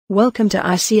Welcome to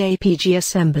ICA PG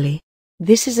Assembly.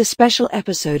 This is a special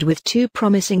episode with two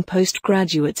promising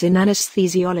postgraduates in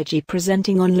Anesthesiology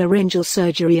presenting on laryngeal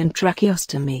surgery and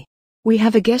tracheostomy. We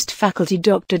have a guest faculty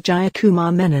Dr.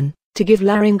 Jayakumar Menon, to give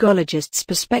laryngologists'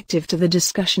 perspective to the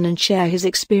discussion and share his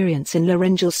experience in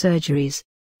laryngeal surgeries.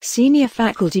 Senior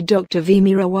faculty Dr.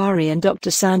 Vimi Rewari and Dr.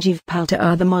 Sanjeev Palta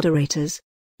are the moderators.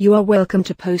 You are welcome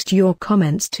to post your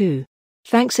comments too.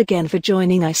 Thanks again for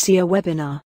joining ICA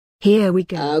webinar. Here we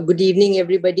go. Good evening,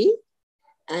 everybody,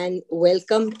 and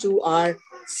welcome to our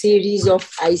series of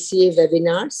ICA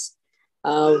webinars,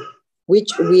 which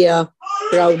we are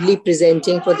proudly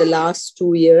presenting for the last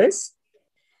 2 years.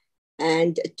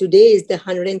 And today is the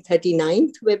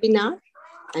 139th webinar,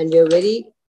 and we're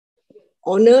very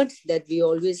honored that we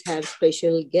always have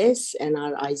special guests and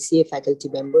our ICA faculty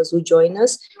members who join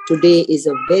us. Today is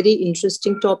a very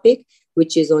interesting topic,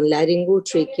 which is on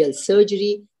laryngotracheal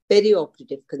surgery,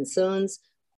 perioperative concerns.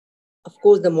 Of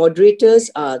course, the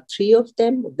moderators are three of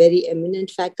them, very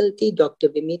eminent faculty, Dr.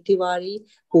 Vimi,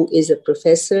 who is a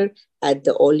professor at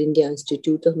the All India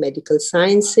Institute of Medical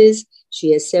Sciences.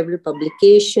 She has several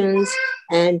publications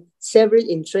and several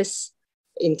interests,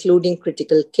 including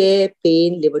critical care,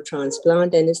 pain, liver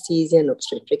transplant anesthesia, and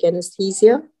obstetric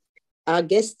anesthesia. Our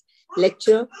guest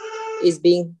lecture is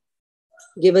being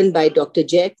given by Dr.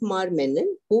 Jayakumar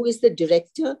Menon, who is the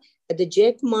director at the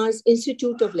Jayakumar's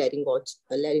Institute of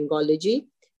Laryngology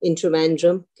in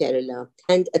Trivandrum, Kerala.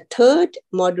 And a third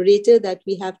moderator that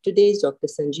we have today is Dr.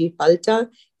 Sanjeev Palta.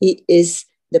 He is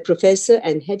the professor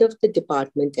and head of the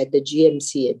department at the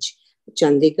GMCH,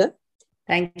 Chandigarh.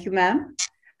 Thank you, ma'am.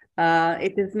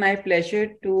 It is my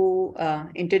pleasure to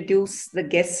introduce the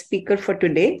guest speaker for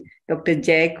today, Dr.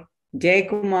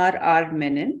 Jayakumar R.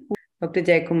 Menon. Dr.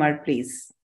 Jayakumar,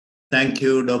 please. Thank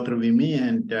you, Dr. Vimi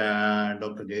and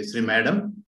Dr. Jayasri,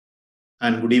 Madam.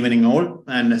 And good evening all.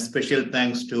 And a special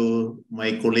thanks to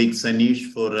my colleague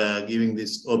Sanish for giving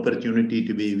this opportunity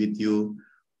to be with you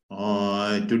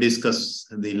to discuss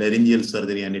the laryngeal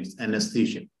surgery and its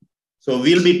anesthesia. So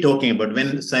we'll be talking about,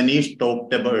 when Sanish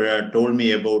told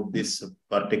me about this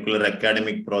particular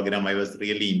academic program, I was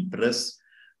really impressed.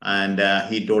 And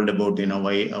he told about,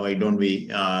 why don't we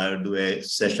do a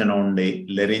session on the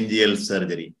laryngeal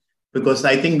surgery? Because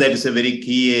I think that is a very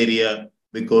key area,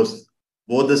 because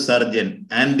both the surgeon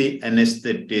and the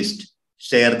anesthetist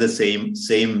share the same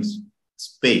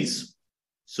space.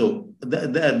 So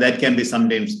that can be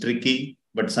sometimes tricky,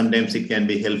 but sometimes it can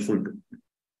be helpful too.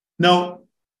 Now,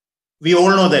 we all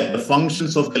know that the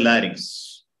functions of the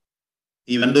larynx,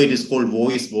 even though it is called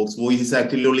voice box, voice is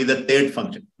actually only the third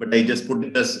function. But I just put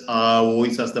it as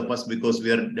voice as the first because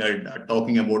we are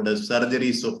talking about the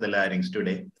surgeries of the larynx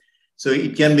today. So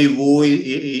it can be voice,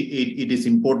 it is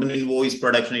important in voice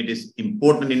production, it is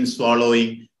important in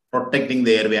swallowing, protecting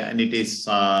the airway, and it is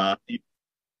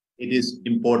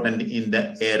important in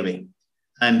the airway.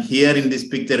 And here in this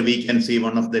picture, we can see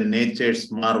one of the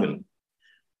nature's marvel.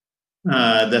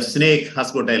 The snake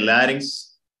has got a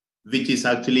larynx, which is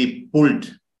actually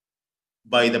pulled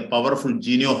by the powerful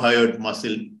geniohyoid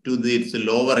muscle to its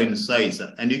lower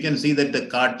incisor. And you can see that the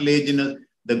cartilaginous,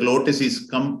 the glottis is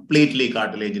completely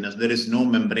cartilaginous. There is no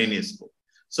membranous scope.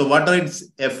 So what are its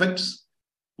effects?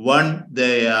 One,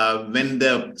 when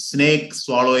the snake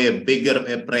swallows a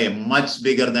prey much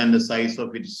bigger than the size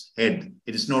of its head,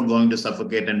 it is not going to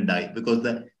suffocate and die, because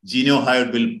the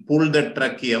geniohyoid will pull the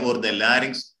trachea or the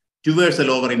larynx towards the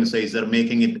lower incisor,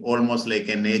 making it almost like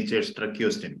a nature's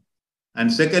tracheostomy.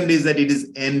 And second is that it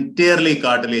is entirely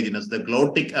cartilaginous. The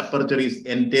glottic aperture is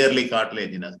entirely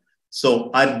cartilaginous.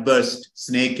 So at best,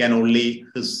 snake can only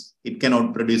hiss. It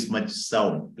cannot produce much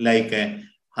sound like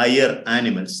higher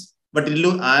animals. But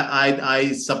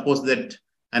I suppose that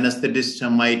anesthetists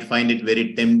might find it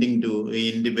very tempting to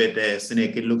intubate a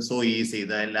snake. It looks so easy.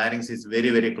 The larynx is very,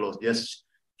 very close. Just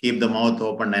keep the mouth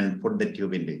open and put the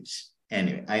tube in it.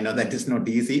 Anyway, I know that is not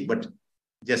easy, but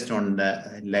just on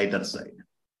the lighter side.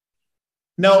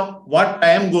 Now, what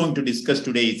I am going to discuss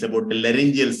today is about the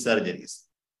laryngeal surgeries.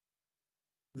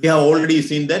 We have already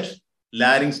seen that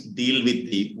larynx deal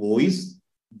with the voice,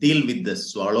 deal with the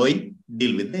swallowing,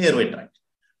 deal with the airway tract.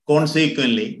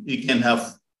 Consequently, we can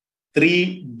have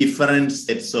three different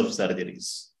sets of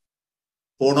surgeries.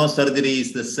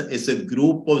 Phonosurgery is a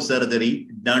group of surgery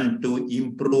done to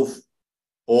improve,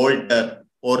 alter,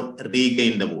 or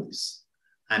regain the voice.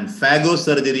 And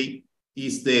phagosurgery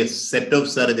is the set of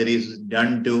surgeries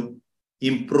done to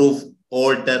improve,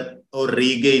 alter, or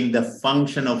regain the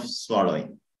function of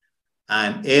swallowing.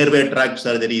 And airway tract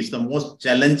surgery is the most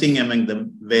challenging among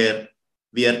them, where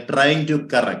we are trying to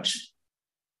correct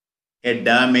a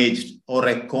damaged or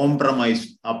a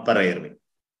compromised upper airway.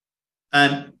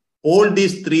 And all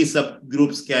these three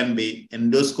subgroups can be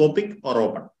endoscopic or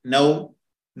open. Now,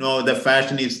 the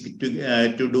fashion is to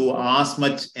do as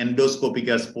much endoscopic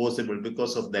as possible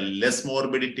because of the less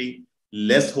morbidity,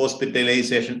 less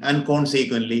hospitalization, and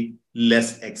consequently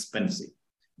less expensive.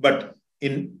 But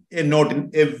not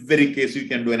in every case you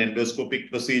can do an endoscopic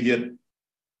procedure.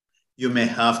 You may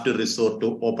have to resort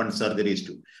to open surgeries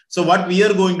too. So what we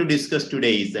are going to discuss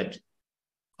today is that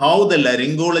how the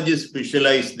laryngologist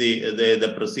visualize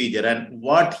the procedure and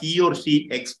what he or she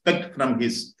expect from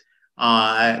his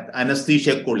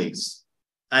anesthesia colleagues.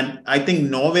 And I think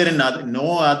no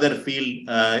other field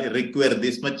require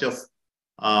this much of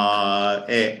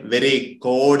a very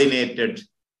coordinated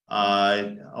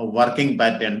working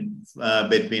pattern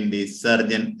between the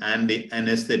surgeon and the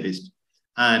anesthetist.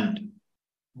 And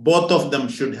both of them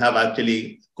should have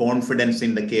actually confidence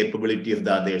in the capability of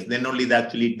the others. Then only they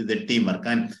actually do the teamwork.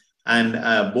 And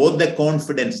both the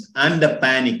confidence and the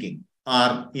panicking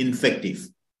are infective.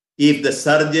 If the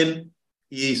surgeon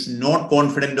is not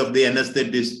confident of the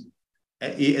anesthetist,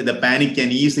 the panic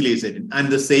can easily set in. And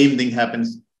the same thing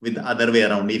happens with the other way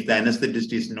around. If the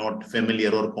anesthetist is not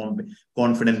familiar or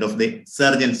confident of the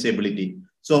surgeon's ability.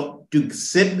 So to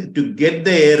get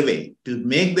the airway, to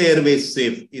make the airway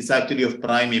safe is actually of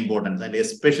prime importance, and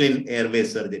especially in airway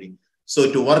surgery.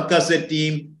 So to work as a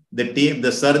team,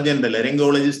 the surgeon, the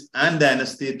laryngologist, and the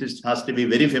anesthetist has to be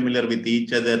very familiar with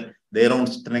each other, their own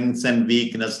strengths and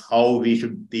weakness, how we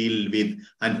should deal with,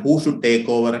 and who should take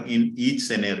over in each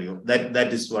scenario.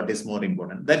 That is what is more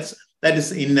important. That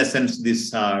is in essence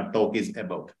this talk is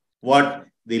about. What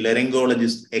the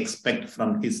laryngologist expect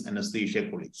from his anesthesia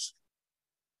colleagues.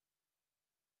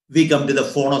 We come to the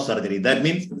phonosurgery. That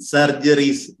means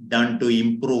surgeries done to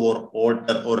improve or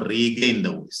alter or regain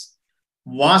the voice.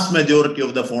 Vast majority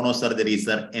of the phonosurgeries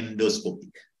are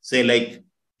endoscopic. Say like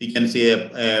you can say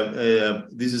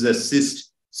this is a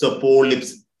cyst, so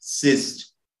polyps,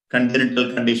 cyst,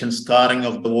 congenital condition, scarring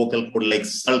of the vocal cord like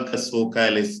sulcus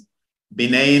vocalis,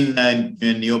 benign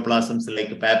neoplasms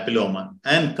like papilloma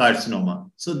and carcinoma.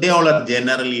 So they all are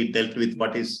generally dealt with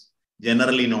what is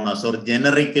generally known as or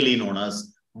generically known as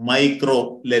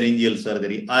microlaryngeal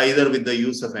surgery, either with the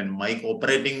use of an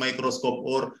operating microscope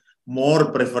or more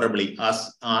preferably,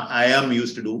 as I am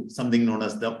used to do, something known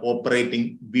as the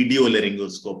operating video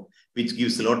laryngoscope, which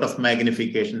gives a lot of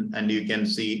magnification, and you can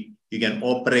see, you can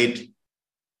operate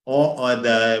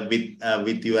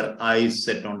with your eyes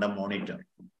set on the monitor.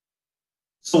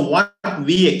 So what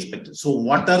we expect, so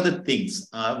what are the things,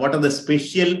 what are the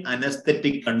special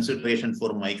anesthetic consideration for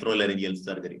microlaryngeal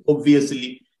surgery?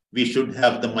 Obviously, we should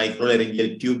have the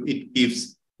microlaryngeal tube. It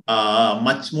gives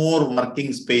much more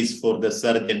working space for the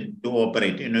surgeon to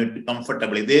operate,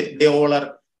 comfortably. They all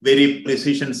are very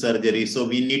precision surgery. So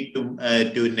we need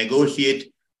to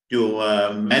negotiate, to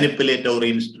manipulate our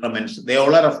instruments. They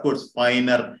all are, of course,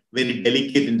 finer, very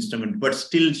delicate instruments, but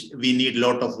still we need a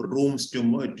lot of rooms to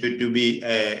be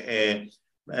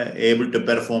able to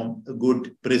perform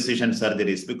good precision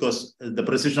surgeries, because the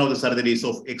precision of the surgery is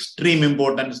of extreme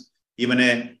importance. Even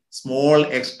a small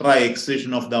extra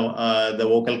excision of the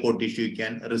vocal cord tissue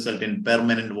can result in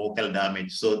permanent vocal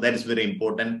damage. So that is very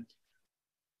important.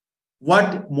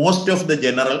 What most of the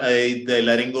the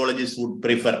laryngologists would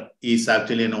prefer is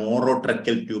actually an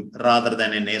orotracheal tube rather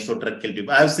than a nasotracheal tube.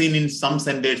 I have seen in some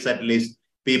centers at least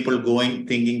people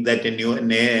thinking that a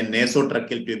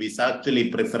nasotracheal tube is actually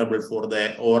preferable for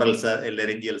the oral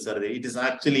laryngeal surgery. It is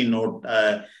actually not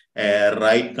a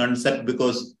right concept,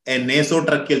 because a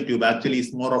nasotracheal tube actually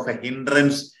is more of a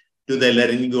hindrance to the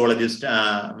laryngologist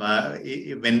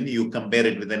when you compare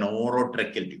it with an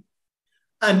orotracheal tube.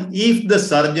 And if the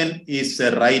surgeon is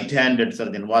a right-handed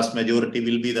surgeon, vast majority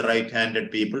will be the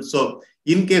right-handed people. So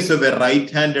in case of a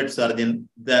right-handed surgeon,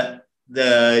 the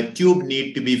tube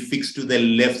need to be fixed to the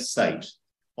left side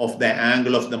of the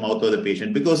angle of the mouth of the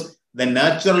patient, because the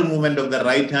natural movement of the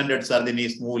right-handed surgeon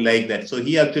is move like that. So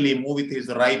he actually move with his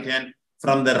right hand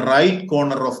from the right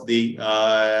corner of the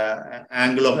right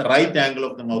angle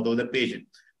of the mouth of the patient.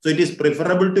 So it is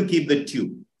preferable to keep the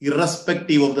tube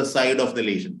irrespective of the side of the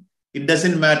lesion. It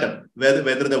doesn't matter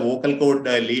whether the vocal cord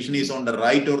lesion is on the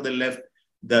right or the left.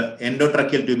 The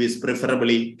endotracheal tube is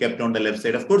preferably kept on the left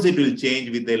side. Of course, it will change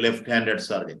with the left-handed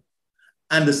surgeon.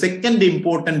 And the second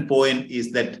important point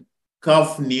is that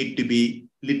cuff need to be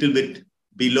little bit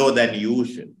below than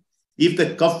usual. If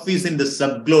the cuff is in the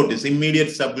subglottis, immediate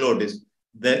subglottis,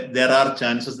 there are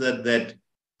chances that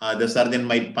the surgeon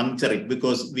might puncture it,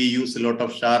 because we use a lot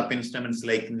of sharp instruments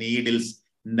like needles,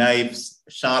 knives,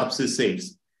 sharp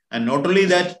scissors. And not only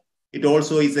that, it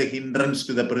also is a hindrance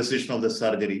to the precision of the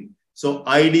surgery. So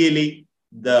ideally,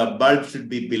 the bulb should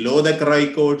be below the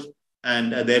cricoid,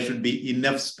 and there should be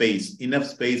enough space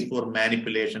for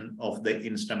manipulation of the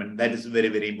instrument. That is very,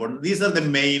 very important. These are the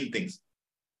main things.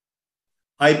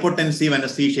 Hypotensive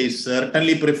anesthesia is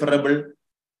certainly preferable.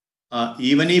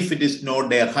 Even if it is not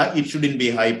there, it shouldn't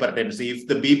be hypertensive. If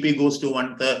the BP goes to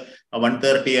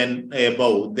 130 and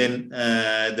above, then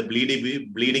the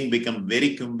bleeding become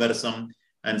very cumbersome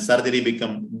and surgery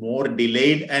become more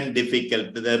delayed and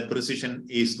difficult. The precision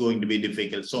is going to be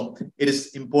difficult. So it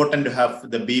is important to have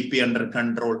the BP under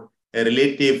control. A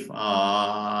relative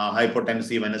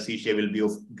hypotensive anesthesia will be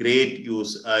of great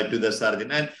use to the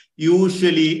surgeon. And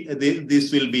usually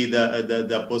this will be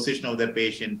the position of the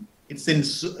patient. It's in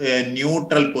a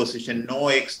neutral position, no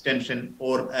extension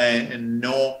or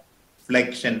no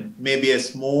flexion, maybe a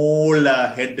small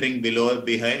head ring below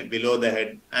the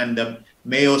head, and the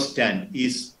Mayo stand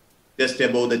is just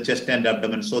above the chest and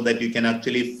abdomen so that you can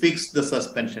actually fix the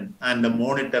suspension, and the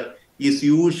monitor is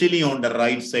usually on the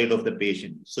right side of the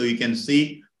patient. So you can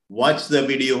see, watch the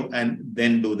video and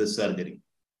then do the surgery.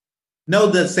 Now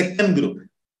the second group.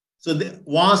 So the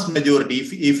vast majority,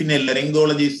 if in a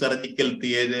laryngology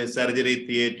surgery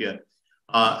theater,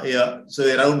 so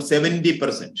around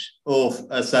 70% of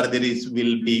surgeries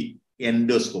will be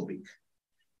endoscopic,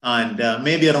 and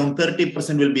maybe around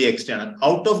 30% will be external.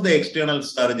 Out of the external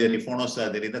surgery,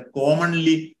 phonosurgery, the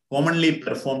commonly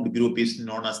performed group is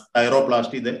known as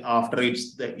thyroplasty. After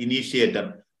it's the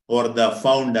initiator or the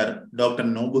founder, Dr.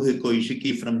 Nobuhiko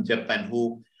Ishiki from Japan,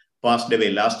 who passed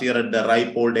away last year at the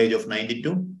ripe old age of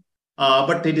 92.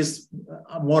 But it is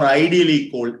more ideally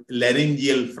called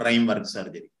laryngeal framework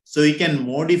surgery. So you can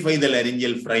modify the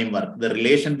laryngeal framework, the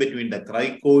relation between the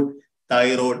cricoid,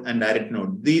 thyroid, and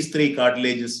arytenoid. These three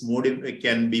cartilages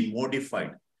can be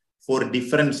modified for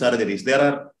different surgeries. There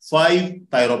are 5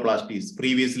 thyroplasties,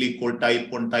 previously called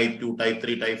type 1, type 2, type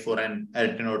 3, type 4, and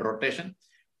arytenoid rotation.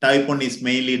 Type 1 is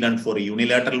mainly done for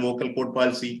unilateral vocal cord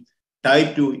palsy.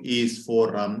 Type 2 is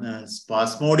for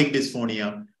spasmodic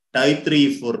dysphonia. Type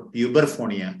 3 for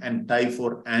puberphonia, and type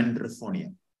 4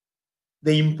 androphonia.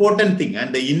 The important thing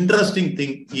and the interesting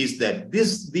thing is that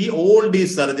all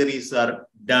these surgeries are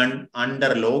done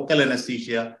under local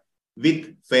anesthesia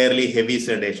with fairly heavy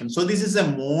sedation. So this is a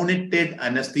monitored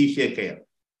anesthesia care.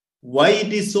 Why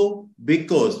it is so?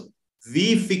 Because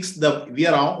we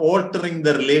are altering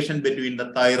the relation between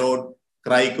the thyroid,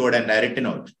 cricoid, and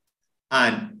arytenoid,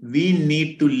 and we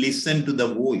need to listen to the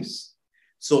voice.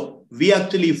 So we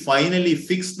actually finally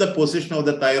fix the position of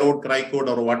the thyroid, cricoid,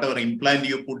 or whatever implant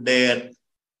you put there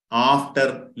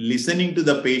after listening to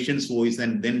the patient's voice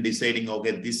and then deciding,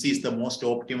 okay, this is the most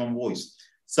optimum voice.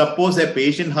 Suppose a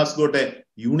patient has got a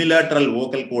unilateral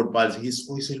vocal cord palsy, his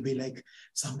voice will be like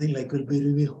something like will be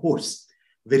very hoarse,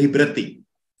 very breathy.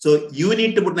 So you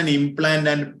need to put an implant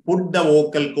and put the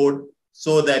vocal cord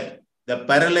so that the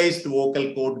paralyzed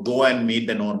vocal cord go and meet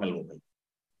the normal vocal.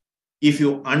 If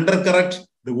you undercorrect,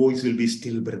 the voice will be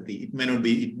still breathy. It may not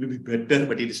be, it will be better,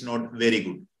 but it is not very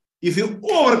good. If you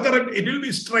overcorrect, it will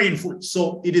be strainful.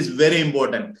 So it is very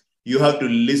important. You have to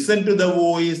listen to the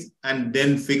voice and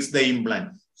then fix the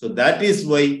implant. So that is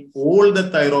why all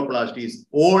the thyroplasties,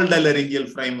 all the laryngeal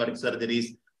framework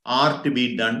surgeries are to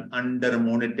be done under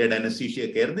monitored anesthesia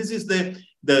care. This is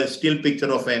the still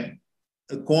picture of a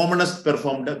most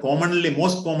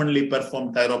commonly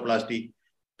performed thyroplasty.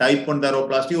 Type 1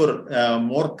 thyroplasty, or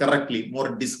more correctly, more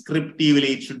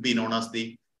descriptively, it should be known as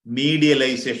the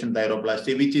medialization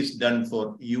thyroplasty, which is done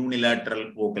for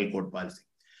unilateral vocal cord palsy.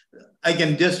 I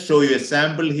can just show you a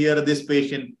sample here, this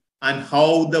patient, and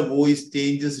how the voice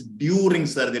changes during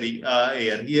surgery.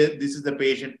 Here, this is the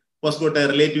patient who has got a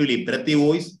relatively breathy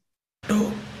voice.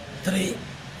 2, 3,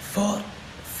 4,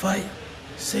 5,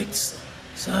 6,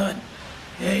 7,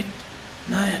 8,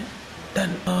 9, 10.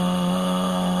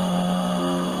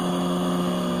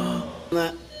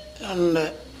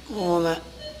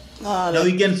 Now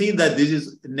you can see that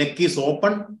neck is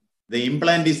open, the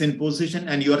implant is in position,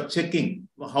 and you are checking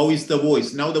how is the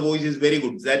voice. Now the voice is very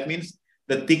good. That means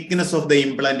the thickness of the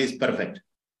implant is perfect.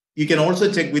 You can also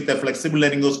check with a flexible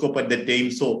laryngoscope at the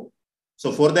time. So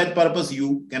for that purpose,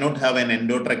 you cannot have an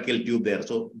endotracheal tube there.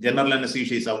 So general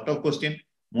anesthesia is out of question.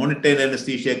 Monitored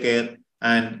anesthesia care,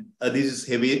 and this is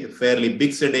heavy, fairly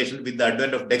big sedation. With the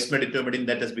advent of dexmedetomidine,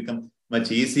 that has become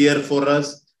much easier for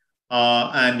us.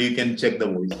 And you can check the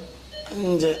voice. 5,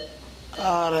 6,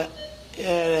 7,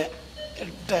 8, 9,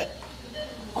 10.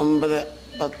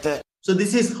 So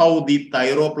this is how the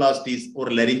thyroplasties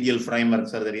or laryngeal framework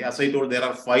surgery. As I told, there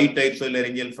are 5 types of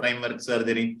laryngeal framework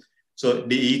surgery. So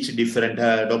each different.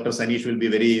 Dr. Sanish will be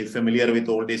very familiar with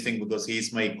all these things because he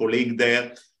is my colleague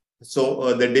there.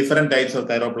 So the different types of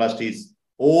thyroplasties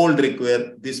all require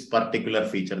this particular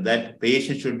feature, that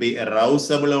patient should be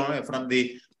arousable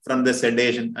from the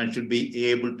sedation and should be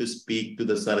able to speak to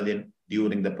the surgeon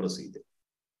during the procedure.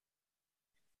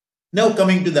 Now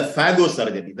coming to the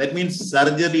phagosurgery, that means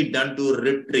surgery done to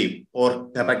retrieve or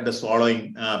correct the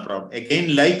swallowing problem.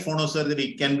 Again, like phonosurgery,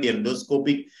 it can be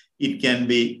endoscopic, it can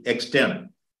be external.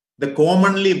 The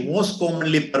most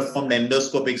commonly performed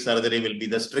endoscopic surgery will be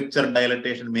the stricture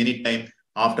dilatation many times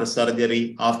after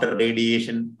surgery, after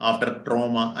radiation, after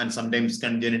trauma, and sometimes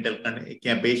congenital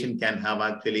patient can have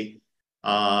actually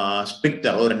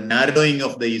stricture or narrowing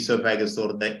of the esophagus or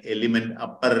the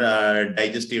upper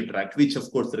digestive tract, which of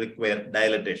course require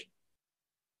dilatation.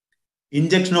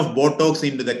 Injection of Botox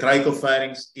into the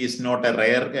cricopharynx is not a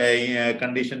rare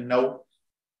condition now.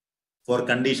 For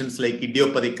conditions like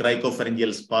idiopathic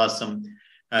cricopharyngeal spasm,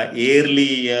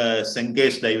 early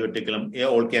Senk's diverticulum,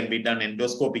 all can be done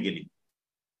endoscopically.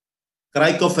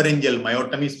 Cricopharyngeal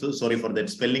myotomy, sorry for that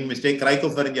spelling mistake,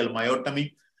 cricopharyngeal myotomy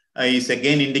is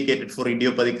again indicated for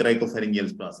idiopathic cricopharyngeal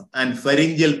spasm, and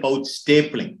pharyngeal pouch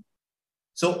stapling.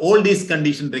 So all these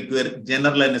conditions require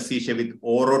general anesthesia with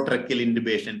orotracheal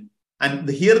intubation. And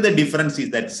here the difference is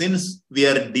that since we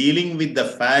are dealing with the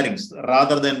pharynx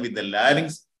rather than with the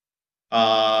larynx,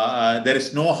 there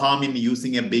is no harm in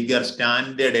using a bigger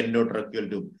standard endotracheal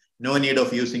tube. No need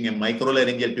of using a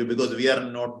microlaryngeal tube because we are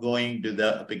not going to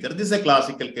the picture. This is a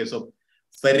classical case of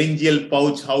pharyngeal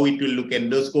pouch, how it will look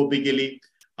endoscopically.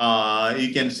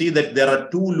 You can see that there are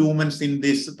two lumens in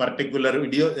this particular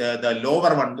video. The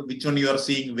lower one, which one you are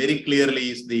seeing very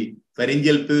clearly, is the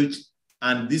pharyngeal pouch,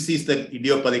 and this is the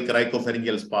idiopathic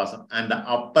cricopharyngeal spasm. And the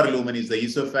upper lumen is the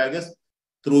esophagus,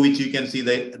 through which you can see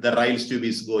the Ryle's tube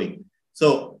is going.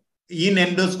 So in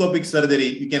endoscopic surgery,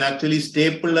 you can actually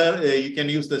you can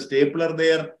use the stapler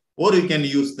there, or you can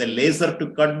use the laser to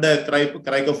cut the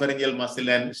cricopharyngeal muscle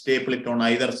and staple it on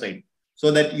either side,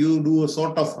 so that you do a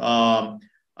sort of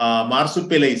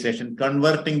marsupialization,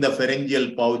 converting the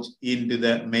pharyngeal pouch into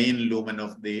the main lumen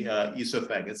of the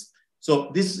esophagus. So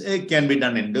this can be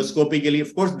done endoscopically.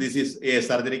 Of course, this is a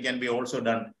surgery can be also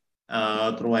done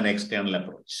through an external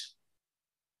approach.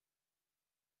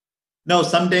 Now,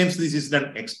 sometimes this is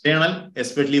done external,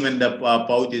 especially when the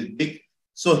pouch is big.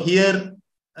 So here,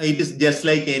 it is just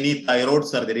like any thyroid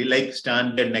surgery, like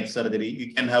standard neck surgery.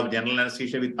 You can have general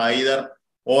anesthesia with either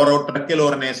orotracheal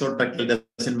or nasotracheal.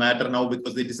 Doesn't matter now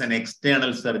because it is an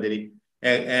external surgery.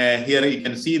 Here you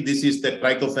can see this is the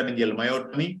cricopharyngeal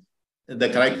myotomy. The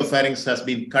cricopharynx has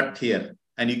been cut here,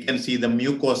 and you can see the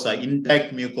mucosa,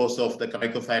 intact mucosa of the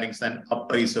cricopharynx and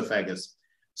upper esophagus.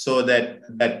 So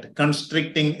that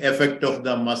constricting effect of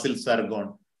the muscles are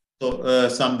gone. So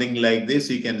something like this,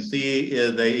 you can see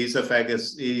the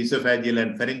esophageal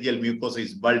and pharyngeal mucosa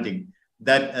is bulging.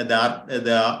 That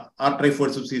the artery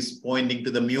forceps is pointing to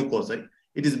the mucosa.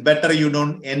 It is better you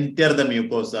don't enter the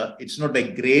mucosa. It's not a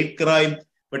great crime,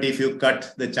 but if you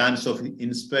cut, the chance of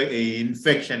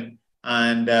infection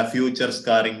and future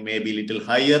scarring may be a little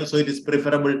higher. So it is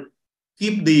preferable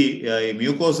keep the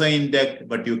mucosa intact,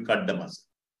 but you cut the muscle.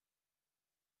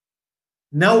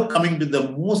 Now coming to the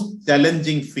most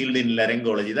challenging field in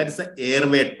laryngology, that is the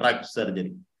airway tract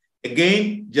surgery.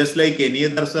 Again, just like any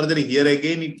other surgery, here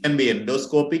again it can be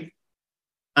endoscopic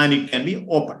and it can be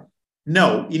open.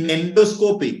 Now, in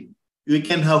endoscopic, you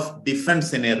can have different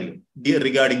scenario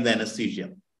regarding the anesthesia.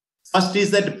 First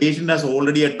is that the patient has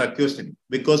already a tracheostomy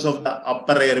because of the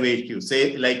upper airway issue.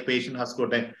 Say like patient has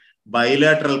got a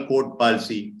bilateral cord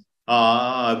palsy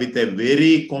with a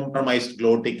very compromised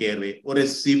glottic airway or a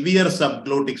severe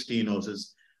subglottic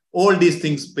stenosis. All these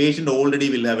things, patient already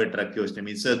will have a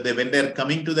tracheostomy. So when they're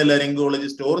coming to the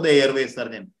laryngologist or the airway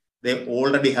surgeon, they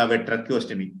already have a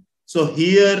tracheostomy. So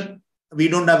here, we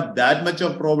don't have that much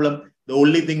of problem. The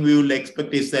only thing we will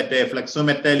expect is that a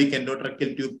flexometallic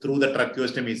endotracheal tube through the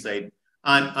tracheostomy side,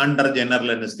 and under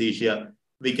general anesthesia,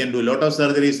 we can do a lot of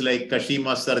surgeries like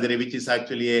Kashima surgery, which is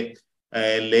actually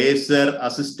a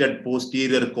laser-assisted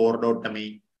posterior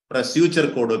chordotomy, suture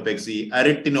chordopexy,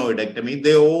 arytenoidectomy.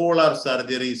 They all are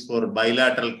surgeries for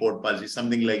bilateral cord palsy,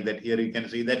 something like that. Here you can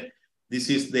see that this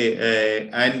is the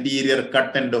anterior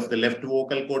cut end of the left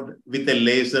vocal cord with a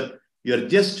laser. You are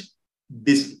just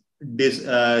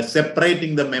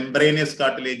separating the membranous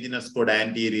cartilaginous cord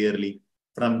anteriorly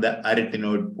from the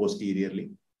arytenoid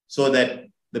posteriorly, so that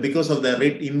because of the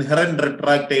inherent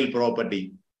retractile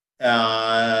property,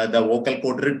 the vocal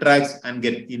cord retracts and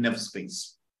get enough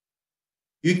space.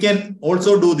 You can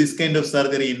also do this kind of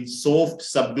surgery in soft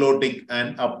subglottic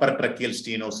and upper tracheal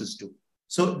stenosis too.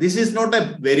 So this is not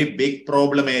a very big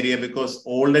problem area because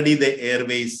already the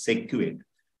airway is secured.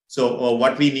 So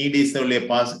what we need is only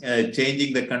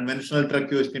changing the conventional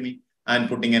tracheostomy and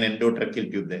putting an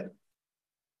endotracheal tube there.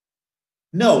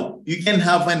 Now, you can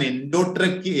have an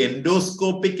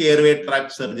endoscopic airway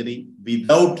tract surgery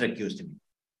without tracheostomy.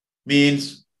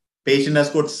 Means patient has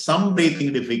got some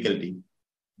breathing difficulty,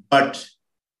 but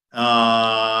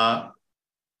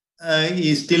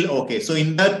is still okay. So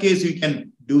in that case, you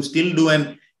can still do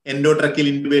an endotracheal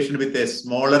intubation with a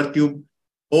smaller tube,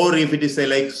 or if it is a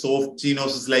like soft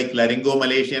stenosis like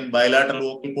laryngomalacia and bilateral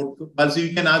vocal cord, also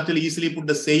you can actually easily put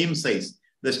the same size.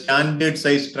 The standard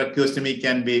size tracheostomy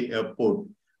can be put.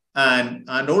 And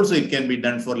also it can be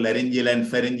done for laryngeal and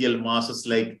pharyngeal masses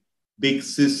like big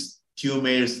cyst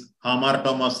tumors,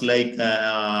 hamartomas like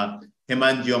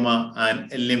hemangioma and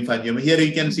lymphangioma. Here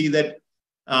you can see that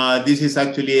this is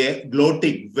actually a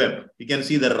glottic web. You can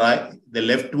see the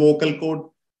left vocal cord,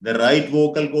 the right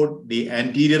vocal cord, the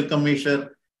anterior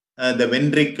commissure, the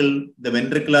ventricle, the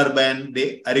ventricular band,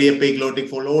 the aryepiglottic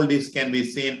fold, all this can be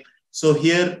seen. So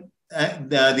here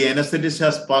the anesthetist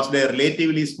has passed a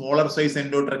relatively smaller size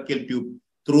endotracheal tube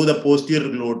through the posterior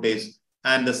glottis,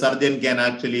 and the surgeon can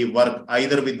actually work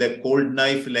either with the cold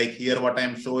knife, like here what I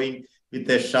am showing, with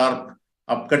a sharp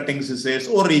upcutting scissors,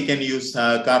 or he can use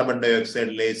carbon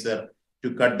dioxide laser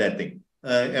to cut that thing.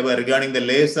 Regarding the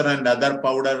laser and other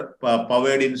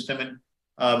powered instrument,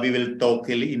 we will talk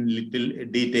in little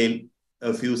detail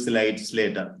a few slides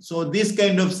later. So this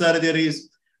kind of surgeries,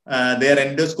 they are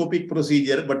endoscopic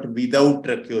procedure, but without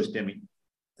tracheostomy.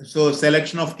 So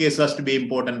selection of case has to be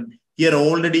important. Here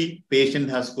already patient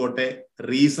has got a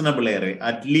reasonable airway.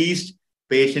 At least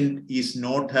patient is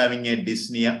not having a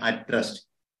dyspnea at rest.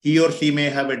 He or she may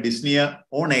have a dyspnea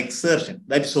on exertion.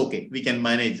 That's okay. We can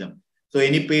manage them. So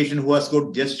any patient who has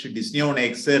got just dyspnea on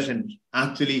exertion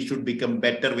actually should become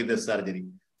better with the surgery.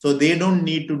 So they don't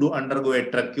need to undergo a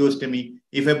tracheostomy.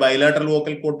 If a bilateral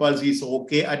vocal cord palsy is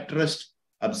okay at rest,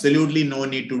 absolutely no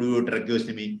need to do a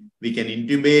tracheostomy. We can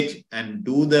intubate and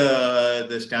do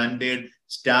the standard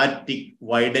static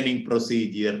widening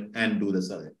procedure and do the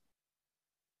surgery.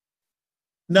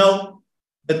 Now,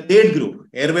 the third group,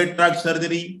 airway tract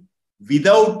surgery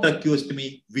without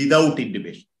tracheostomy, without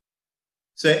intubation.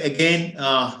 So again,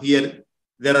 here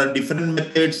there are different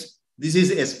methods. This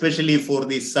is especially for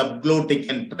the subglottic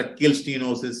and tracheal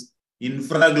stenosis,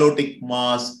 infraglottic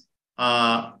mass,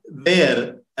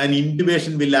 where an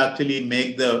intubation will actually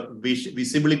make the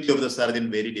visibility of the surgeon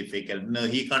very difficult. No,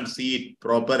 he can't see it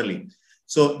properly.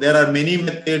 So there are many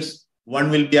methods.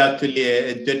 One will be actually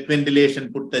a jet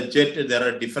ventilation, put the jet. There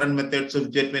are different methods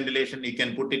of jet ventilation. You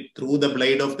can put it through the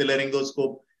blade of the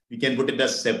laryngoscope. You can put it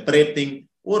as separate thing,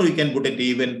 or you can put it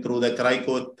even through the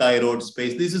cricothyroid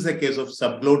space. This is a case of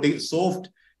subglottic, soft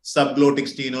subglottic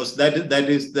stenosis. That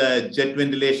is the jet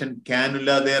ventilation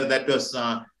cannula there that was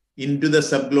into the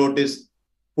subglottis,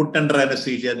 put under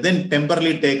anesthesia, then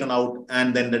temporarily taken out,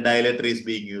 and then the dilator is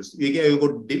being used. You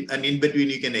could, and in between,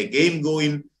 you can again go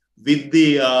in with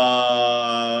the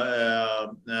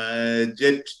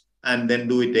jet and then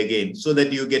do it again so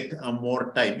that you get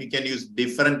more time. You can use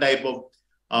different type of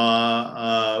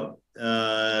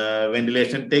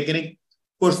ventilation technique.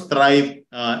 Of course, Thrive,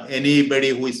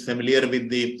 anybody who is familiar with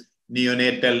the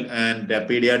neonatal and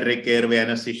pediatric airway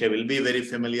anesthesia will be very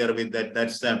familiar with that.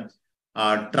 That's the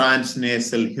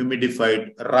transnasal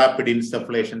humidified rapid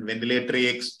insufflation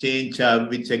ventilatory exchange,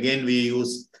 which again we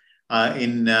use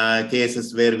in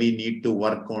cases where we need to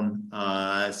work on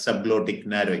subglottic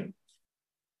narrowing.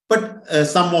 But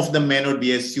some of them may not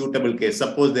be a suitable case.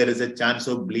 Suppose there is a chance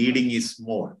of bleeding is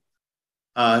more.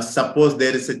 Suppose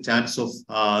there is a chance of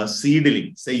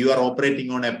seedling. Say you are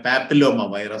operating on a papilloma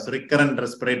virus, recurrent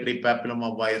respiratory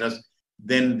papilloma virus,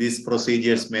 then these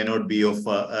procedures may not be of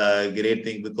great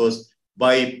thing, because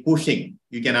by pushing,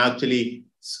 you can actually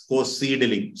cause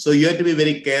seedling. So you have to be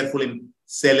very careful in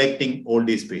selecting all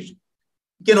these patients.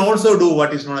 You can also do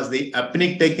what is known as the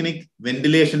apneic technique,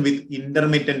 ventilation with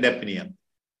intermittent apnea.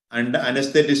 And the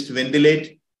anesthetist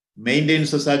ventilate,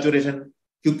 maintains the saturation,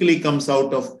 quickly comes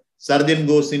out of, surgeon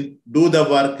goes in, do the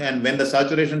work, and when the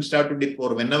saturation starts to dip,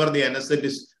 or whenever the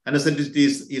anesthetist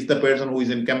is the person who is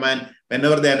in command,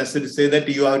 whenever the anesthetist say that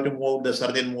you have to move, the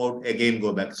surgeon move, again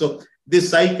go back. So this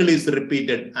cycle is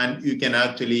repeated, and you can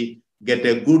actually get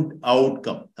a good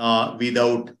outcome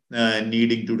without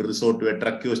needing to resort to a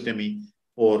tracheostomy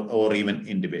or even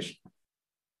intubation.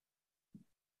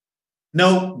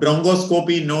 Now,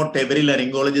 bronchoscopy, not every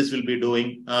laryngologist will be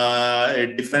doing.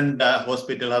 A different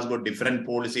hospital has got different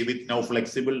policy with now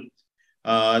flexible.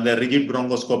 The rigid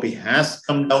bronchoscopy has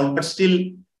come down, but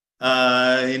still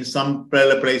in some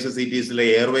places it is like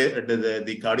airway,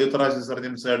 the cardiothoracic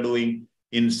surgeons are doing,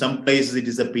 In some places, it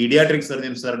is the pediatric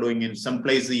surgeons are doing. In some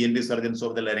places, the ENT surgeons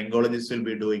or the laryngologists will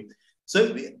be doing.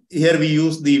 So here we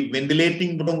use the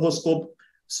ventilating bronchoscope.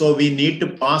 So we need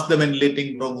to pass the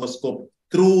ventilating bronchoscope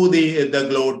through the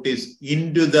glottis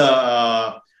into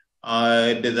the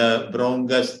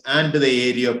bronchus and to the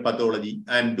area of pathology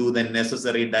and do the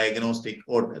necessary diagnostic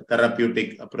or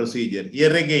therapeutic procedure.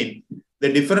 Here again,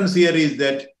 the difference here is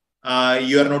that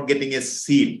you are not getting a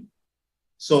seal.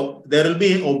 So there will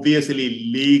be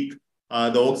obviously leak.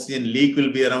 The oxygen leak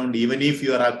will be around even if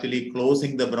you are actually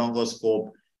closing the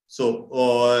bronchoscope. So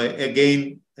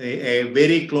again, a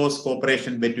very close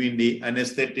cooperation between the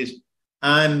anesthetist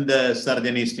and the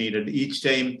surgeon is needed. Each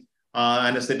time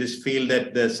anesthetists feel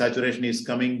that the saturation is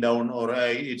coming down or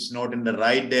it's not in the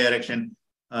right direction,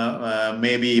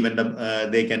 maybe even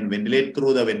they can ventilate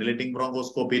through the ventilating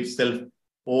bronchoscope itself,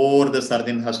 or the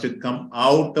surgeon has to come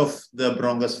out of the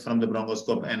bronchus from the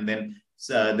bronchoscope, and then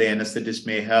the anesthetist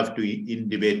may have to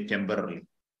intubate temporarily.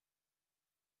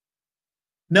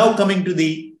 Now coming to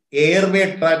the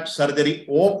airway tract surgery,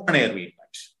 open airway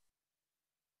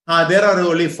tract. There are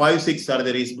only 5-6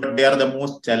 surgeries, but they are the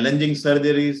most challenging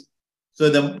surgeries. So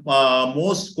the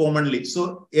most commonly,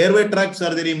 so airway tract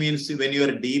surgery means when you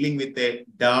are dealing with a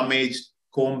damaged,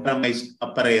 compromised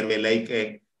upper airway, like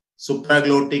a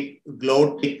supraglottic,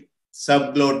 glottic,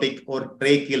 subglottic, or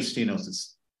tracheal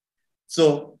stenosis.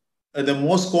 So the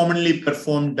most commonly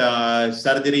performed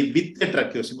surgery with a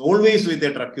tracheostomy, always with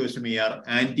a tracheostomy, are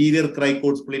anterior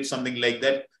cricoid split, something like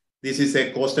that. This is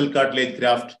a costal cartilage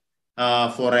graft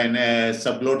for an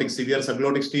subglottic, severe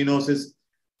subglottic stenosis.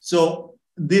 So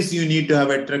this you need to have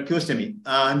a tracheostomy,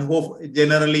 and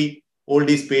generally all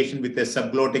these patients with a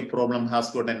subglottic problem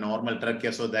has got a normal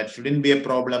trachea, so that shouldn't be a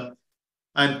problem.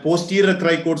 And posterior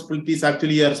cricoid split is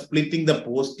actually you are splitting the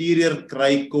posterior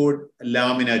cricoid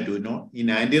lamina too. In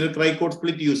anterior cricoid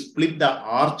split, you split the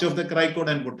arch of the cricoid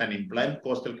and put an implant,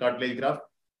 costal cartilage graft.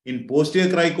 In posterior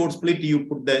cricoid split, you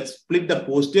split the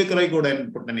posterior cricoid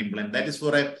and put an implant. That is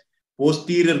for a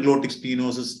posterior glottic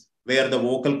stenosis, where the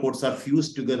vocal cords are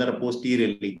fused together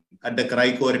posteriorly at the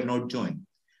cricoarytenoid joint.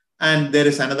 And there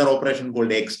is another operation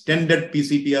called extended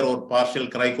PCTR or partial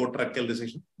cricotracheal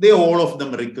resection. They all of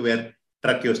them require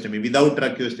tracheostomy. Without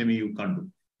tracheostomy, you can't do.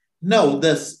 Now,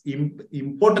 this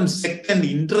important second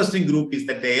interesting group is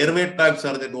that the airway tract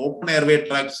surgery, open airway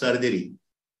tract surgery,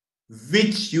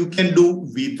 which you can do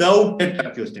without a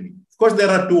tracheostomy. Of course, there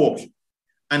are two options,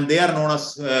 and they are known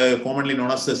as commonly known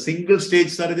as a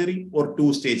single-stage surgery or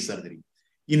two-stage surgery.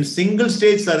 In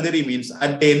single-stage surgery means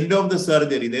at the end of the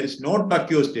surgery, there is no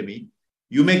tracheostomy.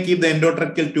 You may keep the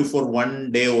endotracheal tube for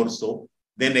 1 day or so,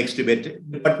 then extubate.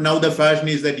 But now the fashion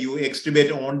is that you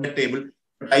extubate on the table.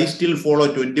 But I still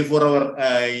follow 24-hour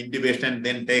intubation and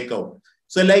then take out.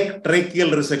 So like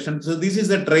tracheal resection. So this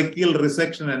is a tracheal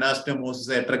resection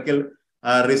anastomosis, a tracheal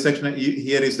resection.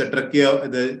 Here is the trachea,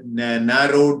 the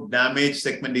narrow damaged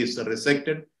segment is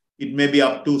resected. It may be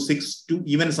up to 6 to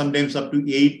even sometimes up to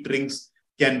 8 rings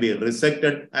can be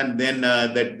resected, and then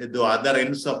the other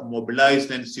ends are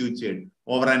mobilized and sutured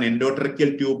over an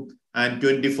endotracheal tube, and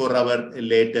 24 hours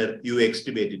later you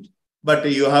extubate it. But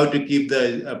you have to keep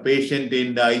the patient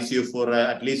in the ICU for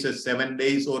at least 7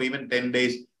 days or even 10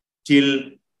 days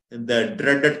till the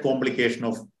dreaded complication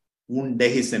of wound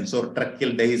dehiscence or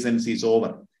tracheal dehiscence is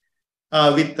over.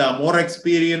 With more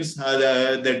experience,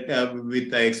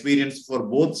 with experience for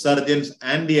both surgeons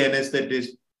and the anesthetist,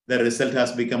 the result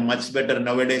has become much better.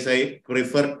 Nowadays, I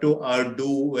prefer to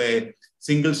do a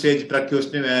single-stage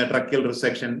tracheal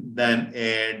resection than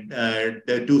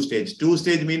a two-stage.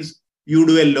 Two-stage means you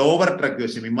do a lower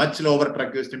tracheostomy, much lower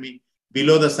tracheostomy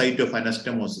below the site of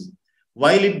anastomosis.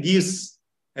 While it gives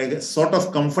a sort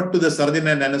of comfort to the surgeon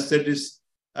and anesthetist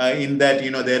in that,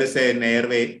 there is an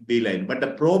airway beeline. But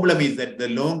the problem is that the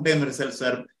long-term results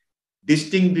are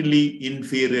distinctly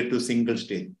inferior to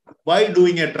single-stage. By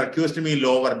doing a tracheostomy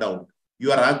lower down,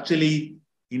 you are actually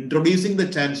introducing the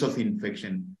chance of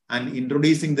infection and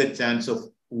introducing the chance of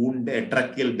wound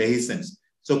tracheal dehiscence.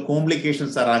 So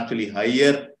complications are actually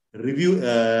higher,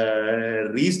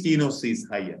 re-stenosis is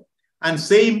higher. And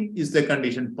same is the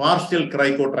condition, partial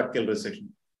cricotracheal resection.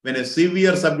 When a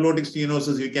severe subglottic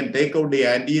stenosis, you can take out the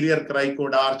anterior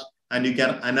cricoid arch and you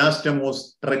can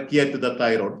anastomose trachea to the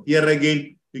thyroid. Here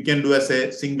again, you can do as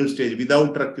a single stage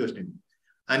without tracheostomy.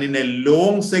 And in a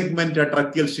long segment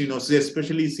tracheal stenosis,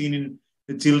 especially seen in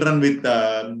children with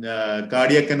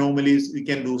cardiac anomalies, we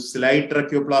can do slight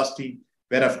tracheoplasty,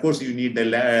 where of course you need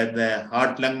the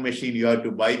heart-lung machine. You have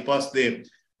to bypass the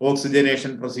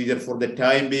oxygenation procedure for the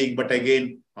time being, but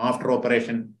again, after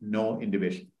operation, no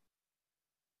intubation.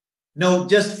 Now,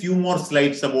 just few more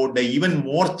slides about the even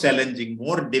more challenging,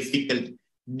 more difficult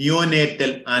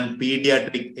neonatal and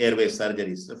pediatric airway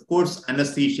surgeries. Of course,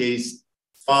 anesthesia is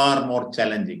far more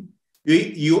challenging.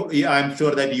 I'm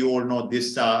sure that you all know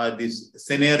this, this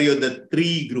scenario, the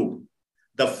three group.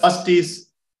 The first is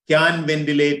can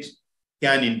ventilate,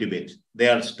 can intubate. They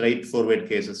are straightforward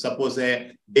cases. Suppose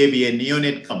a baby, a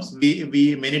neonate comes.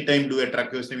 We many times do a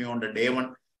tracheostomy on the day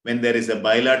one when there is a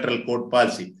bilateral cord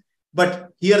palsy.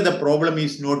 But here the problem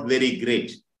is not very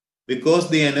great because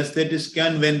the anesthetist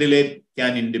can ventilate,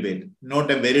 can intubate.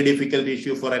 Not a very difficult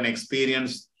issue for an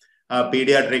experienced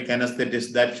pediatric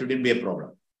anesthetist. That shouldn't be a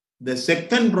problem. The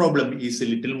second problem is a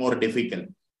little more difficult.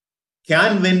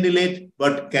 Can ventilate,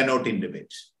 but cannot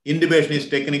intubate. Intubation is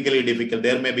technically difficult.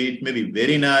 It may be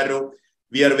very narrow.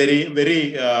 We are very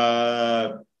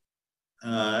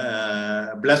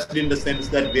blessed in the sense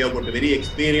that we have got a very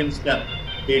experienced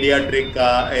pediatric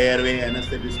airway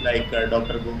anesthetists like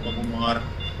Dr. Jayakumar,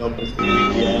 Dr. Singh,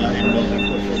 and Dr.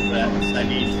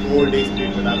 Sanish. All these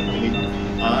people actually,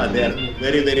 they are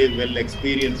very well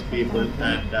experienced people,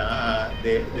 and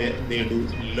they do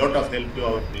a lot of help to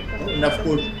our people. And of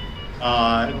course,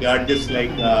 gadgets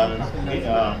like the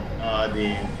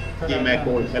TMAC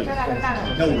all help.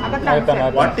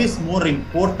 Now, what is more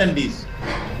important is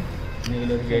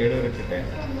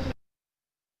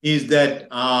that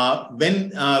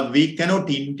when we cannot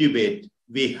intubate,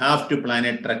 we have to plan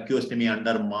a tracheostomy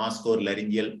under mask or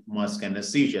laryngeal mask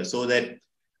anesthesia so that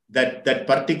that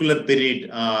particular period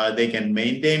they can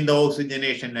maintain the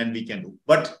oxygenation and we can do.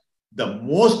 But the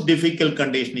most difficult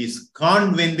condition is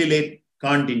can't ventilate,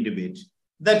 can't intubate.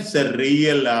 That's a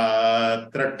real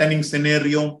threatening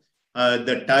scenario.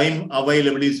 The time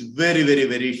available is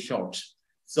very short.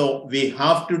 So we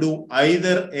have to do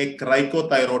either a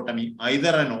cricothyrotomy,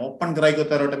 either an open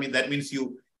cricothyrotomy. That means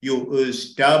you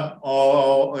stab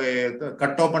or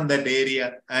cut open that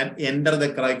area and enter the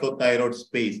cricothyroid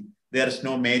space. There is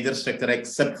no major structure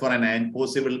except for an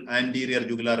possible anterior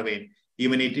jugular vein.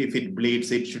 Even if it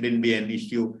bleeds, it shouldn't be an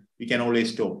issue. You can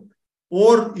always stop.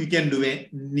 Or you can do a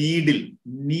needle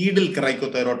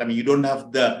cricothyrotomy. You don't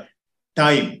have the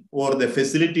time or the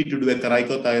facility to do a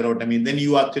cricothyrotomy. Then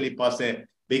you actually pass a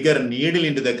bigger needle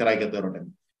into the cricothyrotomy.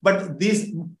 But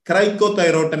this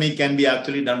cricothyrotomy can be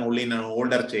actually done only in an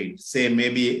older child, say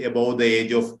maybe above the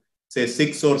age of say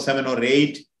 6 or 7 or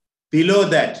 8. Below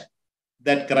that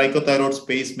cricothyroid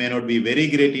space may not be very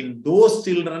great. In those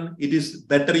children, it is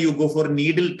better you go for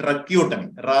needle tracheotomy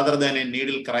rather than a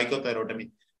needle cricothyrotomy,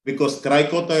 because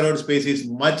cricothyroid space is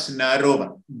much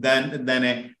narrower than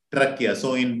a trachea.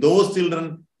 So in those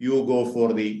children, you go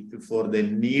for the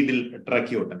needle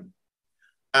tracheotomy.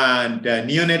 And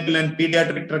neonatal and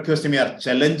pediatric tracheostomy are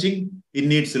challenging. It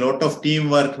needs a lot of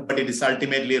teamwork, but it is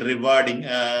ultimately rewarding.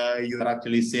 You are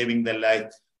actually saving the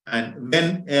life. And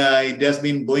when it has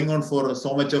been going on for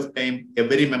so much of time,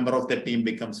 every member of the team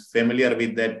becomes familiar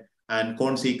with that, and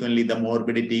consequently the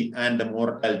morbidity and the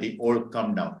mortality all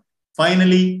come down.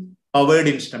 Finally, powered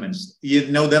instruments.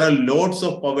 Now there are lots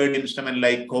of powered instruments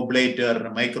like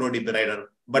coblator, microdefibrillator,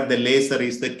 but the laser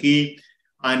is the key.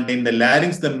 And in the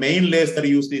larynx, the main laser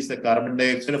used is the carbon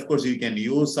dioxide. Of course, you can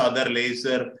use other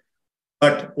laser,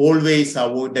 but always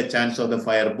avoid the chance of the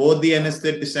fire. Both the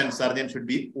anesthetist and surgeon should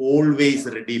be always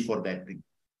ready for that thing.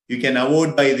 You can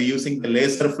avoid by using the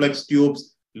laser flex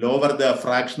tubes, lower the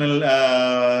fractional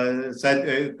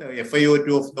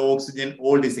FiO2 of the oxygen,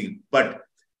 all these things. But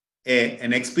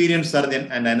an experienced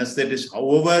surgeon and anesthetist,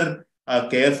 however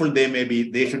careful they may be,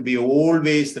 they should be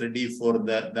always ready for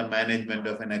the management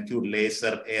of an acute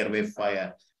laser airway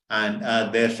fire. And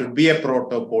there should be a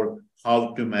protocol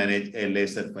how to manage a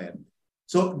laser fire.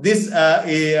 So this,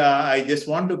 I just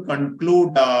want to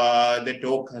conclude the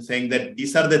talk saying that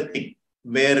these are the things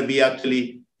where we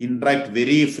actually interact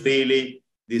very freely.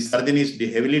 The surgeon is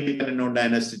heavily dependent on the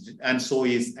anesthetist, and so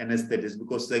is anesthetist,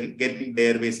 because getting the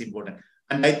airway is important.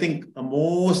 And I think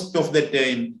most of the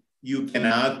time, you can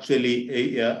actually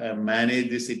manage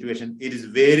this situation. It is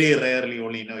very rarely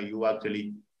only, you have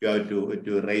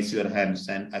to raise your hands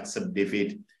and accept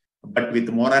defeat. But with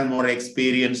more and more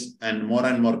experience and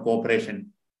more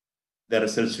cooperation, the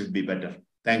results should be better.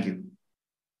 Thank you.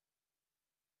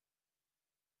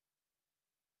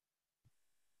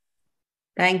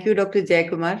 Thank you, Dr.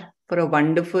 Jayakumar, for a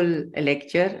wonderful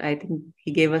lecture. I think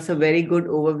he gave us a very good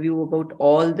overview about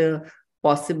all the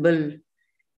possible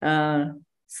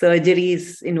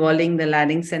surgeries involving the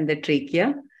larynx and the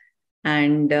trachea.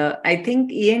 And I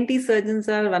think ENT surgeons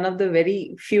are one of the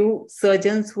very few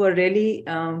surgeons who are really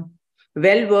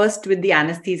well versed with the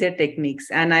anesthesia techniques.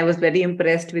 And I was very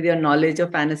impressed with your knowledge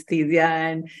of anesthesia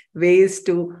and ways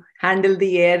to handle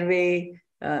the airway,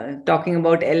 talking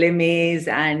about LMAs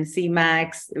and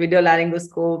CMAX, video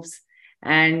laryngoscopes.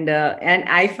 And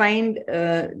I find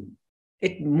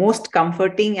it most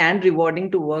comforting and rewarding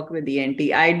to work with ENT.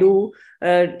 I do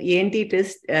ENT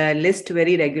list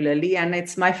very regularly, and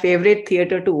it's my favorite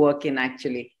theater to work in,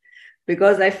 actually,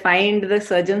 because I find the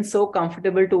surgeons so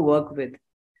comfortable to work with.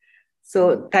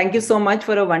 So thank you so much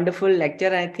for a wonderful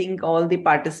lecture. I think all the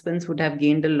participants would have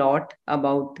gained a lot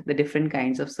about the different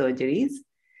kinds of surgeries.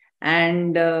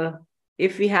 And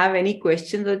if we have any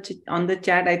questions on the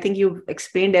chat, I think you've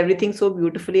explained everything so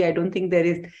beautifully. I don't think there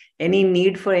is any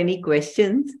need for any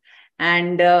questions.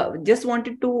 And just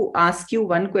wanted to ask you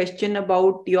one question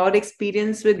about your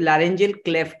experience with laryngeal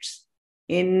clefts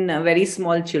in very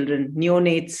small children,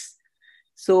 neonates.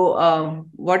 So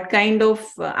what kind of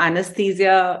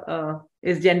anesthesia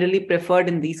is generally preferred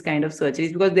in these kind of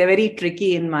surgeries? Because they're very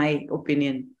tricky, in my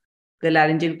opinion, the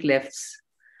laryngeal clefts.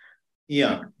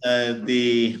 Yeah,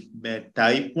 the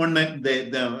type 1 and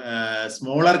the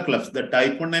smaller clefts, the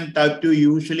type 1 and type 2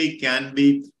 usually can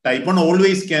be, type 1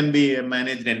 always can be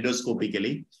managed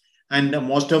endoscopically. And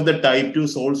most of the type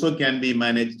 2s also can be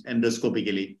managed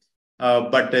endoscopically.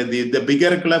 But the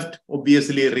bigger cleft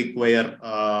obviously require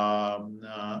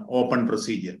open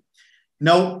procedure.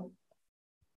 Now,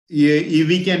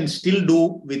 we can still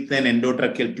do with an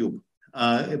endotracheal tube.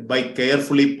 By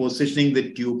carefully positioning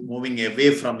the tube, moving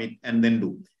away from it, and then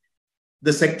do.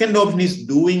 The second option is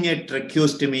doing a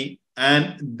tracheostomy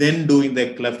and then doing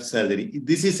the cleft surgery.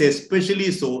 This is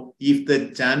especially so if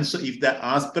the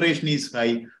aspiration is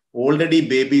high, already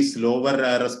baby's lower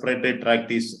respiratory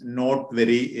tract is not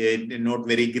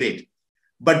very great.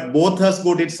 But both has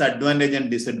got its advantage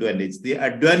and disadvantage. The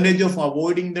advantage of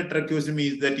avoiding the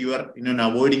tracheostomy is that you are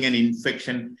avoiding an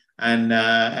infection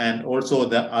and also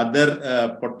the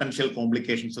other potential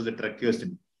complications of the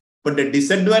tracheostomy. But the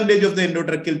disadvantage of the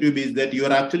endotracheal tube is that you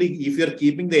are actually, if you are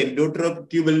keeping the endotracheal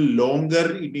tube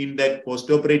longer in that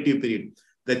postoperative period,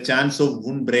 the chance of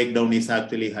wound breakdown is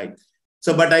actually high.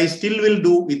 So, but I still will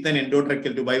do with an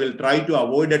endotracheal tube. I will try to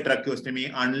avoid a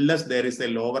tracheostomy unless there is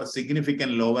a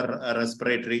significant lower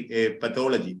respiratory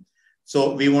pathology.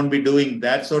 So we won't be doing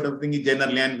that sort of thing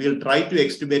generally, and we'll try to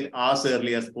extubate as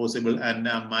early as possible and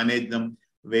manage them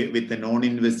with a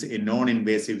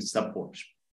non-invasive support.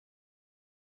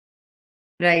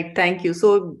 Right, thank you.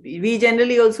 So we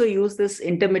generally also use this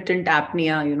intermittent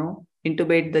apnea,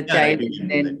 intubate the child.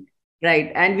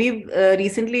 Right, and we've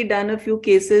recently done a few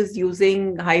cases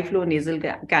using high flow nasal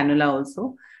cannula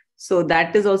also. So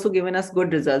that has also given us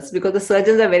good results because the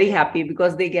surgeons are very happy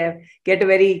because they get a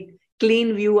very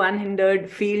clean view,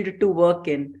 unhindered field to work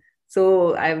in.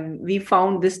 So we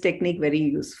found this technique very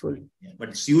useful. Yeah,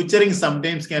 but suturing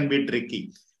sometimes can be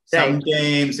tricky.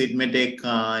 Sometimes it may take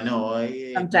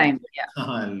some time,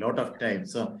 a lot of time.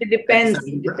 So it depends.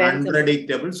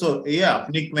 Unpredictable. So yeah,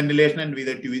 apneic ventilation and with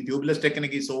a tubeless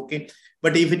technique is okay.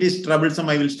 But if it is troublesome,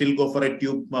 I will still go for a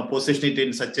tube, position it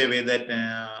in such a way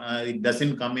that it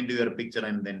doesn't come into your picture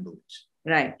and then do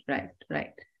it.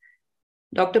 Right.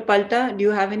 Dr. Palta, do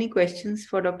you have any questions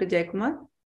for Dr. Jayakumar?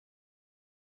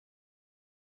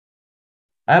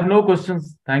 I have no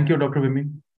questions. Thank you, Dr.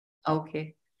 Vimi.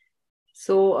 Okay.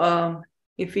 So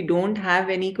if we don't have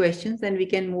any questions, then we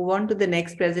can move on to the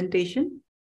next presentation.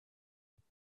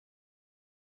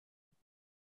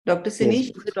 Dr.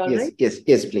 Sinish, is it all right?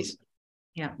 Yes, please.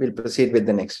 Yeah. We'll proceed with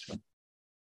the next one.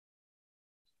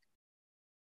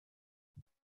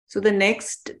 So the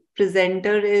next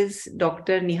presenter is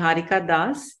Dr. Niharika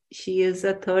Das. She is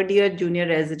a third-year junior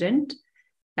resident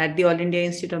at the All India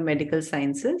Institute of Medical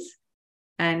Sciences.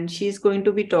 And she's going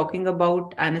to be talking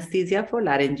about anesthesia for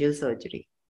laryngeal surgery.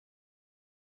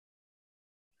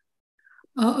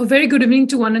 A very good evening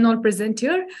to one and all present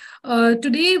here.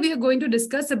 Today, we are going to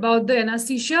discuss about the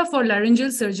anesthesia for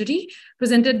laryngeal surgery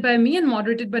presented by me and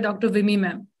moderated by Dr. Vimi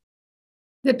ma'am.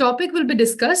 The topic will be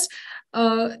discussed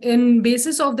in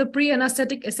basis of the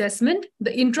pre-anesthetic assessment,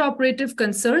 the intraoperative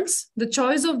concerns, the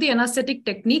choice of the anesthetic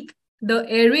technique, the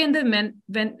airway and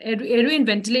airway and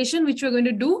ventilation, which we're going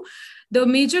to do, the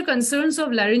major concerns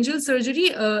of laryngeal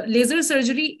surgery, laser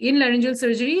surgery in laryngeal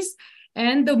surgeries,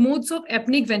 and the modes of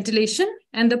apneic ventilation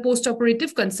and the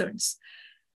postoperative concerns.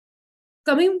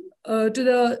 Coming to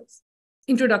the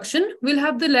introduction, we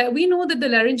know that the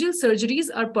laryngeal surgeries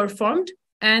are performed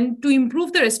and to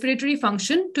improve the respiratory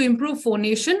function, to improve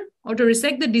phonation, or to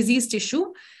resect the diseased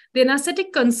tissue. The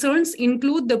anesthetic concerns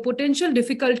include the potential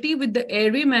difficulty with the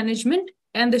airway management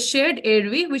and the shared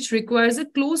airway, which requires a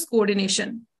close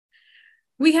coordination.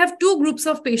 We have two groups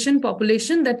of patient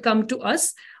population that come to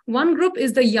us. One group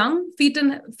is the young, fit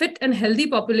and healthy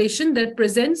population that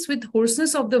presents with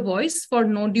hoarseness of the voice for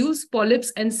nodules,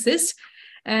 polyps, and cysts,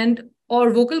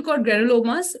 or vocal cord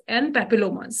granulomas and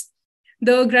papillomas.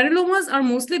 The granulomas are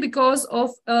mostly because of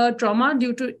trauma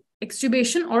due to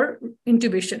extubation or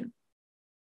intubation.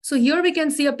 So here we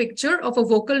can see a picture of a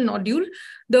vocal nodule.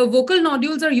 The vocal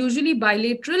nodules are usually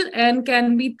bilateral and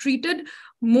can be treated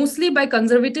mostly by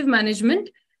conservative management.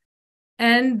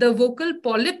 And the vocal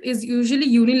polyp is usually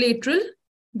unilateral.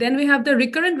 Then we have the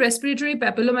recurrent respiratory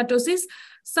papillomatosis.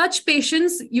 Such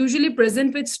patients usually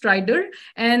present with stridor,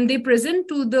 and they present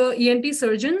to the ENT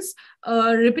surgeons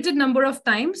a repeated number of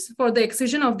times for the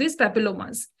excision of these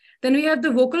papillomas. Then we have the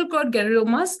vocal cord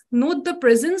granulomas. Note the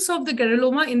presence of the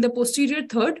granuloma in the posterior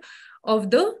third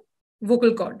of the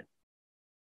vocal cord.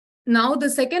 Now, the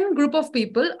second group of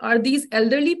people are these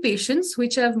elderly patients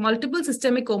which have multiple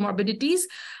systemic comorbidities,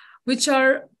 which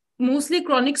are mostly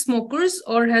chronic smokers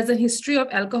or has a history of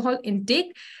alcohol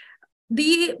intake.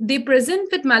 They present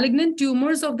with malignant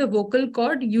tumors of the vocal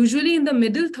cord, usually in the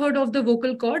middle third of the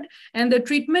vocal cord, and the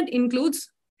treatment includes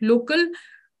local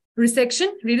resection,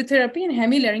 radiotherapy, and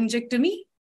hemilaryngectomy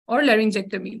or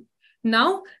laryngectomy.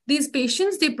 Now, these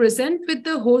patients, they present with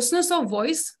the hoarseness of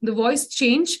voice, the voice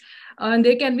change, and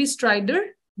there can be stridor,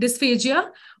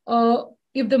 dysphagia.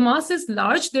 If the mass is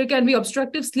large, there can be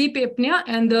obstructive sleep apnea,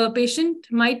 and the patient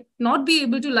might not be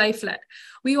able to lie flat.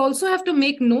 We also have to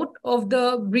make note of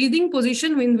the breathing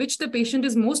position in which the patient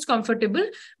is most comfortable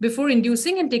before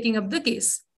inducing and taking up the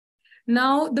case.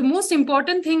 Now, the most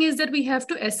important thing is that we have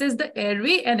to assess the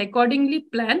airway and accordingly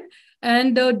plan,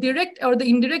 and the direct or the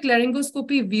indirect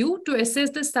laryngoscopy view to assess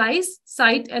the size,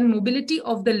 site, and mobility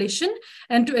of the lesion,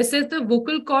 and to assess the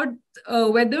vocal cord,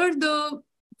 whether the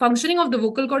functioning of the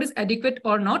vocal cord is adequate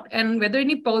or not, and whether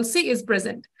any palsy is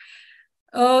present.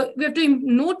 We have to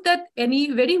note that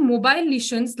any very mobile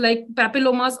lesions like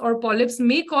papillomas or polyps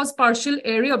may cause partial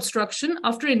airway obstruction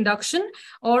after induction,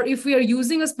 or if we are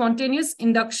using a spontaneous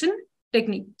induction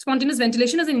technique. Spontaneous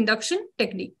ventilation as an induction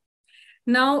technique.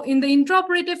 Now, in the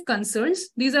intraoperative concerns,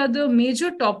 these are the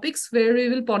major topics where we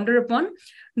will ponder upon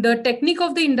the technique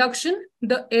of the induction,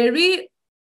 the airway.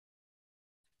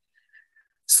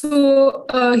 So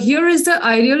here is the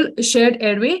ideal shared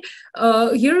airway.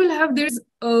 Here we'll have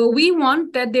we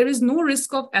want that there is no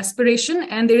risk of aspiration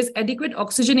and there is adequate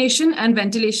oxygenation and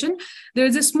ventilation. There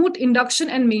is a smooth induction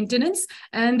and maintenance,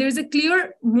 and there is a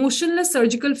clear motionless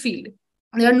surgical field.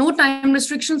 There are no time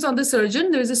restrictions on the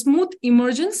surgeon. There is a smooth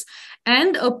emergence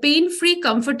and a pain-free,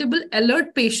 comfortable,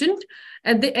 alert patient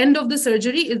at the end of the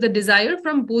surgery is the desire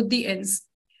from both the ends.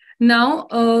 Now,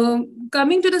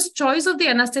 coming to the choice of the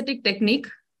anesthetic technique,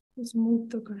 let's move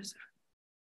the cursor.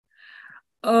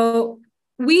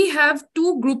 We have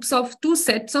two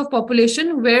sets of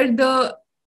population where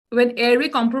when airway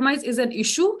compromise is an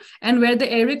issue and where the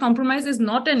airway compromise is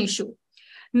not an issue.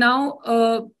 Now,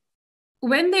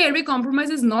 when the airway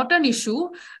compromise is not an issue,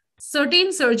 certain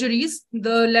surgeries,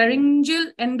 the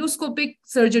laryngeal endoscopic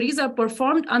surgeries are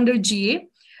performed under GA.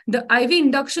 The IV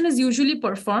induction is usually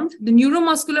performed. The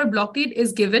neuromuscular blockade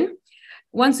is given.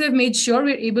 Once we have made sure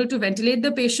we're able to ventilate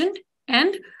the patient,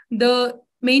 and the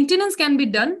maintenance can be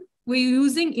done, we're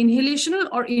using inhalational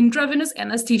or intravenous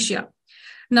anesthesia.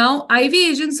 Now, IV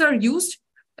agents are used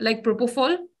like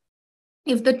propofol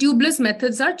if the tubeless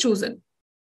methods are chosen.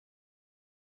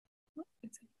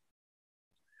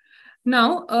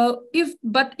 Now, if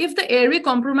the airway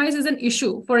compromise is an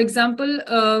issue, for example,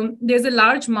 there's a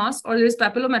large mass or there's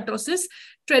papillomatosis,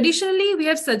 traditionally we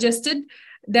have suggested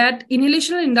that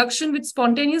inhalational induction with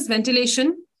spontaneous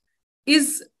ventilation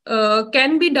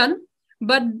can be done,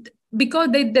 but because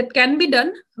that can be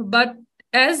done, but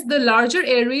as the larger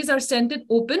airways are stented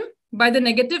open by the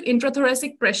negative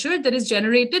intrathoracic pressure that is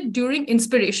generated during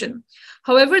inspiration.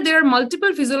 However, there are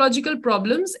multiple physiological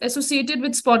problems associated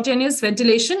with spontaneous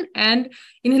ventilation and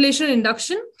inhalation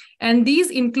induction, and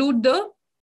these include the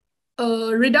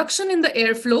reduction in the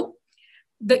airflow,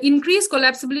 the increased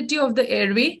collapsibility of the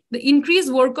airway, the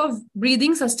increased work of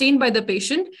breathing sustained by the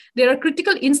patient. There are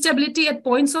critical instability at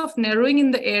points of narrowing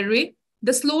in the airway,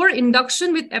 the slower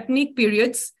induction with apneic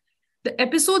periods, the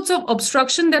episodes of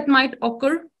obstruction that might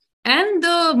occur, and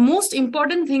the most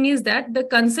important thing is that the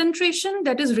concentration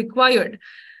that is required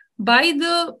by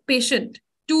the patient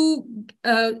to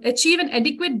achieve an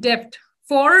adequate depth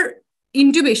for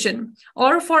intubation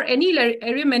or for any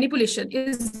airway manipulation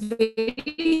is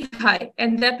very high,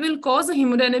 and that will cause a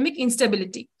hemodynamic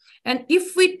instability. And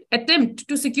if we attempt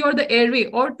to secure the airway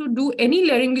or to do any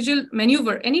laryngeal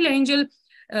maneuver, any laryngeal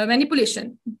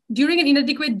manipulation during an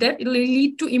inadequate depth, it will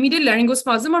lead to immediate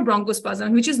laryngospasm or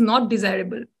bronchospasm, which is not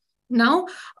desirable. Now,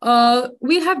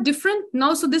 we'll have different,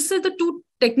 so this is the two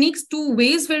techniques, two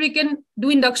ways where we can do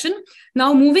induction.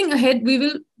 Now, moving ahead, we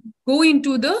will go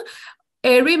into the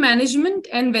airway management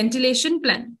and ventilation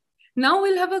plan. Now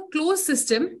we'll have a closed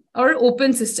system or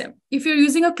open system. If you're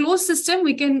using a closed system,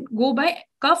 we can go by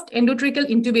cuffed endotracheal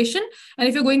intubation. And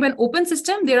if you're going by an open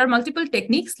system, there are multiple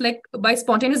techniques like by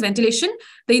spontaneous ventilation,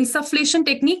 the insufflation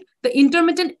technique, the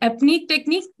intermittent apneic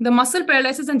technique, the muscle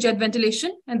paralysis and jet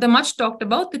ventilation, and the much talked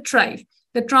about the TRIVE,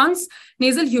 the transnasal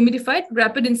humidified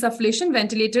rapid insufflation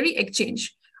ventilatory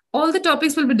exchange. All the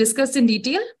topics will be discussed in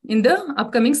detail in the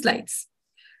upcoming slides.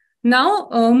 Now,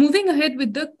 moving ahead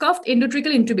with the cuffed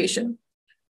endotracheal intubation.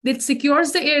 It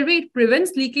secures the airway, it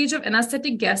prevents leakage of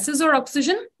anesthetic gases or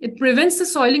oxygen, it prevents the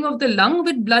soiling of the lung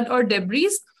with blood or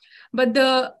debris, but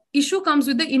the issue comes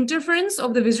with the interference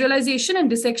of the visualization and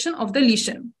dissection of the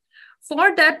lesion.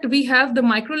 For that, we have the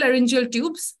microlaryngeal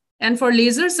tubes, and for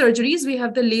laser surgeries, we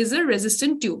have the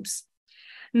laser-resistant tubes.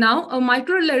 Now, a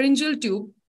microlaryngeal tube,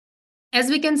 as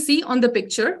we can see on the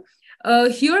picture,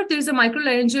 here there is a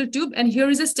microlaryngeal tube and here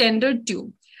is a standard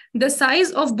tube. The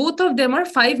size of both of them are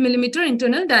 5 millimeter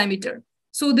internal diameter.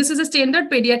 So this is a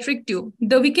standard pediatric tube.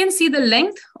 We can see the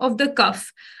length of the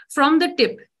cuff from the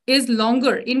tip is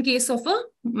longer in case of a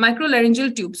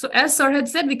microlaryngeal tube. So as Sir had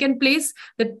said, we can place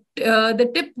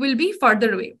the tip will be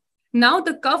farther away. Now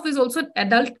the cuff is also an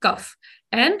adult cuff.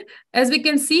 And as we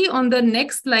can see on the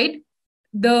next slide,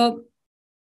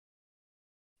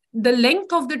 the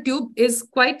length of the tube is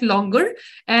quite longer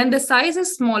and the size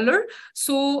is smaller,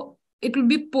 so it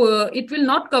will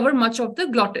not cover much of the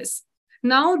glottis.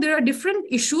 Now there are different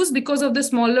issues because of the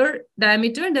smaller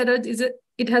diameter.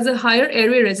 It has a higher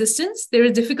airway resistance. There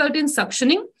is difficulty in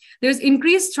suctioning. There is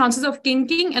increased chances of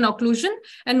kinking and occlusion.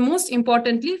 And most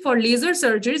importantly, for laser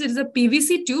surgeries, it is a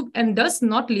PVC tube and thus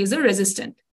not laser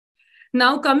resistant.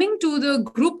 Now coming to the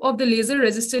group of the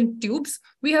laser-resistant tubes,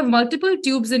 we have multiple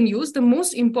tubes in use. The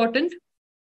most important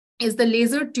is the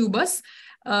laser tubus.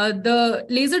 The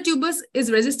laser tubus is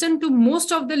resistant to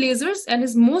most of the lasers and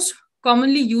is most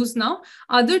commonly used now.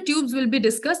 Other tubes will be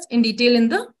discussed in detail in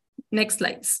the next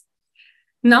slides.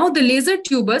 Now the laser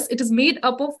tubus, it is made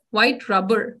up of white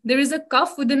rubber. There is a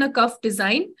cuff within a cuff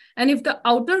design, and if the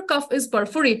outer cuff is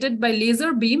perforated by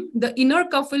laser beam, the inner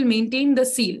cuff will maintain the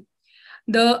seal.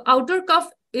 The outer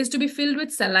cuff is to be filled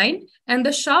with saline and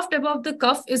the shaft above the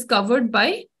cuff is covered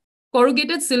by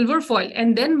corrugated silver foil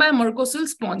and then by Mercosil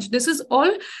sponge. This is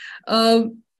all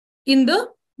from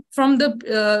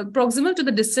the proximal to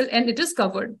the distal end, it is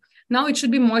covered. Now it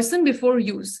should be moistened before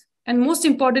use. And most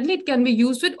importantly, it can be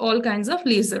used with all kinds of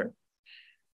laser.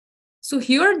 So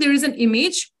here there is an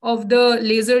image of the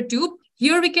laser tube.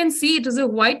 Here we can see it is a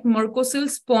white Mercosil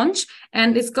sponge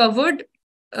and it's covered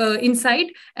inside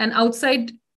and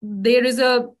outside there is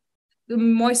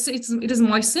it is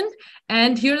moistened,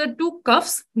 and here are two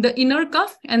cuffs, the inner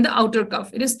cuff and the outer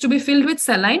cuff. It is to be filled with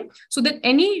saline so that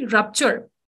any rupture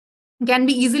can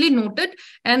be easily noted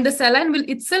and the saline will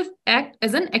itself act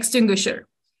as an extinguisher.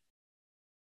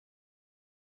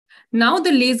 Now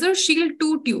the laser shield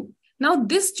 2 tube. Now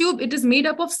this tube, it is made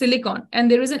up of silicon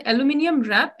and there is an aluminum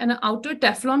wrap and an outer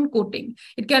Teflon coating.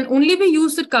 It can only be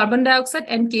used with carbon dioxide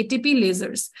and KTP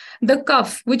lasers. The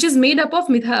cuff, which is made up of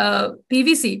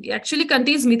PVC, actually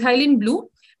contains methylene blue.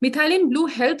 Methylene blue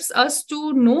helps us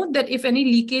to know that if any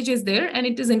leakage is there and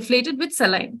it is inflated with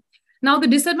saline. Now the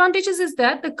disadvantages is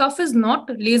that the cuff is not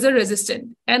laser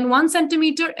resistant and 1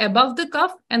 centimeter above the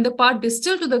cuff and the part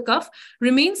distal to the cuff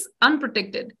remains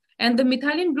unprotected. And the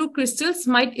methylene blue crystals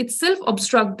might itself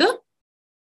obstruct the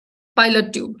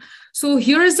pilot tube. So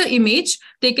here is the image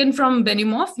taken from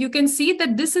Benimov. You can see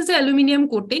that this is the aluminum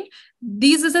coating.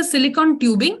 This is a silicon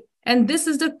tubing, and this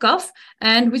is the cuff,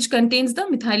 and which contains the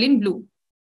methylene blue.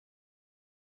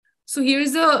 So here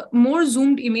is a more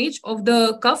zoomed image of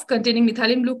the cuff containing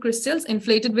methylene blue crystals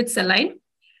inflated with saline.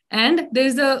 And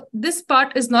this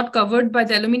part is not covered by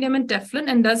the aluminum and Teflon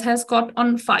and thus has caught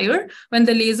on fire when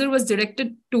the laser was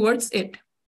directed towards it.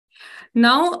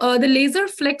 Now the laser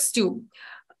flex tube.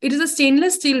 It is a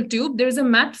stainless steel tube. There is a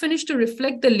matte finish to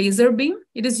reflect the laser beam.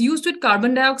 It is used with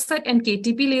carbon dioxide and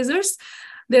KTP lasers.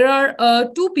 There are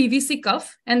 2 PVC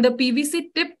cuff and the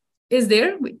PVC tip is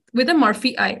there with a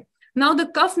Murphy eye. Now the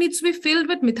cuff needs to be filled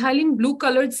with methylene blue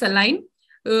colored saline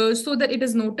so that it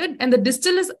is noted, and the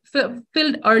distal is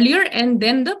filled earlier and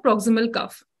then the proximal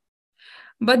cuff.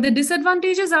 But the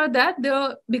disadvantages are that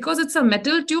because it's a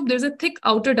metal tube, there's a thick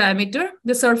outer diameter.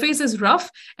 The surface is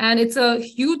rough and it's a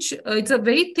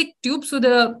very thick tube. So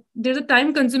there's a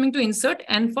time consuming to insert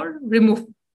and for remove.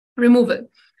 removal.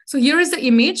 So here is the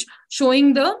image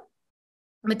showing the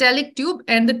metallic tube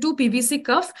and the 2 PVC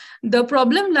cuff. The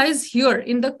problem lies here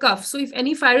in the cuff. So if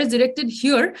any fire is directed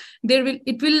here,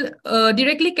 it will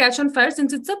directly catch on fire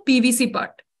since it's a PVC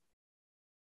part.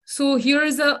 So here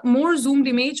is a more zoomed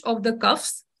image of the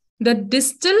cuffs. The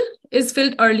distal is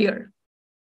filled earlier.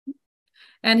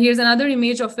 And here's another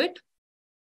image of it.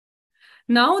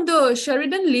 Now the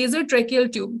Sheridan laser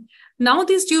tracheal tube. Now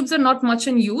these tubes are not much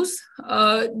in use.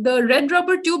 The red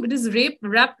rubber tube, it is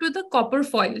wrapped with a copper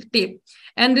foil tape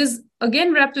and is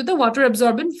again wrapped with a water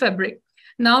absorbent fabric.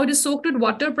 Now it is soaked with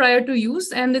water prior to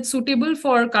use and it's suitable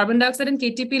for carbon dioxide and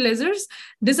KTP lasers.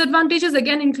 Disadvantages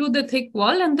again include the thick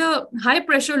wall and the high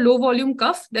pressure, low volume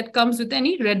cuff that comes with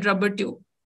any red rubber tube.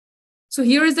 So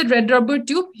here is the red rubber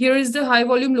tube. Here is the high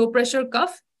volume, low pressure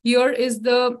cuff. Here is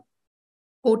the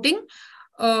coating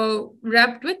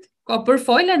wrapped with copper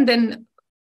foil and then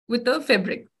with the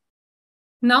fabric.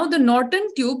 Now the Norton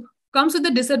tube comes with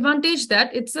the disadvantage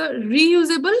that it's a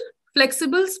reusable,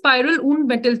 flexible spiral wound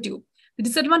metal tube. The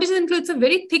disadvantages include it's a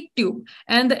very thick tube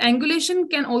and the angulation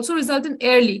can also result in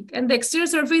air leak and the exterior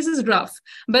surface is rough.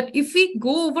 But if we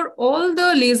go over all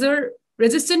the laser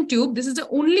resistant tube, this is the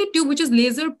only tube which is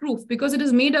laser proof because it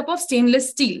is made up of stainless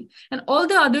steel. And all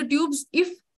the other tubes, if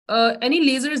any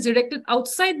laser is directed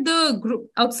outside the group,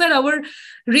 outside our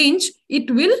range, it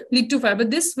will lead to fire,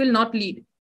 but this will not lead.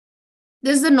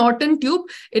 This is the Norton tube.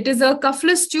 It is a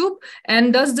cuffless tube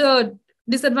and does the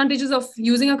disadvantages of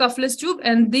using a cuffless tube.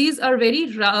 And these are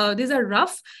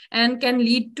rough and can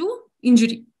lead to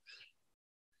injury.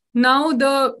 Now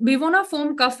the Bivona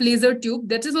foam cuff laser tube,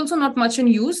 that is also not much in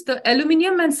use. The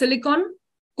aluminum and silicon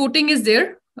coating is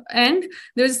there. And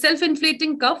there is a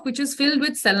self-inflating cuff which is filled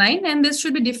with saline and this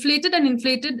should be deflated and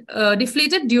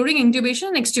deflated during intubation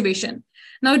and extubation.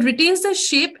 Now it retains the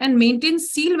shape and maintains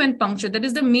seal when punctured. That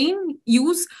is the main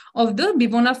use of the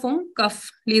Bivona foam cuff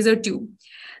laser tube.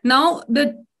 Now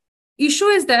the issue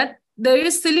is that there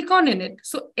is silicone in it.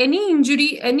 So any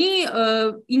injury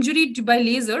by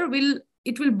laser will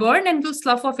burn and will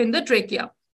slough off in the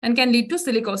trachea and can lead to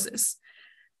silicosis.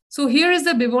 So here is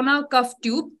the Bivona cuff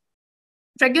tube.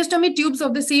 Tracheostomy tubes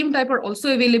of the same type are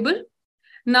also available.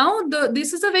 Now,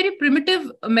 this is a very primitive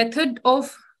method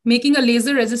of making a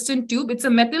laser resistant tube. It's a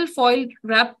metal foil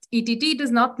wrapped ETT. It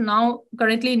is not now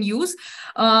currently in use.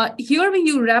 Here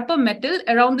you wrap a metal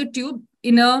around the tube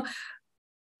in a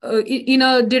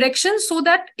direction so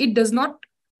that it does not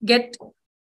get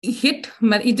hit,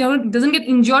 it doesn't get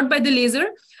injured by the laser.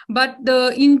 But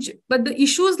the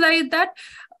issues like that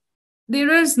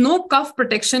there is no cuff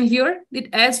protection here. It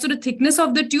adds to the thickness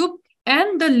of the tube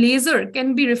and the laser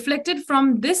can be reflected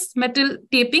from this metal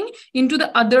taping into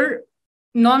the other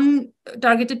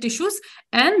non-targeted tissues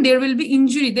and there will be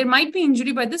injury. There might be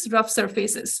injury by this rough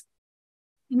surfaces.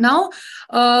 Now,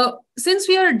 since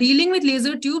we are dealing with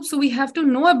laser tubes, so we have to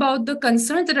know about the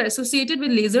concerns that are associated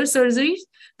with laser surgeries.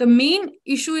 The main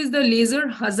issue is the laser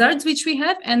hazards which we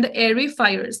have and the airway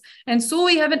fires. And so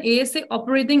we have an ASA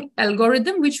operating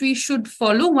algorithm which we should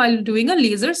follow while doing a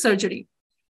laser surgery.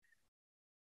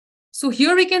 So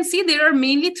here we can see there are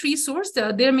mainly three sources.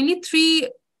 There are mainly three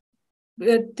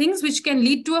things which can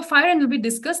lead to a fire and will be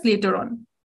discussed later on.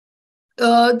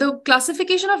 The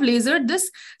classification of laser, this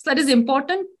slide is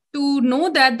important to know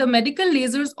that the medical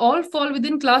lasers all fall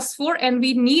within class 4 and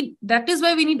that is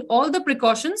why we need all the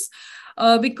precautions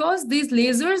because these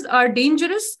lasers are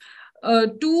dangerous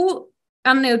to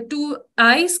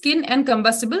eye, skin and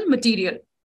combustible material.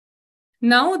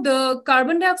 Now the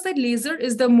carbon dioxide laser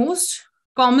is the most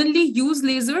commonly used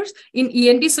lasers in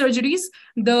ENT surgeries.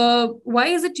 Why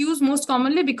is it used most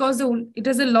commonly? Because it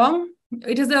has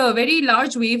a very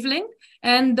large wavelength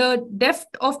and the depth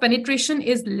of penetration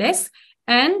is less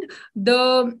and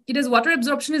its water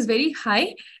absorption is very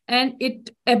high and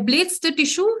it ablates the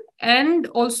tissue and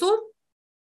also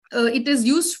it is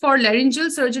used for laryngeal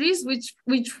surgeries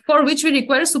for which we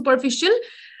require superficial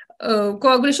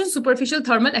coagulation, superficial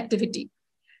thermal activity.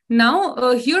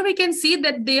 Now, here we can see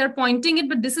that they are pointing it,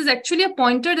 but this is actually a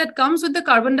pointer that comes with the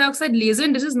carbon dioxide laser,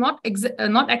 and this is not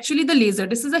actually the laser.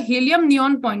 This is a helium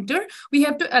neon pointer. We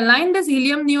have to align this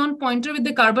helium neon pointer with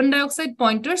the carbon dioxide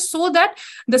pointer so that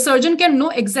the surgeon can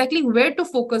know exactly where to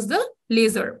focus the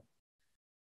laser.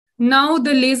 Now,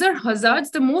 the laser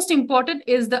hazards, the most important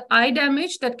is the eye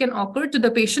damage that can occur to the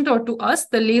patient or to us,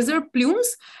 the laser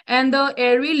plumes, and the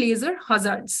airway laser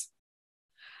hazards.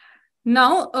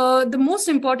 Now, the most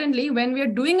importantly, when we are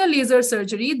doing a laser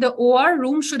surgery, the OR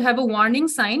room should have a warning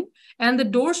sign and the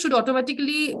door should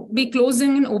automatically be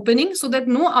closing and opening so that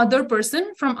no other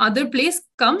person from other place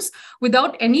comes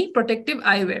without any protective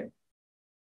eyewear.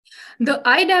 The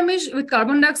eye damage with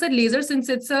carbon dioxide laser, since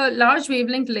it's a large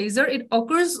wavelength laser, it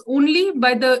occurs only in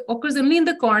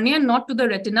the cornea, not to the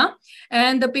retina.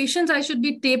 And the patient's eye should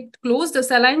be taped closed. The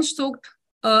saline-soaked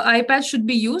eye patch should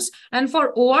be used. And for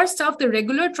OR staff, the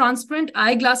regular transparent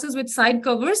eyeglasses with side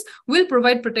covers will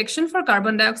provide protection for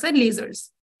carbon dioxide lasers.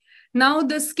 Now,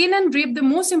 the skin and drape, the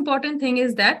most important thing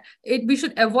is that we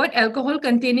should avoid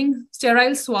alcohol-containing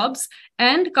sterile swabs,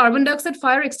 and carbon dioxide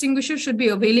fire extinguisher should be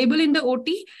available in the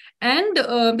OT. And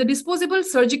the disposable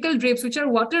surgical drapes, which are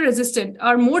water-resistant,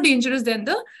 are more dangerous than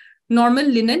the normal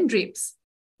linen drapes.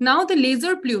 Now, the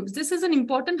laser plumes. This is an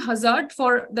important hazard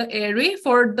for the airway,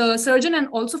 for the surgeon, and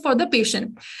also for the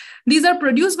patient. These are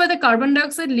produced by the carbon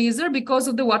dioxide laser because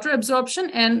of the water absorption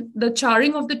and the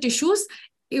charring of the tissues.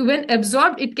 When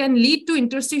absorbed, it can lead to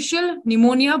interstitial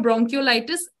pneumonia,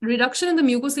 bronchiolitis, reduction in the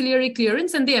mucociliary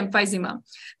clearance, and the emphysema.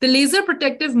 The laser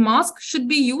protective mask should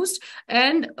be used,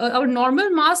 and our normal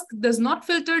mask does not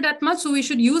filter that much, so we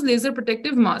should use laser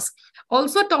protective mask.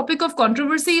 Also, a topic of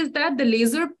controversy is that the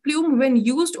laser plume, when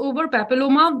used over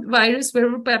papilloma virus,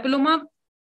 where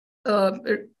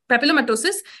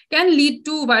papillomatosis can lead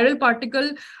to viral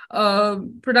particle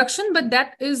production, but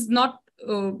that is not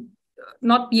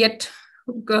yet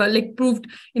proved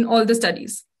in all the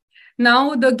studies.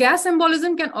 Now, the gas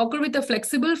embolism can occur with a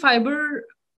flexible fiber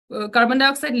carbon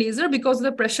dioxide laser because of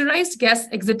the pressurized gas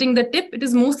exiting the tip. It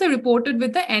is mostly reported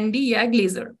with the ND-YAG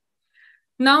laser.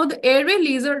 Now, the airway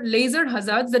laser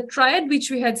hazards, the triad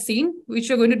which we had seen, which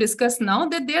we're going to discuss now,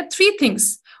 that there are three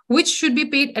things which should be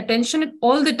paid attention at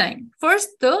all the time.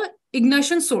 First, the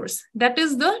ignition source, that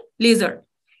is the laser.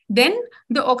 Then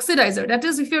the oxidizer, that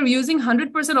is if you're using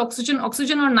 100%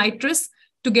 oxygen or nitrous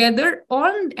together,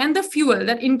 and the fuel,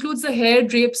 that includes the hair,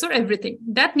 drapes, or everything.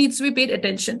 That needs to be paid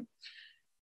attention.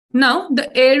 Now,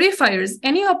 the airway fires,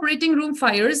 any operating room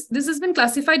fires, this has been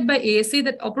classified by ASA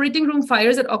that operating room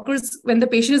fires that occurs when the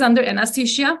patient is under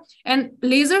anesthesia, and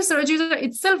laser surgeries are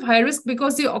itself high risk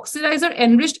because the oxidizer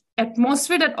enriched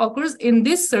atmosphere that occurs in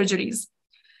these surgeries.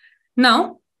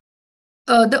 Now,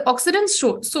 the oxidant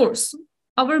source.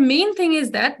 Our main thing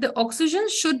is that the oxygen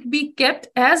should be kept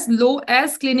as low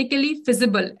as clinically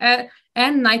feasible,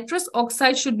 and nitrous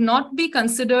oxide should not be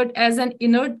considered as an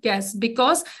inert gas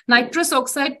because nitrous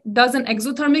oxide does an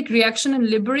exothermic reaction and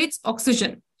liberates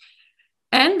oxygen.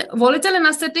 And volatile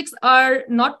anesthetics are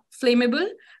not flammable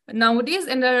nowadays,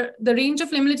 and the range of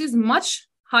flammability is much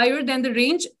higher than the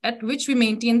range at which we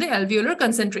maintain the alveolar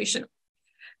concentration.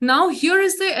 Now, here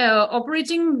is the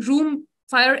operating room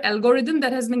fire algorithm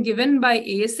that has been given by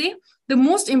ASA. The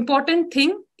most important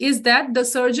thing is that the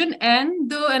surgeon and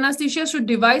the anesthesia should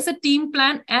devise a team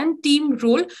plan and team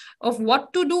role of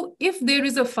what to do if there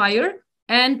is a fire.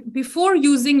 And before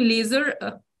using laser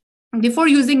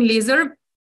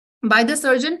by the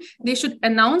surgeon, they should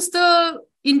announce the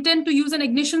intent to use an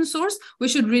ignition source. We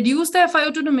should reduce the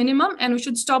FiO2 to minimum, and we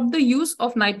should stop the use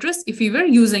of nitrous if we were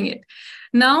using it.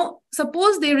 Now,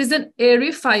 suppose there is an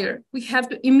airway fire. We have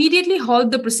to immediately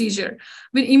halt the procedure.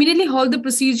 We immediately halt the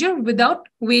procedure without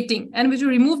waiting, and we should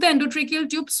remove the endotracheal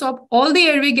tube, stop all the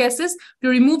airway gases, to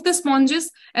remove the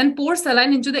sponges, and pour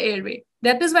saline into the airway.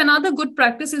 That is why another good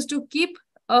practice is to keep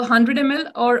 100 ml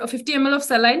or 50 ml of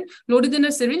saline loaded in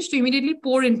a syringe to immediately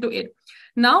pour into it.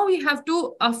 Now we have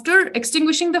to, after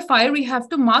extinguishing the fire, we have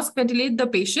to mask ventilate the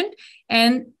patient,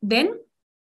 and then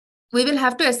we will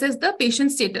have to assess the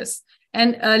patient status.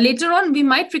 And later on, we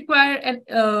might require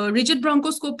a rigid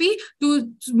bronchoscopy to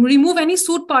remove any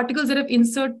soot particles that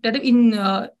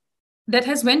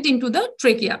has went into the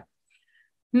trachea.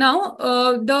 Now,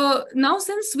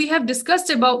 since we have discussed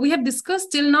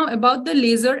till now about the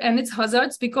laser and its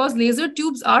hazards, because laser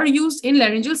tubes are used in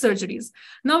laryngeal surgeries.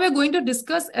 Now we're going to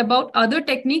discuss about other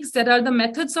techniques that are the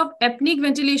methods of apneic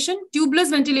ventilation, tubeless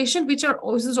ventilation, which are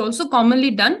also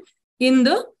commonly done in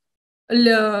the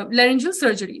laryngeal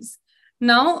surgeries.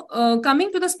 Now,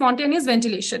 coming to the spontaneous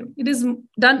ventilation, it is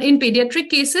done in pediatric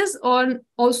cases or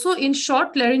also in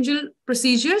short laryngeal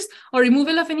procedures or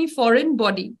removal of any foreign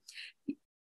body.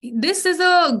 This is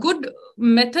a good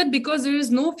method because there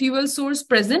is no fuel source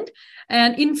present,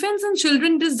 and infants and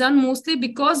children it is done mostly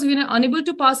because we are unable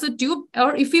to pass a tube,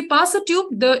 or if we pass a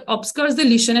tube, the obscures the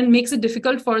lesion and makes it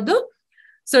difficult for the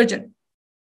surgeon.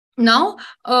 Now,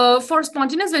 for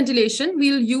spontaneous ventilation,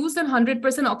 we'll use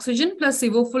 100% oxygen plus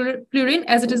sevoflurane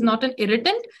as it is not an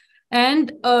irritant.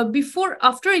 And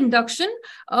after induction,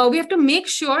 we have to make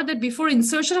sure that before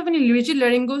insertion of any rigid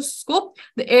laryngoscope,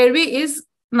 the airway is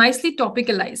nicely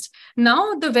topicalized.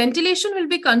 Now, the ventilation will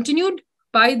be continued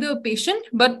by the patient,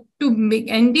 but to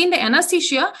maintain the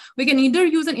anesthesia, we can either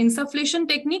use an insufflation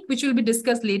technique, which will be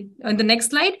discussed later in the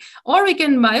next slide, or we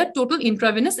can buy a total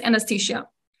intravenous anesthesia.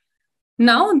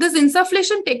 Now, this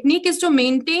insufflation technique is to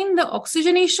maintain the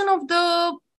oxygenation of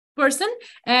the person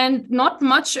and not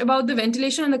much about the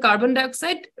ventilation and the carbon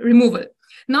dioxide removal.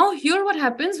 Now, here what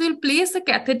happens, we'll place a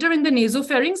catheter in the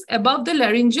nasopharynx above the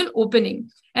laryngeal opening,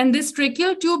 and this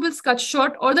tracheal tube is cut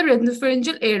short or the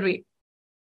nasopharyngeal airway,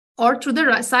 or through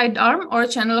the side arm or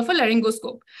channel of a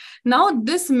laryngoscope. Now,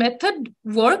 this method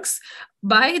works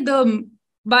by the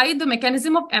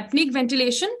mechanism of apneic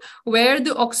ventilation, where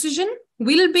the oxygen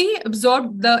will be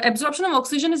absorbed. The absorption of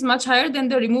oxygen is much higher than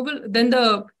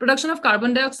the production of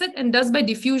carbon dioxide, and thus by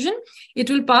diffusion, it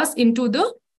will pass into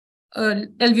the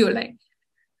alveoli.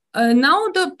 Now,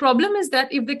 the problem is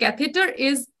that if the catheter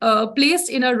is placed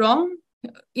in a wrong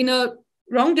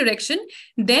direction,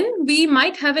 then we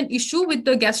might have an issue with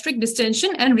the gastric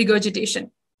distension and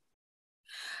regurgitation.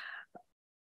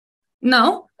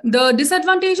 Now, the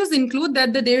disadvantages include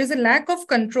that there is a lack of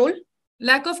control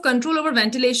over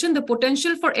ventilation, the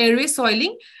potential for airway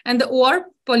soiling, and the OR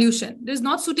pollution. It is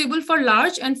not suitable for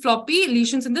large and floppy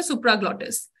lesions in the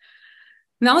supraglottis.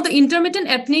 Now, the intermittent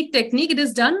apneic technique, it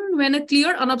is done when a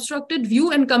clear, unobstructed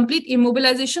view and complete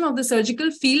immobilization of the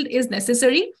surgical field is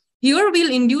necessary. Here,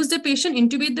 we'll induce the patient,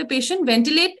 intubate the patient,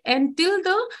 ventilate until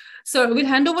we'll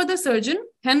hand over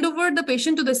the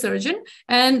patient to the surgeon.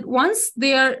 And once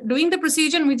they are doing the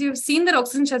procedure and we have seen that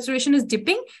oxygen saturation is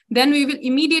dipping, then we will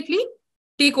immediately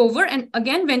take over and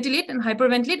again ventilate and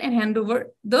hyperventilate and hand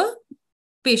over the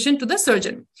patient to the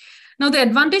surgeon. Now, the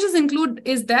advantages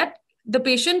is that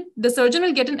the surgeon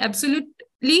will get an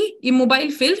absolutely immobile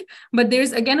field, but there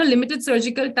is again a limited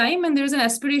surgical time, and there is an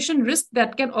aspiration risk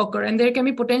that can occur, and there can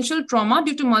be potential trauma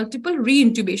due to multiple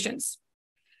re-intubations.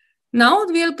 Now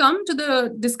we'll come to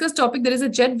the discussed topic, that is a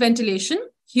jet ventilation.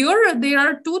 Here, there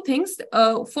are two things.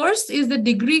 First is the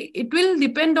degree. It will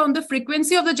depend on the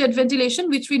frequency of the jet ventilation,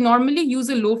 which we normally use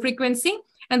a low frequency,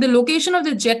 and the location of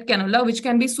the jet cannula, which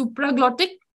can be supraglottic,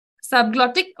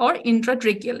 subglottic, or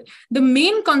intratracheal. The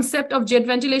main concept of jet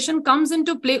ventilation comes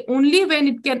into play only when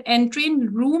it can entrain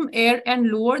room air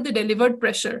and lower the delivered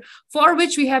pressure, for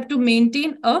which we have to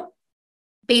maintain a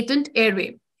patent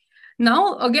airway.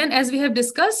 Now, again, as we have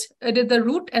discussed, it is the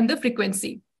route and the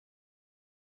frequency.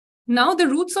 Now, the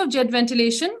routes of jet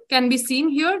ventilation can be seen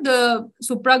here: the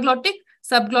supraglottic,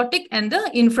 subglottic, and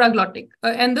the infraglottic,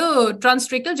 and the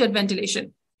transtracheal jet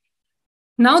ventilation.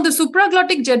 Now, the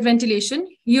supraglottic jet ventilation,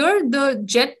 here the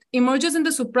jet emerges in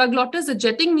the supraglottis. The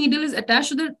jetting needle is attached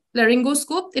to the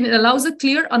laryngoscope, and it allows a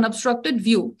clear, unobstructed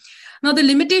view. Now, the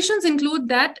limitations include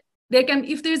that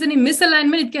if there is any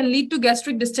misalignment, it can lead to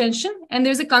gastric distension, and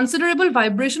there's a considerable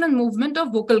vibration and movement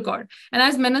of vocal cord. And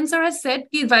as Menon sir has said,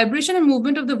 vibration and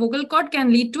movement of the vocal cord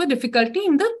can lead to a difficulty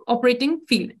in the operating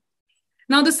field.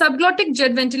 Now, the subglottic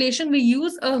jet ventilation, we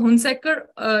use a Hunsaker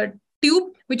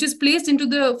tube, which is placed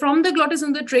from the glottis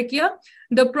in the trachea.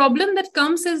 The problem that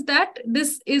comes is that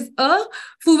this is a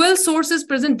fuel source is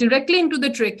present directly into the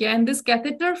trachea, and this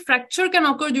catheter fracture can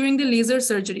occur during the laser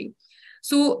surgery.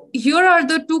 So here are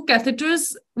the two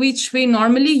catheters which we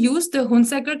normally use, the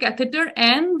Hunsaker catheter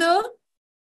and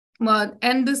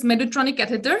this Medtronic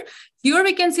catheter. Here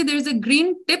we can see there is a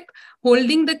green tip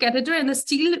holding the catheter and the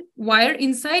steel wire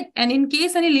inside. And in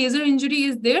case any laser injury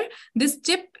is there, this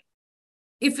tip,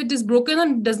 if it is broken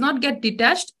and does not get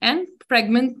detached and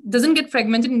doesn't get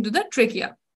fragmented into the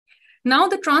trachea. Now,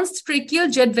 the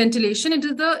transtracheal jet ventilation, it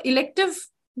is the elective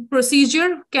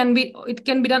procedure. It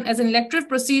can be done as an elective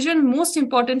procedure, and most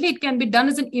importantly, it can be done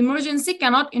as an emergency,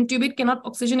 cannot intubate, cannot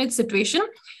oxygenate situation.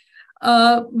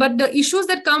 But the issues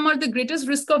that come are the greatest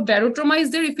risk of barotrauma is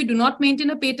there if we do not maintain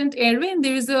a patent airway, and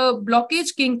there is a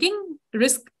blockage kinking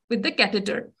risk with the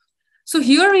catheter. So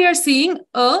here we are seeing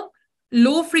a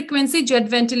low frequency jet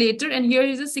ventilator, and here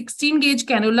is a 16 gauge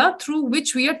cannula through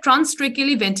which we are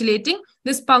transtracheally ventilating.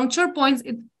 This puncture points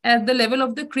at the level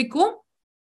of the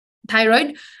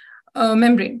cricothyroid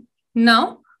membrane.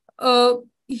 Now,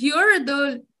 here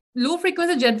the low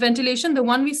frequency jet ventilation, the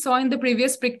one we saw in the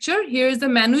previous picture, here is the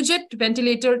Manujet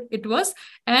ventilator it was.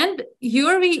 And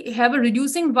here we have a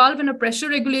reducing valve and a pressure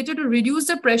regulator to reduce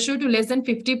the pressure to less than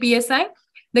 50 psi.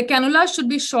 The cannula should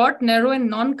be short, narrow, and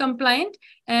non-compliant.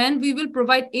 And we will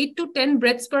provide 8 to 10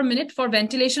 breaths per minute for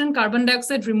ventilation and carbon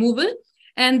dioxide removal.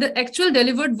 And the actual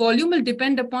delivered volume will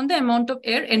depend upon the amount of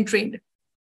air entrained.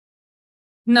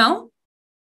 Now,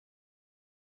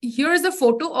 here is a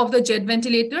photo of the jet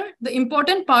ventilator. The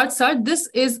important parts are, this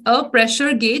is a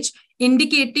pressure gauge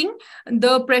indicating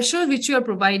the pressure which you are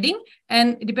providing,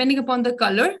 and depending upon the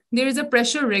color, there is a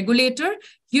pressure regulator.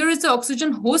 Here is the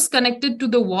oxygen hose connected to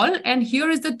the wall, and here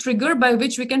is the trigger by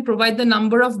which we can provide the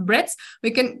number of breaths.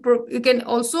 We can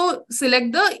also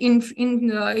select the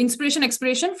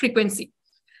inspiration-expiration frequency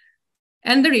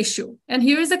and the ratio. And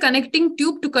here is a connecting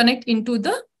tube to connect into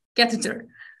the catheter.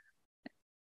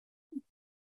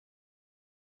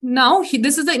 Now,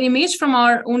 this is the image from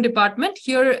our own department.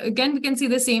 Here, again, we can see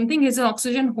the same thing. Here's an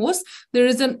oxygen hose. There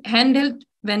is a handheld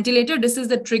ventilator. This is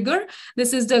the trigger.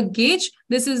 This is the gauge.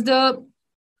 This is the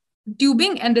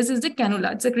tubing. And this is the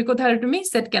cannula. It's a cricothyrotomy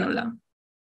set cannula.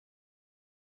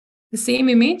 The same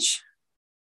image.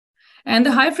 And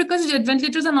the high-frequency jet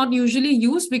ventilators are not usually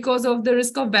used because of the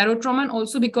risk of barotrauma and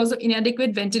also because of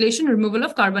inadequate ventilation, removal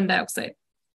of carbon dioxide.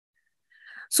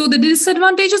 So the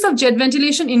disadvantages of jet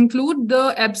ventilation include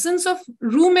the absence of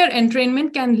room air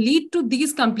entrainment can lead to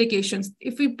these complications.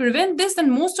 If we prevent this, then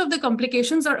most of the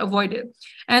complications are avoided.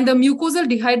 And the mucosal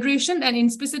dehydration and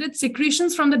inspissated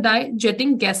secretions from the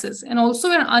dye-jetting gases. And also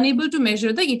we are unable to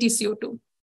measure the EtCO2.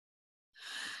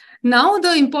 Now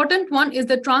the important one is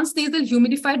the transnasal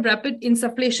humidified rapid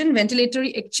insufflation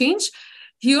ventilatory exchange.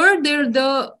 Here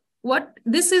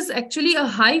this is actually a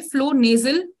high flow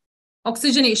nasal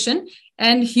oxygenation.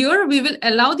 And here we will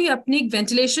allow the apneic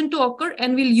ventilation to occur,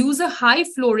 and we'll use a high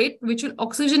flow rate, which will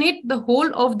oxygenate the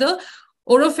whole of the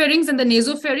oropharynx and the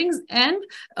nasopharynx. And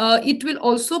it will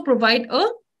also provide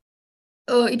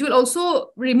it will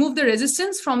also remove the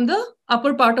resistance from the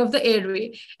upper part of the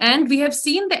airway. And we have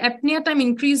seen the apnea time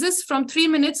increases from 3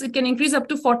 minutes. It can increase up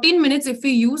to 14 minutes if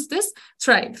we use this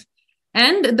Thrive.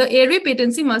 And the airway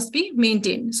patency must be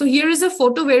maintained. So here is a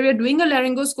photo where we are doing a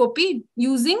laryngoscopy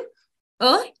using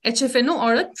a HFNO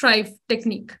or a Thrive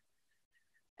technique.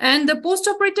 And the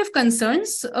postoperative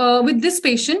concerns with this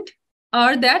patient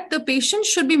are that the patient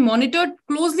should be monitored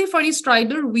closely for any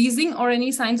stridor, wheezing, or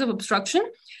any signs of obstruction.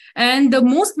 And the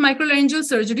most microlaryngeal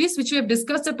surgeries, which we have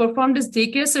discussed, are performed as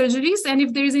daycare surgeries. And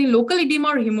if there is any local edema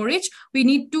or hemorrhage, we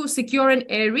need to secure an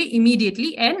airway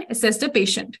immediately and assess the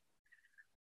patient.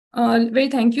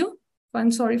 Thank you.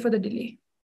 I'm sorry for the delay.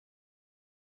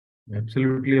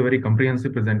 Absolutely, a very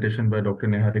comprehensive presentation by Dr.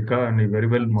 Niharika and very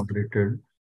well moderated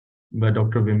by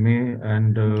Dr. Vimi.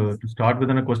 And to start with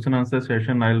a question answer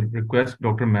session, I'll request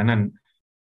Dr. Menon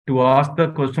to ask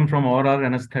the question from all our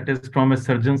anesthetists from a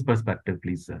surgeon's perspective,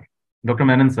 please, sir. Dr.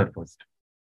 Menon, sir, first.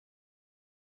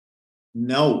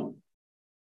 Now,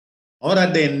 or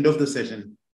at the end of the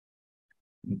session?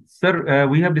 Sir,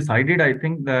 we have decided, I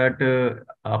think, that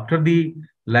after the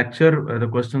lecture, the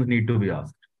questions need to be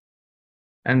asked.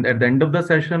 And at the end of the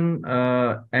session,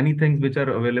 any things which are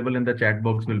available in the chat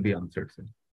box will be answered, sir.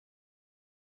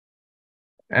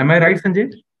 Am I right,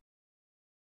 Sanjeev?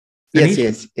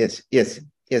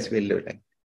 Yes, we'll do that.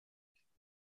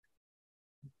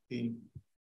 Okay.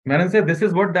 Menon sir, this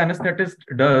is what the anesthetist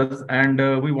does, and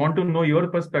we want to know your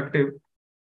perspective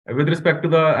with respect to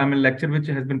the lecture which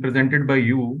has been presented by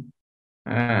you.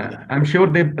 I'm sure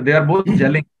they are both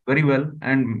gelling very well,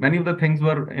 and many of the things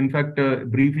were, in fact,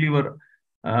 briefly were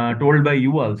told by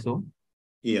you also.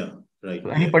 Yeah, right. So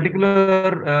any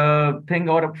particular thing,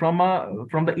 or from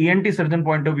the ENT surgeon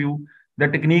point of view, the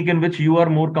technique in which you are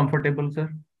more comfortable,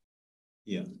 sir?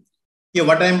 Yeah.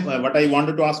 What I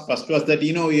wanted to ask first was that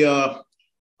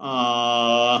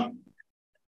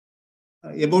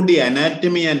about the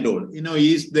anatomy and all.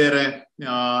 Is there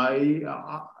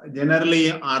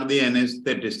generally are the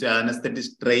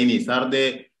anesthetist trainees, are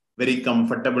they very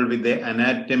comfortable with the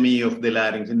anatomy of the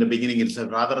larynx in the beginning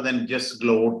itself, rather than just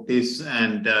glottis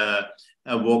and a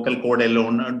vocal cord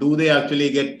alone? Do they actually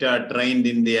get trained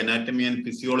in the anatomy and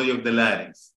physiology of the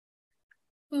larynx?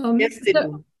 Yes, they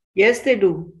do. Yes, they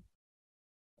do.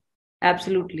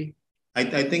 Absolutely. I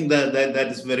think that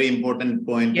is very important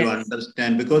point to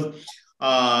understand, because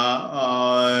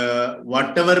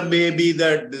whatever may be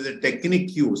the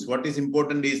technique used, what is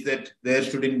important is that there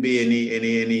shouldn't be any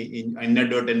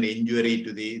inadvertent injury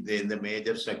to the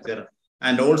major structure.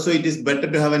 And also it is better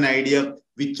to have an idea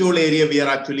which all area we are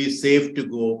actually safe to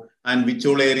go and which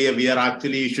all area we are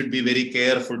actually should be very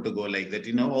careful to go, like that.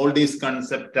 All these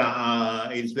concept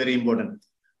is very important.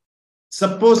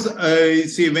 Suppose,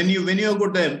 see, when you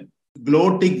got a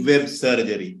glottic web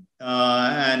surgery,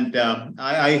 and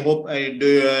I hope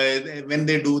when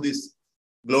they do this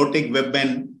glottic web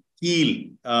and heel,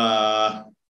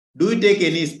 do you take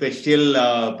any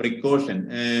special precaution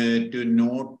to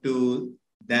not to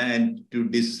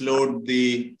dislodge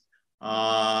the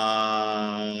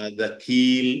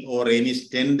heel or any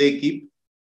stent they keep?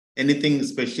 Anything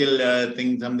special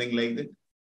thing, something like that?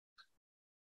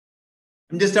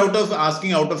 I'm just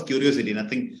asking out of curiosity.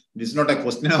 Nothing. This is not a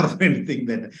question or anything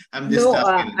that I'm just No,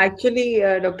 asking. actually,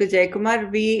 Dr. Jayakumar,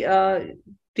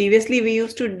 previously we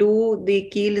used to do the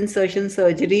keel insertion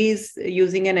surgeries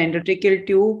using an endotracheal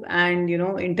tube and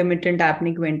intermittent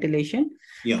apneic ventilation.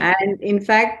 Yeah. And in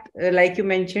fact, like you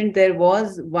mentioned, there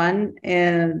was one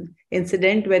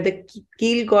incident where the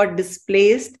keel got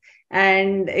displaced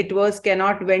and it was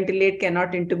cannot ventilate,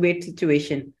 cannot intubate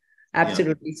situation.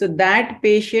 Absolutely. Yeah. So that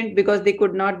patient, because the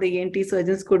ENT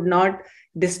surgeons could not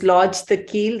dislodge the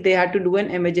keel, they had to do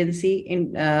an emergency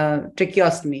in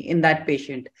tracheostomy in that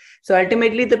patient. So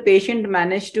ultimately the patient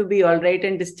managed to be all right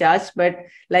and discharged. But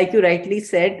like you rightly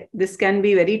said, this can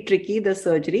be very tricky, the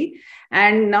surgery.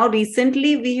 And now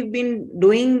recently we've been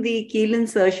doing the keel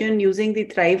insertion using the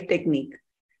Thrive technique.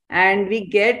 And we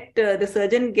get, the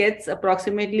surgeon gets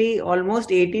approximately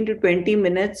almost 18 to 20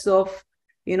 minutes of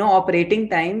operating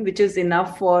time, which is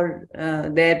enough for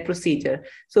their procedure.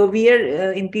 So we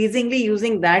are increasingly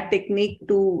using that technique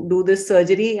to do this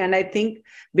surgery. And I think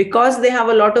because they have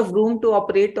a lot of room to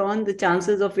operate on, the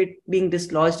chances of it being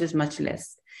dislodged is much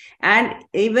less. And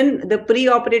even the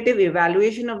preoperative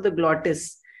evaluation of the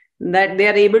glottis, that they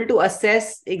are able to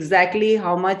assess exactly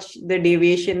how much the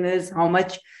deviation is, how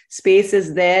much space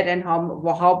is there, and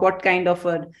what kind of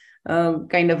a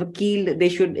keel they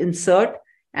should insert.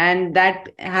 And that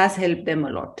has helped them a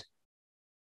lot.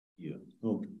 Yeah.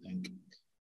 Okay. Thank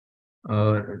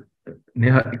you.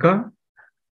 Niharika?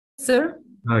 Sir?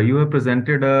 You have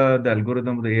presented the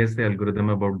algorithm, the ASA algorithm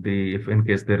about if in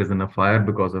case there is a fire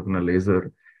because of a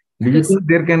laser. Do you think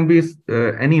there can be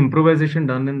any improvisation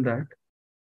done in that?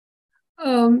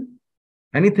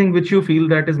 Anything which you feel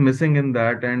that is missing in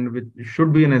that and which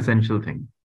should be an essential thing?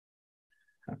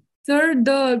 Sir, in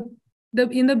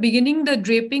the beginning, the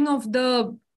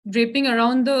draping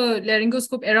around the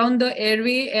laryngoscope, around the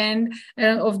airway and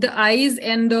of the eyes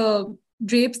and the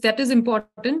drapes, that is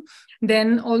important.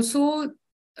 Then also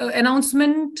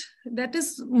announcement, that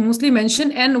is mostly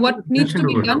mentioned, and what needs to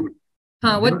be done.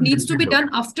 What needs to be done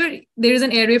after there is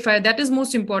an airway fire, that is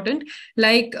most important.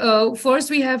 Like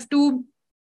first we have to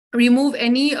remove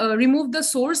the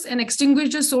source and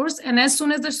extinguish the source, and as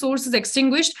soon as the source is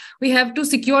extinguished, we have to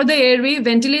secure the airway,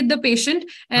 ventilate the patient,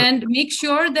 and make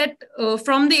sure that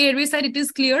from the airway side it is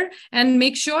clear, and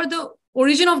make sure the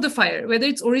origin of the fire, whether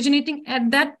it's originating at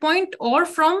that point or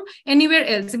from anywhere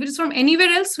else. If it is from anywhere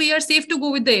else, we are safe to go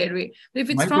with the airway. If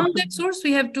it's from that source,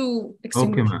 we have to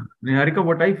extinguish. Okay, ma'am. Niharika,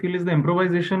 what I feel is the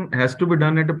improvisation has to be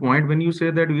done at a point when you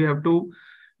say that we have to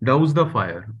douse the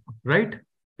fire, right?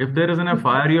 If there isn't a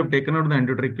fire, you have taken out the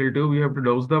endotracheal tube, you have to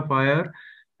douse the fire.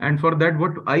 And for that,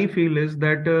 what I feel is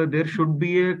that there should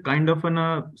be a kind of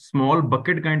a small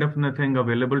bucket kind of a thing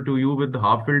available to you with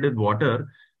half filled with water,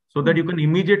 so that you can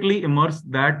immediately immerse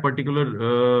that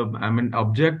particular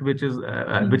object which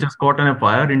has caught on a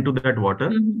fire into that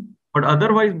water. But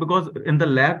otherwise, because in the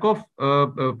lack of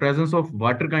presence of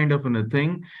water kind of a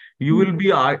thing, you will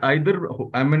be either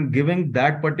giving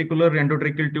that particular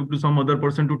endotracheal tube to some other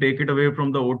person to take it away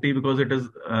from the OT because it is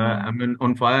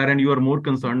on fire, and you are more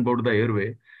concerned about the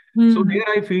airway. So there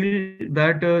I feel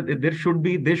that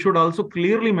they should also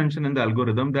clearly mention in the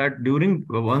algorithm that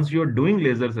once you are doing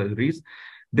laser surgeries,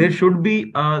 there should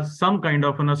be some kind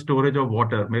of a storage of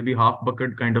water, maybe half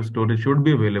bucket kind of storage should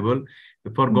be available.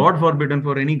 For God forbidden,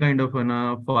 for any kind of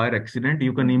fire accident,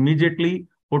 you can immediately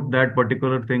put that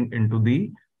particular thing into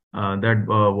the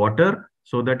water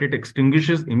so that it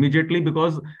extinguishes immediately,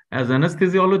 because as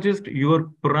anesthesiologist, your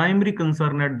primary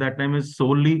concern at that time is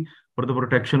solely for the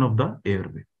protection of the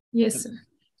airway. Yes, sir.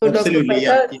 So Absolutely,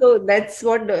 Dr. Palta, yeah. so that's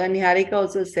what Niharika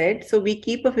also said. So we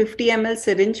keep a 50 ml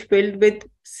syringe filled with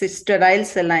sterile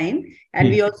saline, and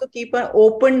we also keep an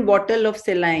open bottle of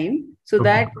saline, so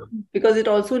that because it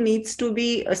also needs to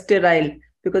be sterile,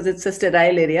 because it's a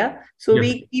sterile area. So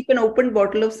we keep an open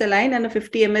bottle of saline and a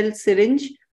 50 ml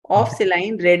syringe of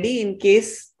saline ready in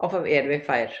case of an airway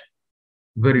fire.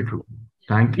 Very true.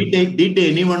 Thank you. Did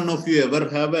any one of you ever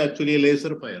have actually a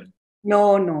laser fire?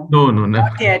 No,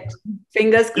 not yet.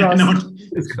 Fingers crossed.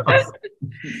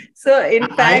 So in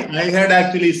fact, I had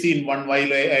actually seen one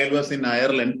while I was in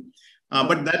Ireland,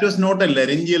 but that was not a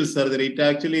laryngeal surgery. It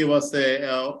actually was a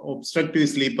obstructive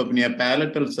sleep apnea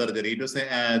palatal surgery. It was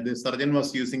the surgeon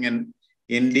was using an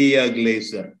ND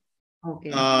laser. Okay.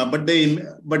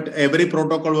 But every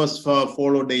protocol was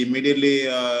followed. They immediately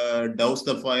doused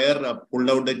the fire, pulled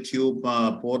out the tube,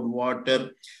 poured water,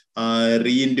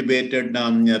 re-intubated,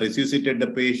 resuscitated the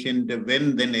patient.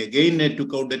 Then again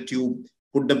took out the tube,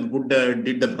 did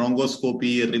the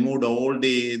bronchoscopy, removed all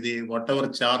the whatever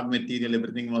charred material,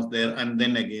 everything was there, and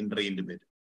then again re-intubated.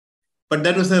 But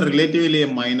that was a relatively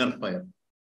minor fire.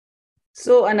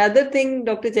 So another thing,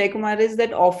 Dr. Jayakumar, is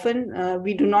that often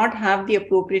we do not have the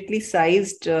appropriately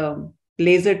sized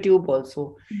laser tube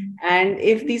also. And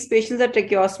if these patients are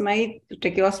tracheostomies,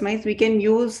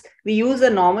 we use a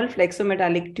normal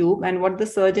flexometallic tube. And what the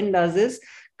surgeon does is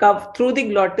through the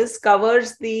glottis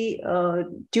covers the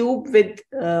tube with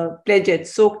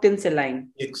pledgets soaked in saline.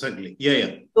 Exactly.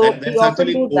 Yeah. So we often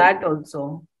do that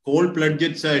also. Cold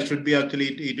pledgets should be actually,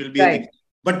 it will be right.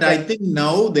 But I think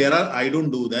now I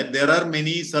don't do that. There are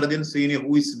many surgeons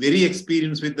who is very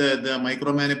experienced with the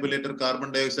micromanipulator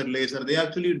carbon dioxide laser. They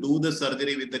actually do the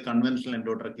surgery with the conventional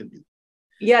endotracheal tube.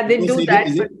 Yeah, they do that.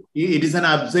 It is an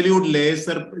absolute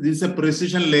laser. This is a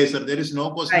precision laser. There is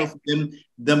no question of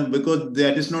them because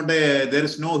there is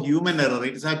no human error.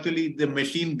 It is actually the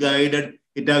machine guided.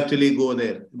 It actually go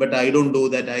there. But I don't do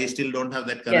that. I still don't have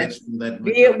that courage.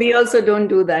 Yes. We also don't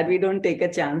do that. We don't take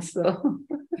a chance. So.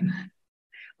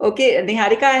 Okay,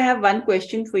 Niharika, I have one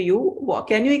question for you.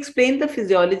 Can you explain the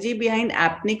physiology behind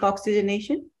apneic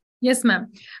oxygenation? Yes,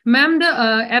 ma'am. Ma'am, the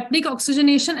apneic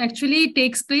oxygenation actually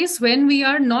takes place when we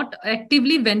are not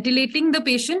actively ventilating the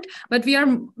patient, but we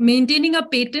are maintaining a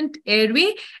patent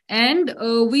airway, and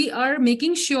we are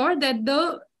making sure that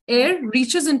the air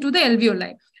reaches into the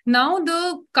alveoli. Now,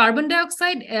 the carbon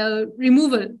dioxide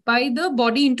removal by the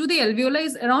body into the alveoli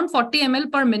is around 40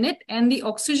 ml per minute, and the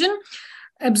oxygen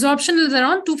absorption is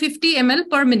around 250 ml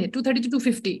per minute, 230 to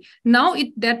 250. Now,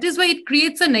 that is why it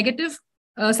creates a negative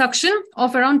suction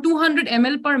of around 200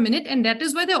 ml per minute, and that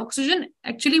is why the oxygen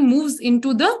actually moves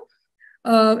into the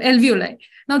alveoli.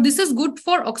 Now, this is good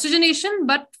for oxygenation,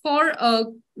 but for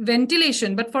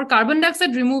ventilation, but for carbon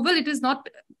dioxide removal, it is not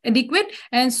adequate.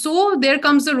 And so there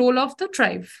comes the role of the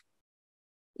TRIVE.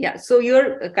 Yeah, so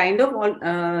you're kind of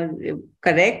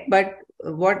correct, but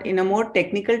what in a more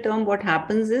technical term, what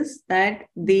happens is that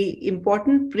the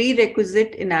important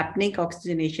prerequisite in apneic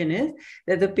oxygenation is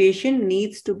that the patient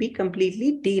needs to be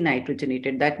completely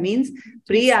denitrogenated. That means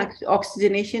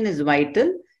pre-oxygenation is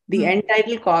vital. The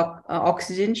end-tidal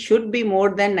oxygen should be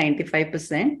more than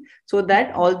 95% so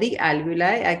that all the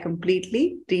alveoli are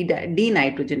completely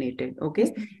denitrogenated.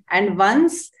 Okay. And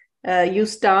once you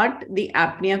start the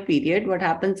apnea period, what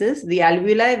happens is the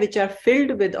alveoli which are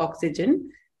filled with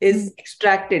oxygen is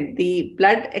extracted. The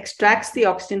blood extracts the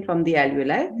oxygen from the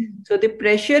alveoli. So the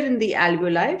pressure in the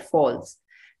alveoli falls.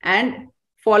 And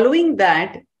following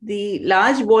that, the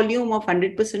large volume of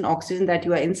 100% oxygen that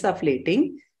you are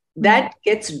insufflating, that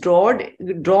gets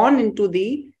drawn into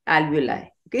the alveoli.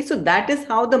 Okay, so that is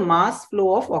how the mass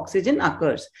flow of oxygen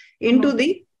occurs into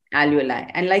the alveoli.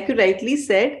 And like you rightly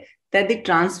said, that the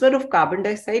transfer of carbon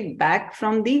dioxide back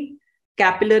from the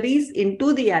capillaries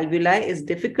into the alveoli is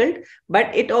difficult,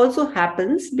 but it also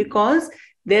happens because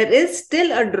there is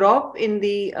still a drop in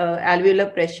the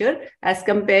alveolar pressure as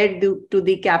compared to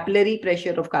the capillary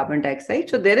pressure of carbon dioxide.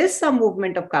 So there is some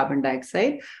movement of carbon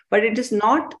dioxide, but it is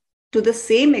not to the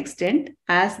same extent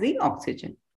as the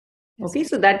oxygen. Okay,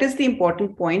 so that is the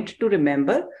important point to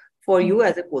remember for you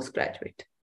as a postgraduate.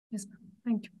 Yes,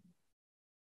 thank you.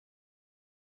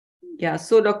 Yeah,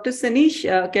 so Dr. Sanish,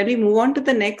 can we move on to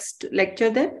the next lecture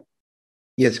then?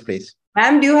 Yes, please.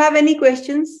 Ma'am, do you have any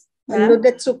questions? No,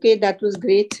 that's okay. That was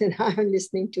great. I'm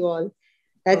listening to all.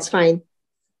 That's fine.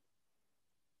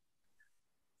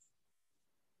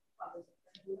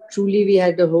 Truly, we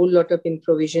had a whole lot of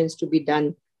improvisations to be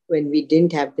done when we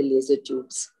didn't have the laser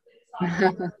tubes.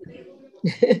 I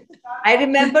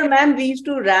remember, ma'am, we used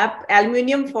to wrap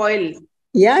aluminium foil.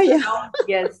 Yeah.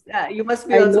 Yes, you must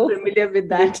be also familiar with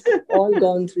that. All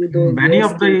gone through those. Many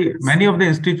of the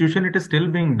institution, it is still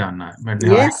being done.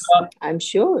 Yes, I'm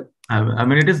sure. I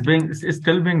mean, it's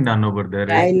still being done over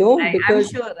there. I know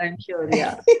because I'm sure.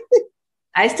 Yeah.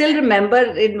 I still remember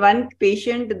in one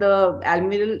patient, the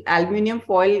aluminium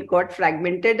foil got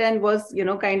fragmented and was,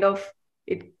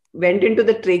 it went into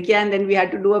the trachea, and then we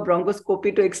had to do a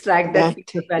bronchoscopy to extract that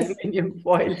aluminium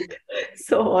foil.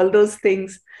 So all those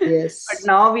things. Yes. But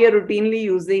now we are routinely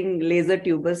using laser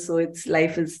tubers, so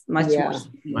life is much more.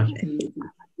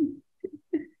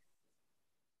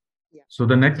 So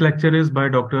the next lecture is by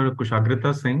Dr.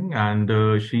 Kushagrita Singh, and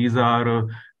she is our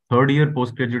third-year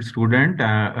postgraduate student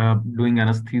doing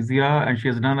anesthesia, and she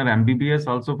has done her MBBS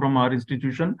also from our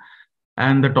institution.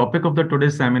 And the topic of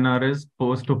today's seminar is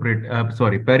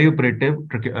perioperative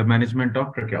management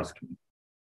of tracheostomy.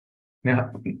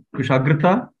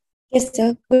 Kushagrita? Yes,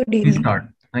 sir. Good evening. Please start.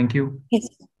 Thank you. Yes.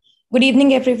 Good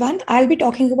evening, everyone. I'll be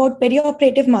talking about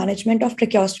perioperative management of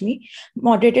tracheostomy,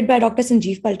 moderated by Dr.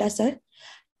 Sanjeev Palta, sir.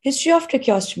 History of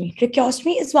tracheostomy.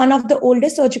 Tracheostomy is one of the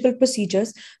oldest surgical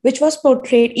procedures which was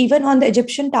portrayed even on the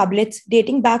Egyptian tablets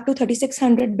dating back to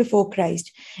 3600 before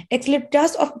Christ.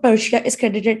 Ecliptus of Persia is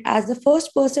credited as the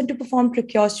first person to perform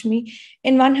tracheostomy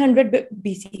in 100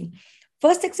 BC.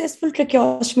 First successful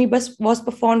tracheostomy was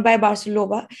performed by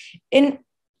Barcelona in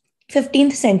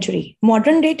 15th century.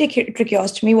 Modern day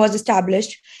tracheostomy was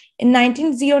established in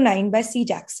 1909 by C.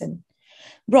 Jackson.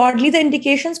 Broadly, the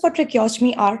indications for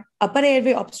tracheostomy are upper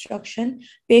airway obstruction,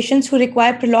 patients who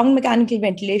require prolonged mechanical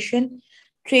ventilation,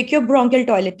 tracheobronchial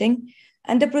toileting,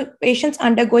 and the patients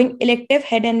undergoing elective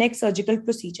head and neck surgical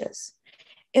procedures.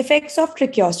 Effects of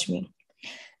tracheostomy.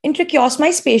 In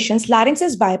tracheostomized patients, larynx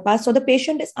is bypassed, so the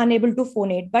patient is unable to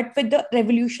phonate. But with the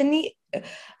revolutionary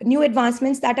new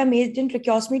advancements that are made in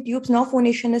tracheostomy tubes, now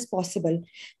phonation is possible.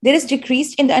 There is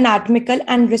decrease in the anatomical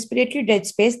and respiratory dead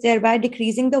space, thereby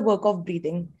decreasing the work of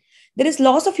breathing. There is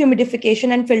loss of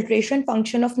humidification and filtration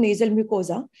function of nasal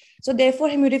mucosa. So therefore,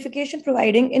 humidification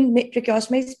providing in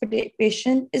tracheostomized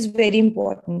patient is very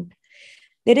important.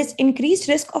 There is increased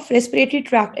risk of respiratory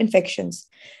tract infections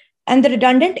and the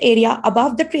redundant area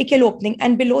above the tracheal opening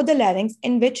and below the larynx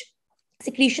in which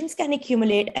secretions can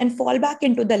accumulate and fall back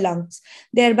into the lungs,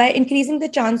 thereby increasing the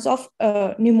chance of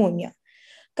pneumonia.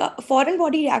 Foreign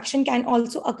body reaction can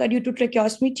also occur due to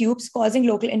tracheostomy tubes causing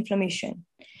local inflammation.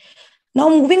 Now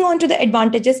moving on to the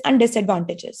advantages and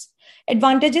disadvantages.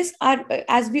 Advantages are,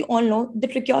 as we all know, the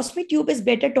tracheostomy tube is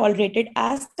better tolerated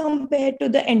as compared to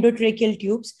the endotracheal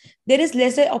tubes. There is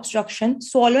lesser obstruction,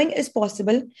 swallowing is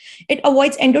possible. It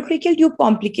avoids endotracheal tube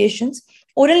complications.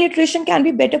 Oral nutrition can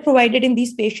be better provided in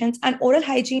these patients, and oral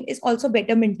hygiene is also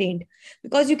better maintained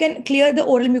because you can clear the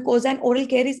oral mucosa and oral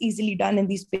care is easily done in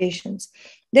these patients.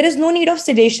 There is no need of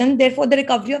sedation, therefore the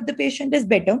recovery of the patient is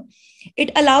better.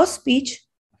 It allows speech.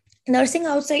 Nursing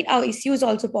outside ICU is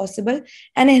also possible,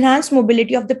 and enhanced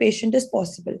mobility of the patient is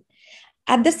possible.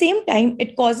 At the same time,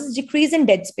 it causes decrease in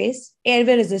dead space,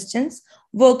 airway resistance,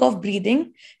 work of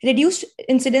breathing, reduced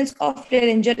incidence of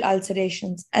laryngeal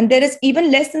ulcerations, and there is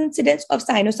even less incidence of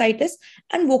sinusitis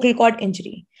and vocal cord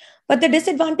injury. But the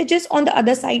disadvantages on the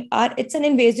other side are it's an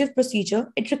invasive procedure.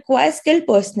 It requires skilled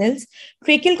personnel.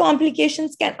 Tracheal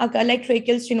complications can occur like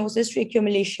tracheal stenosis,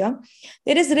 tracheomalacia.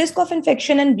 There is risk of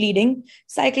infection and bleeding.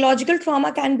 Psychological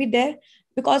trauma can be there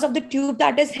because of the tube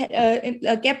that is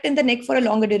kept in the neck for a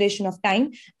longer duration of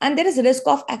time. And there is risk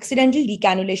of accidental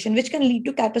decannulation, which can lead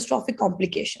to catastrophic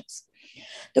complications.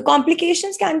 The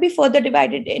complications can be further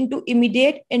divided into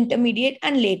immediate, intermediate,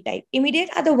 and late type. Immediate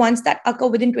are the ones that occur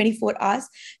within 24 hours.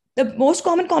 The most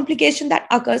common complication that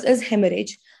occurs is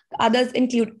hemorrhage. The others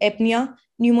include apnea,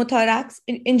 pneumothorax,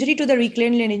 injury to the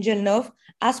reclined laryngeal nerve,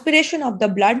 aspiration of the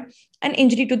blood, and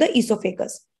injury to the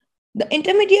esophagus. The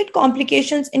intermediate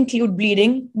complications include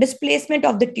bleeding, displacement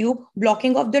of the tube,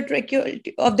 blocking of the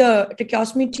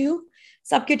tracheostomy tube,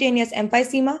 subcutaneous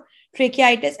emphysema,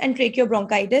 tracheitis and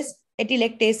tracheobronchitis,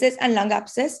 atelectasis and lung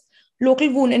abscess,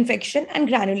 local wound infection, and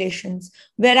granulations.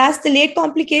 Whereas the late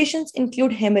complications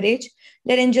include hemorrhage,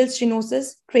 laryngeal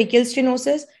stenosis, tracheal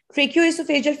stenosis,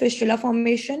 tracheoesophageal fistula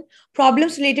formation,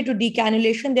 problems related to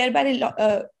decannulation, thereby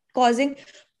causing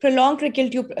prolonged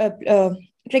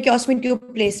tracheostomy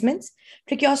tube placements,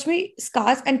 tracheostomy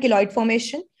scars and keloid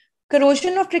formation,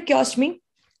 corrosion of tracheostomy,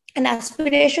 and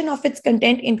aspiration of its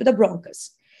content into the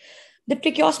bronchus. The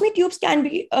tracheostomy tubes can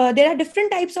be, there are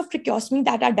different types of tracheostomy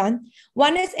that are done.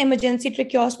 One is emergency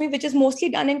tracheostomy, which is mostly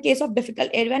done in case of difficult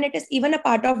airway, and it is even a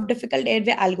part of difficult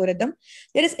airway algorithm.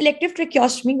 There is elective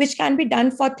tracheostomy, which can be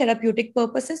done for therapeutic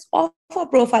purposes or for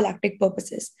prophylactic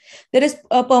purposes. There is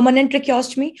a permanent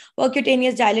tracheostomy,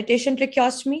 percutaneous dilatation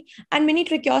tracheostomy, and mini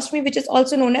tracheostomy, which is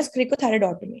also known as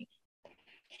cricothyroidotomy.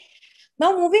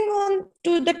 Now moving on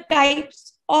to the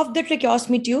types of the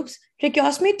tracheostomy tubes.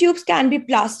 Tracheostomy tubes can be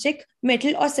plastic,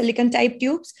 metal, or silicon type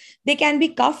tubes. They can be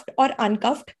cuffed or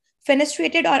uncuffed,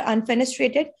 fenestrated or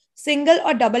unfenestrated, single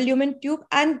or double lumen tube,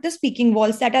 and the speaking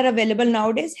valves that are available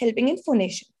nowadays helping in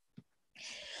phonation.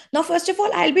 Now, first of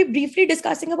all, I'll be briefly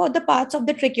discussing about the parts of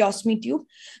the tracheostomy tube.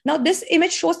 Now, this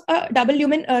image shows a double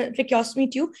lumen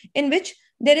tracheostomy tube in which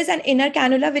there is an inner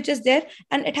cannula which is there,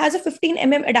 and it has a 15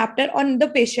 mm adapter on the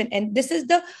patient end. This is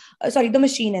the, the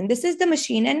machine end. This is the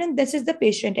machine end, and this is the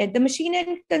patient end. The machine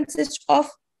end consists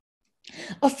of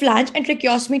a flange and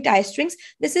tracheostomy tie strings.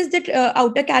 This is the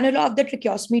outer cannula of the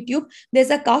tracheostomy tube. There's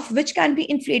a cuff which can be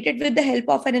inflated with the help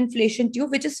of an inflation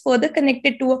tube, which is further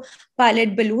connected to a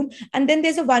pilot balloon. And then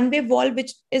there's a one-way valve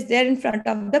which is there in front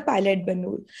of the pilot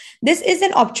balloon. This is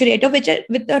an obturator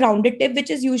with a rounded tip, which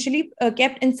is usually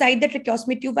kept inside the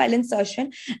tracheostomy tube while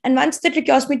insertion. And once the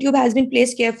tracheostomy tube has been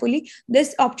placed carefully,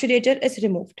 this obturator is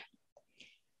removed.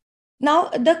 Now,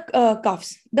 the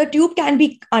cuffs. The tube can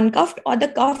be uncuffed or the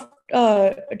cuffed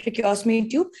tracheostomy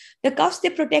tube. The cuffs,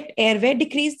 they protect airway,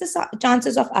 decrease the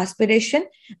chances of aspiration,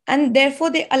 and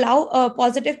therefore they allow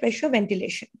positive pressure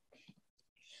ventilation.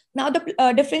 Now,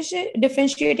 the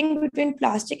differentiating between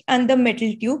plastic and the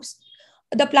metal tubes.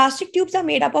 The plastic tubes are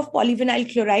made up of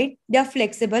polyvinyl chloride. They are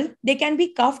flexible. They can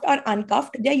be cuffed or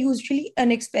uncuffed. They are usually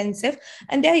inexpensive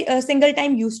and they are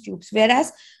single-time use tubes.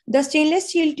 Whereas the stainless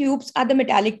steel tubes are the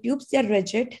metallic tubes. They are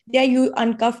rigid. They are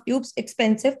uncuffed tubes,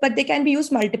 expensive, but they can be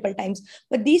used multiple times.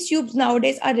 But these tubes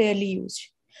nowadays are rarely used.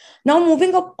 Now,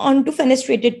 moving up on to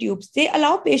fenestrated tubes. They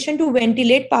allow patient to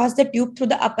ventilate past the tube through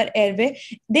the upper airway.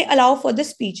 They allow for the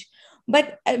speech.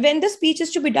 But when the speech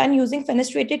is to be done using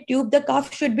fenestrated tube, the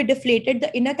cuff should be deflated,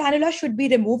 the inner cannula should be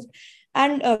removed,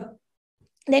 and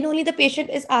then only the patient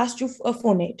is asked to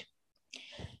phonate.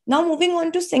 Now, moving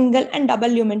on to single and double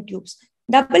lumen tubes.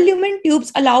 Double lumen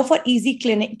tubes allow for easy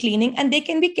cleaning and they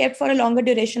can be kept for a longer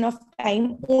duration of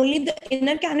time. Only the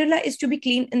inner cannula is to be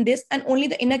cleaned in this, and only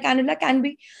the inner cannula can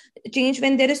be changed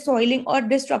when there is soiling or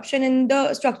disruption in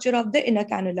the structure of the inner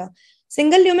cannula.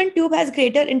 Single lumen tube has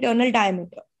greater internal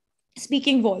diameter.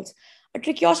 Speaking valves. A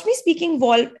tracheostomy speaking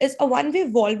valve is a one-way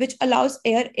valve which allows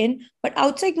air in, but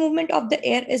outside movement of the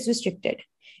air is restricted.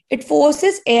 It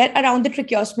forces air around the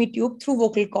tracheostomy tube through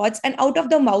vocal cords and out of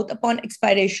the mouth upon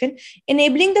expiration,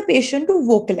 enabling the patient to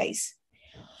vocalize.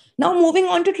 Now, moving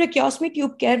on to tracheostomy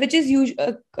tube care, which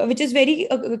is very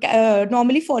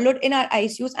normally followed in our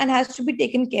ICUs and has to be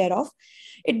taken care of.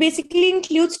 It basically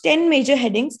includes 10 major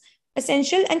headings: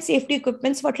 essential and safety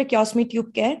equipments for tracheostomy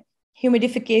tube care,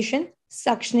 humidification,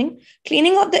 suctioning,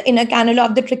 cleaning of the inner cannula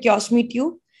of the tracheostomy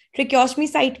tube, tracheostomy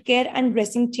site care and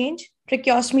dressing change,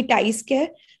 tracheostomy ties care,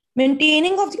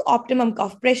 maintaining of the optimum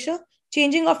cuff pressure,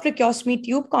 changing of tracheostomy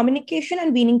tube, communication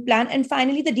and weaning plan, and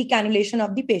finally the decannulation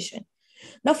of the patient.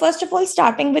 Now, first of all,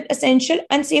 starting with essential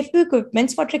and safety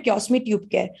equipments for tracheostomy tube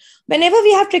care. Whenever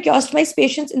we have tracheostomized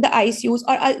patients in the ICUs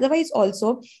or otherwise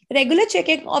also, regular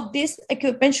checking of this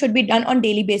equipment should be done on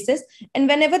daily basis. And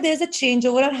whenever there's a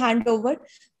changeover or handover,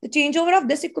 the handover of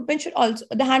this equipment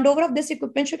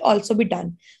should also be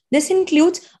done. This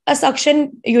includes a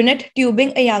suction unit,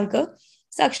 tubing, a anchor,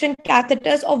 suction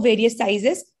catheters of various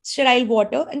sizes, sterile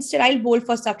water and sterile bowl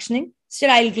for suctioning,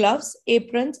 sterile gloves,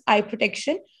 aprons, eye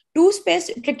protection, 2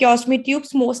 spaced tracheostomy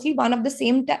tubes, mostly one of the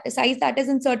same size that is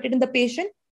inserted in the patient,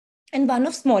 and one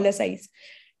of smaller size.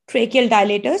 Tracheal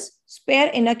dilators, spare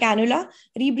inner cannula,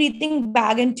 rebreathing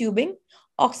bag and tubing,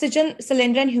 oxygen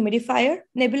cylinder and humidifier,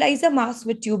 nebulizer mask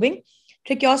with tubing,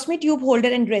 tracheostomy tube holder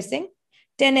and dressing,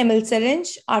 10 ml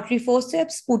syringe, artery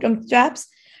forceps, sputum straps,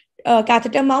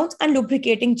 catheter mounts, and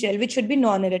lubricating gel, which should be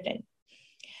non-irritant.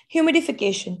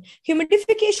 Humidification.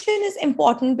 Humidification is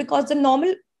important because the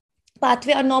normal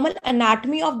pathway or normal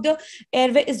anatomy of the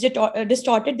airway is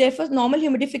distorted. Therefore, normal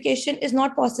humidification is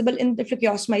not possible in the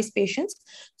tracheostomized patients.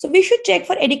 So we should check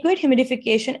for adequate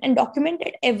humidification and document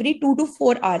it every 2 to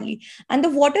 4 hourly. And the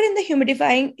water in the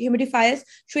humidifiers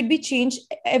should be changed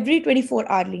every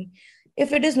 24 hourly.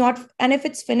 If it is not, and if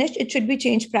it's finished, it should be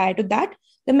changed prior to that.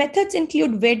 The methods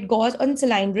include wet gauze on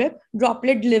saline drip,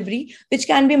 droplet delivery, which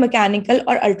can be mechanical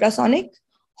or ultrasonic,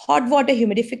 hot water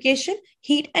humidification,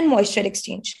 heat and moisture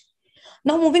exchange.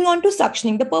 Now, moving on to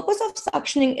suctioning. The purpose of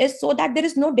suctioning is so that there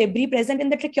is no debris present in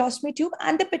the tracheostomy tube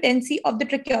and the patency of the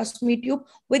tracheostomy tube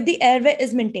with the airway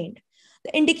is maintained.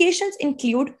 The indications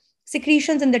include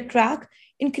secretions in the trach,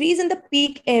 increase in the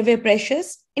peak airway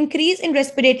pressures, increase in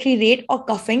respiratory rate or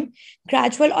coughing,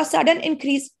 gradual or sudden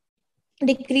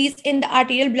decrease in the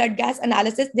arterial blood gas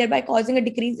analysis, thereby causing a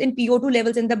decrease in PO2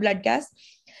 levels in the blood gas,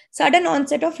 sudden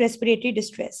onset of respiratory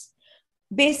distress.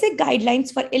 Basic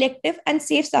guidelines for elective and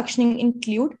safe suctioning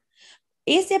include: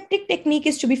 aseptic technique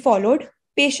is to be followed,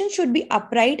 patient should be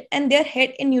upright and their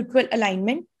head in neutral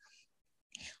alignment,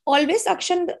 always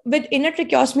suction with inner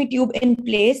tracheostomy tube in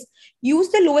place, use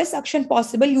the lowest suction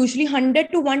possible, usually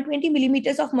 100 to 120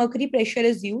 millimeters of mercury pressure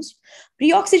is used,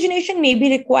 pre-oxygenation may be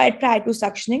required prior to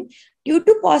suctioning. Due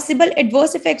to possible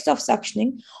adverse effects of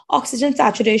suctioning, oxygen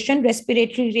saturation,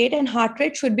 respiratory rate, and heart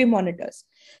rate should be monitored.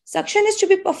 Suction is to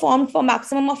be performed for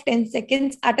maximum of 10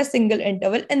 seconds at a single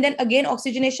interval. And then again,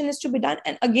 oxygenation is to be done.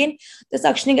 And again, the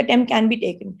suctioning attempt can be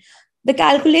taken. The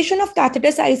calculation of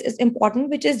catheter size is important,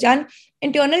 which is done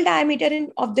internal diameter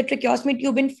of the tracheostomy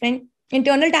tube in front,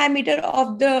 internal diameter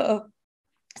of the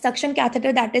suction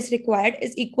catheter that is required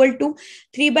is equal to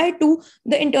 3/2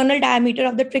 the internal diameter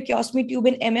of the tracheostomy tube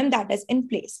in mm that is in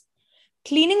place.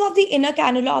 Cleaning of the inner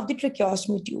cannula of the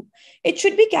tracheostomy tube. It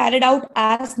should be carried out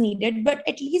as needed, but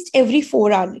at least every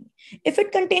 4 hours. If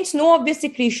it contains no obvious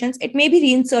secretions, it may be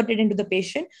reinserted into the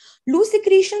patient. Loose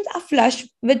secretions are flushed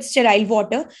with sterile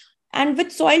water, and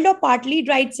with soiled or partly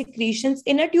dried secretions,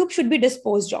 inner tube should be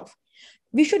disposed of.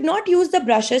 We should not use the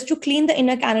brushes to clean the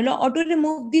inner cannula or to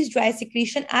remove these dry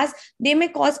secretion, as they may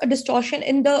cause a distortion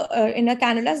in the inner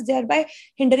cannulas, thereby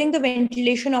hindering the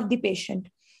ventilation of the patient.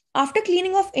 After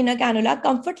cleaning of inner cannula,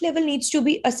 comfort level needs to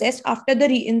be assessed after the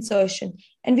reinsertion,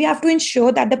 and we have to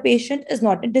ensure that the patient is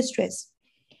not in distress.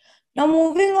 Now,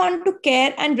 moving on to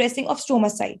care and dressing of stoma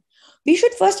site. We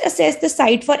should first assess the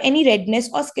site for any redness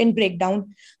or skin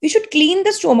breakdown. We should clean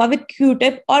the stoma with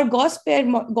Q-tip or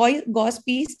gauze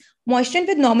piece moistened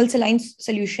with normal saline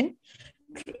solution.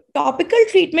 Topical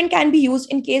treatment can be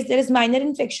used in case there is minor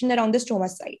infection around the stoma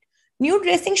site. New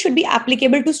dressing should be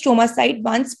applicable to stoma site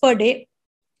once per day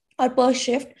or per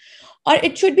shift, or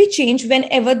it should be changed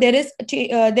whenever there is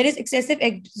excessive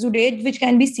exudate which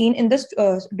can be seen in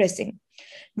the dressing.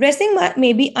 Dressing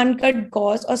may be uncut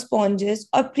gauze or sponges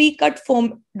or pre-cut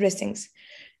foam dressings.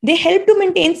 They help to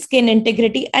maintain skin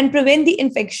integrity and prevent the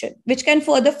infection, which can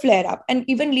further flare up and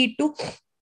even lead to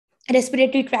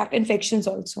respiratory tract infections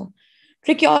also.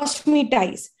 Tracheostomy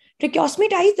ties. Tracheostomy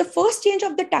ties, the first change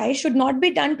of the tie should not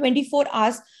be done 24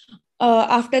 hours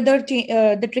after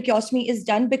the tracheostomy is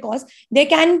done, because there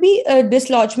can be a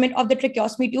dislodgement of the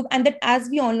tracheostomy tube, and that, as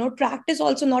we all know, tract is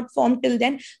also not formed till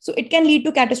then, so it can lead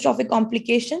to catastrophic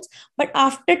complications. But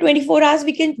after 24 hours,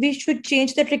 we should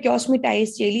change the tracheostomy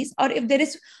ties daily, or if there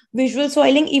is visual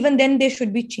soiling, even then they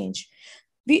should be changed.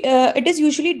 It is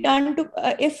usually done to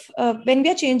when we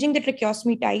are changing the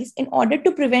tracheostomy ties, in order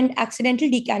to prevent accidental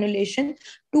decannulation,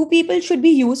 2 people should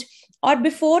be used, or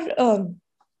before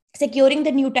securing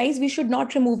the new ties, we should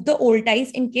not remove the old ties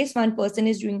in case one person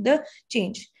is doing the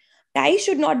change. Ties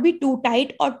should not be too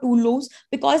tight or too loose,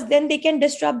 because then they can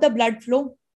disrupt the blood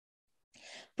flow.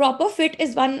 Proper fit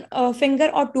is 1 finger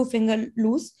or 2 finger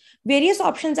loose. Various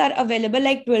options are available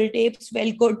like twill tapes,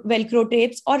 Velcro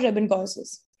tapes, or ribbon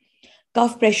gauzes.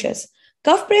 Cuff pressures.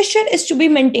 Cuff pressure is to be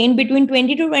maintained between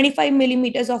 20 to 25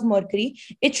 millimeters of mercury.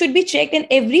 It should be checked in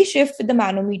every shift with the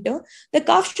manometer. The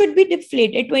cuff should be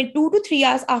deflated 2 to 3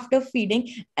 hours after feeding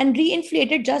and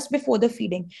reinflated just before the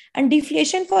feeding. And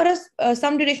deflation for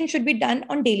some duration should be done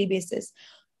on daily basis.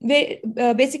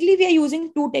 Basically, we are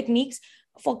using 2 techniques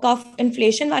for cuff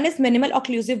inflation. One is minimal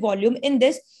occlusive volume. In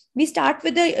this, we start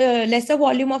with a lesser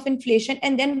volume of inflation,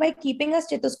 and then by keeping a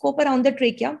stethoscope around the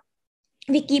trachea,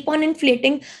 we keep on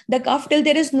inflating the cuff till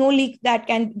there is no leak that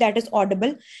is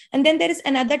audible. And then there is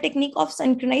another technique of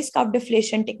synchronized cuff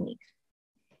deflation technique.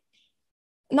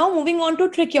 Now moving on to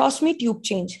tracheostomy tube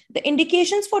change. The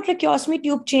indications for tracheostomy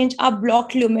tube change are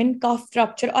blocked lumen, cuff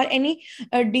rupture, or any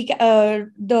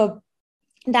the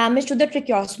damage to the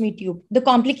tracheostomy tube. The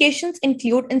complications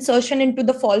include insertion into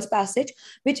the false passage,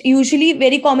 which usually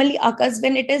very commonly occurs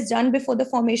when it is done before the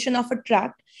formation of a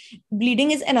tract.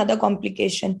 Bleeding is another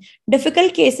complication.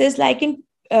 Difficult cases like in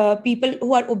people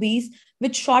who are obese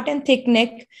with short and thick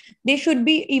neck, they should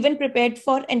be even prepared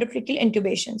for endotracheal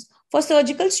intubations. For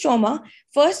surgical stoma,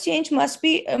 first change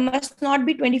must not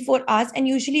be 24 hours, and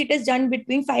usually it is done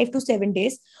between 5 to 7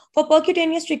 days. For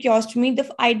percutaneous tracheostomy,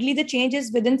 ideally the change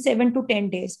is within 7 to 10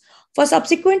 days. For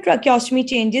subsequent tracheostomy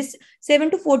changes, 7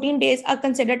 to 14 days are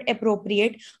considered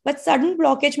appropriate, but sudden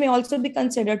blockage may also be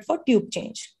considered for tube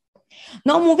change.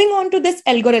 Now moving on to this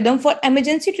algorithm for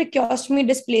emergency tracheostomy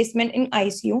displacement in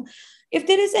ICU.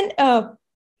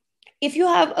 If you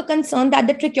have a concern that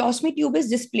the tracheostomy tube is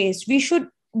displaced,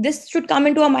 this should come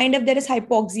into our mind if there is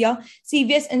hypoxia,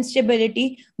 serious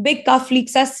instability, big cuff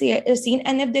leaks are seen,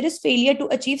 and if there is failure to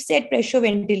achieve set pressure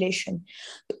ventilation.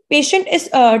 The patient is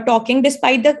talking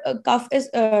despite the cuff is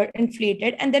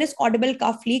inflated, and there is audible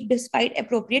cuff leak despite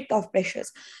appropriate cuff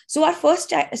pressures. So our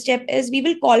first step is we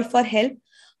will call for help.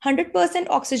 100%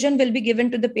 oxygen will be given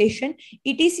to the patient.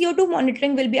 EtCO2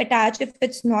 monitoring will be attached if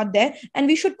it's not there, and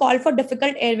we should call for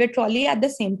difficult airway trolley at the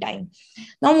same time.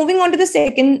 Now moving on to the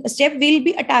second step, we'll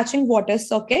be attaching water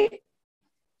circuit.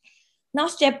 Now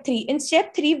step 3. In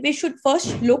step 3, we should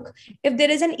first look if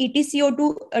there is an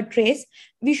EtCO2 trace.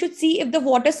 We should see if the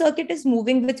water circuit is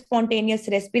moving with spontaneous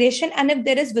respiration and if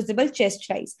there is visible chest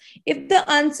rise. If the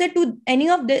answer to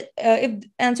if the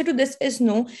answer to this is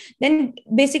no, then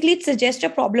basically it suggests a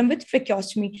problem with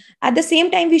tracheostomy. At the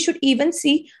same time, we should even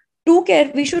see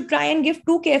We should try and give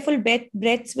 2 careful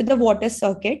breaths with the water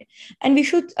circuit. And we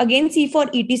should again see for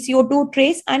EtCO2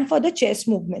 trace and for the chest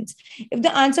movements. If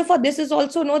the answer for this is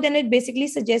also no, then it basically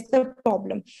suggests the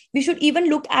problem. We should even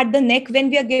look at the neck when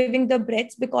we are giving the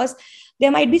breaths, because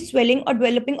there might be swelling or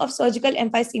developing of surgical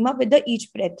emphysema with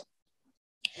each breath.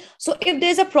 So if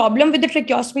there's a problem with the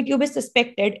tracheostomy tube is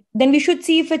suspected, then we should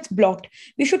see if it's blocked.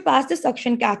 We should pass the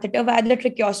suction catheter via the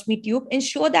tracheostomy tube,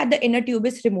 ensure that the inner tube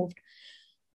is removed.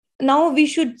 Now we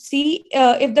should see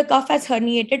if the cuff has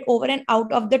herniated over and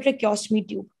out of the tracheostomy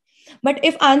tube. But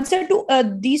if answer to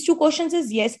these 2 questions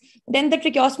is yes, then the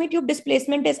tracheostomy tube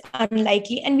displacement is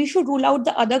unlikely, and we should rule out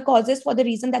the other causes for the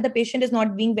reason that the patient is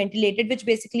not being ventilated, which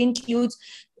basically includes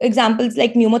examples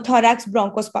like pneumothorax,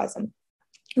 bronchospasm.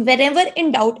 Wherever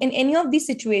in doubt in any of these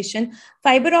situations,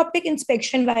 fiber optic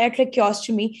inspection via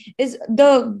tracheostomy is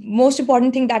the most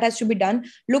important thing that has to be done.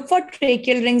 Look for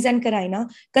tracheal rings and carina.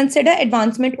 Consider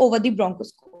advancement over the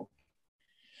bronchoscope.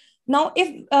 Now,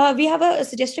 if we have a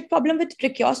suggested problem with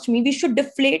tracheostomy, we should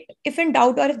deflate, if in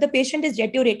doubt or if the patient is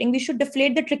deteriorating, we should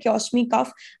deflate the tracheostomy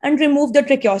cuff and remove the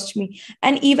tracheostomy.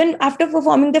 And even after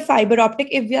performing the fiber optic,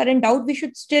 if we are in doubt, we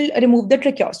should still remove the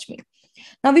tracheostomy.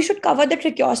 Now, we should cover the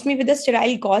tracheostomy with a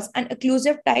sterile gauze, and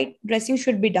occlusive tight dressing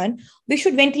should be done. We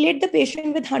should ventilate the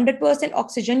patient with 100%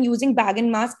 oxygen using bag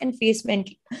and mask and face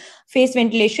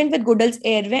ventilation with Goodell's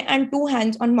airway and 2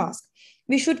 hands on mask.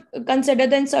 We should consider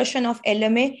the insertion of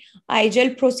LMA,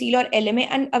 IGEL, Procel or LMA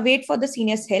and await for the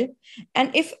senior's help.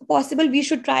 And if possible, we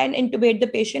should try and intubate the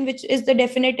patient, which is the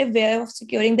definitive way of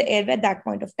securing the airway at that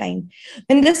point of time.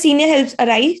 When the senior helps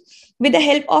arrive, with the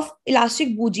help of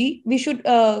elastic bougie, we should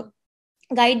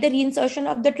guide the reinsertion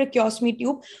of the tracheostomy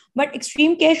tube, but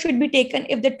extreme care should be taken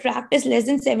if the tract is less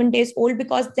than 7 days old,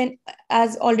 because then,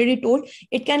 as already told,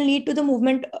 it can lead to the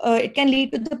movement, it can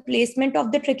lead to the placement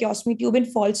of the tracheostomy tube in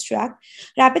false tract.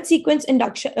 Rapid sequence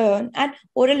induction and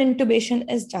oral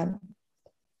intubation is done.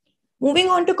 Moving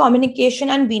on to communication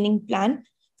and weaning plan.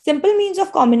 Simple means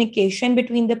of communication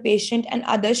between the patient and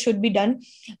others should be done.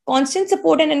 Constant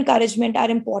support and encouragement are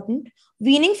important.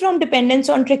 Weaning from dependence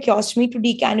on tracheostomy to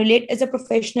decannulate is a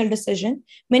professional decision.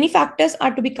 Many factors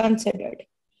are to be considered.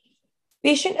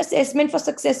 Patient assessment for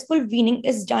successful weaning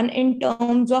is done in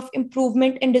terms of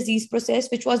improvement in disease process,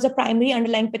 which was the primary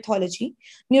underlying pathology,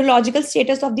 neurological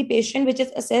status of the patient, which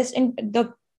is assessed in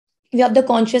the we have the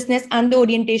consciousness and the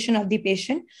orientation of the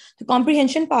patient, the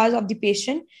comprehension powers of the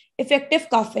patient, effective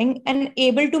coughing, and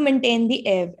able to maintain the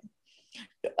airway.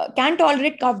 Can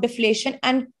tolerate cough deflation,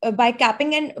 and by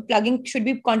capping and plugging should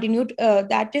be continued,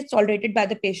 that is tolerated by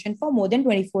the patient for more than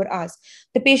 24 hours.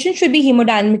 The patient should be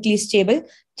hemodynamically stable,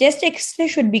 chest X-ray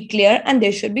should be clear, and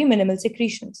there should be minimal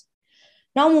secretions.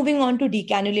 Now moving on to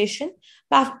decannulation.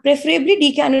 Preferably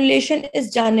decannulation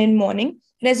is done in morning.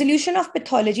 Resolution of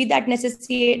pathology that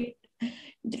necessitate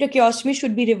the tracheostomy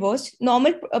should be reversed.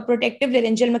 Normal protective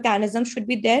laryngeal mechanism should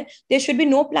be there. There should be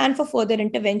no plan for further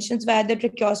interventions via the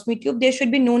tracheostomy tube. There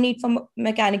should be no need for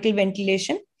mechanical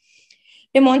ventilation.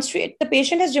 The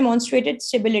patient has demonstrated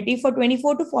stability for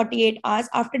 24 to 48 hours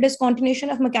after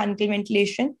discontinuation of mechanical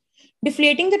ventilation.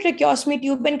 Deflating the tracheostomy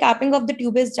tube and capping of the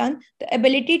tube is done. The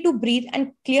ability to breathe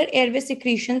and clear airway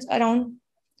secretions around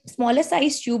smaller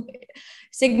size tube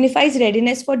signifies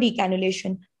readiness for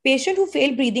decannulation. Patient who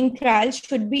failed breathing trials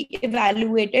should be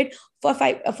evaluated for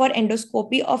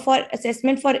endoscopy or for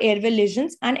assessment for airway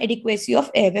lesions and adequacy of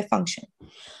airway function.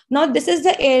 Now, this is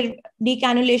the air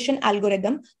decannulation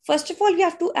algorithm. First of all, we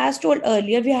have to, as told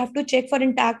earlier, we have to check for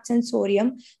intact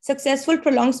sensorium, successful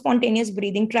prolonged spontaneous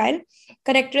breathing trial,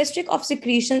 characteristic of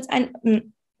secretions and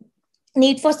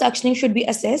need for suctioning should be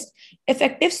assessed.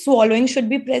 Effective swallowing should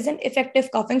be present. Effective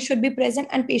coughing should be present,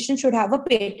 and patient should have a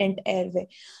patent airway.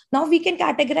 Now we can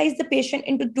categorize the patient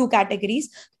into 2 categories.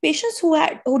 Patients who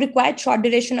required short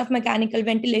duration of mechanical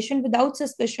ventilation without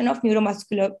suspicion of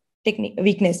neuromuscular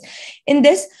weakness. In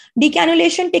this,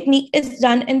 decannulation technique is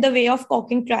done in the way of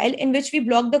caulking trial, in which we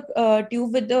block the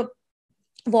tube with the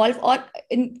valve, or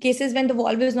in cases when the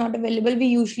valve is not available, we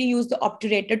usually use the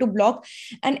obturator to block.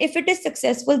 And if it is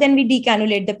successful, then we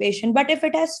decannulate the patient. But if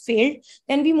it has failed,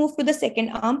 then we move to the second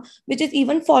arm, which is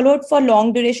even followed for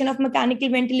long duration of mechanical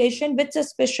ventilation with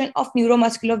suspicion of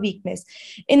neuromuscular weakness.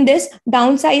 In this,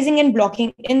 downsizing and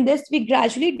blocking. In this, we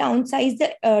gradually downsize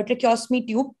the tracheostomy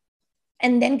tube,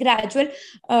 and then gradual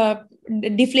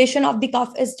deflation of the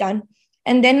cuff is done.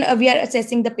 And then we are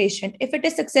assessing the patient. If it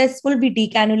is successful, we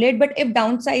decannulate. But if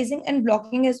downsizing and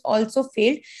blocking has also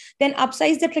failed, then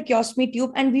upsize the tracheostomy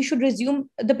tube, and we should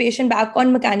resume the patient back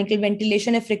on mechanical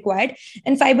ventilation if required.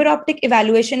 And fiber optic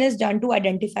evaluation is done to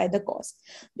identify the cause.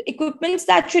 The equipments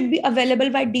that should be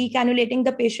available by decannulating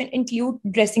the patient include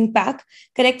dressing pack,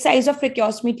 correct size of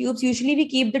tracheostomy tubes. Usually we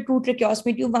keep the two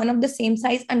tracheostomy tube, one of the same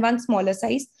size and one smaller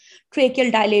size,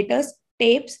 tracheal dilators,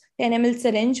 tapes, 10 ml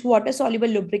syringe, water-soluble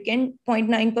lubricant,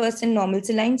 0.9% normal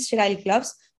saline, sterile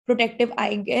gloves, protective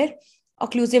eye gear,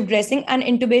 occlusive dressing, and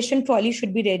intubation trolley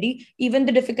should be ready. Even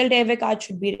the difficult airway card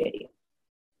should be ready.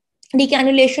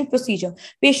 Decannulation procedure.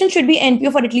 Patient should be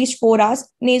NPO for at least 4 hours.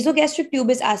 Nasogastric tube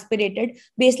is aspirated.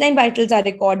 Baseline vitals are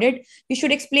recorded. We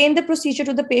should explain the procedure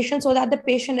to the patient so that the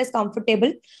patient is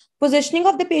comfortable. Positioning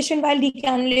of the patient while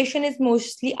decannulation is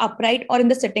mostly upright or in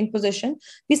the sitting position.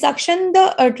 We suction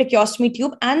the tracheostomy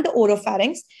tube and the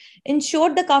oropharynx.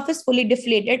 Ensure the cuff is fully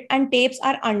deflated and tapes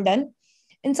are undone.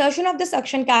 Insertion of the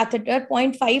suction catheter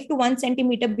 0.5 to 1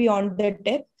 centimeter beyond the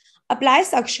tip. Apply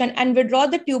suction and withdraw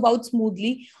the tube out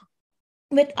smoothly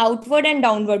with outward and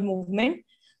downward movement.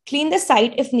 Clean the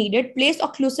site if needed. Place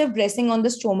occlusive dressing on the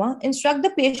stoma. Instruct the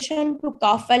patient to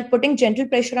cough while putting gentle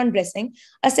pressure on dressing.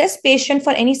 Assess patient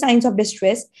for any signs of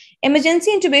distress.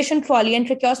 Emergency intubation trolley and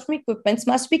tracheostomy equipments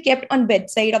must be kept on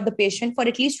bedside of the patient for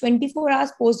at least 24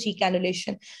 hours post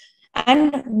decannulation.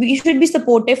 And we should be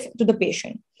supportive to the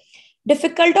patient.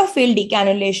 Difficult or failed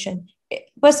decannulation.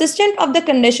 Persistent of the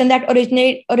condition that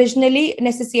originally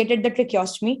necessitated the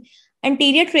tracheostomy.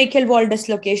 Anterior tracheal wall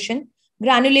dislocation,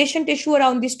 granulation tissue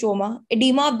around the stoma,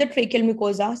 edema of the tracheal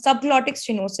mucosa, subglottic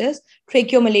stenosis,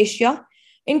 tracheomalacia,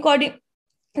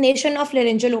 incoordination of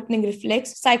laryngeal opening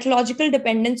reflex, psychological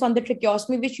dependence on the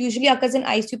tracheostomy, which usually occurs in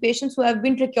ICU patients who have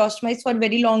been tracheostomized for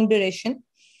very long duration.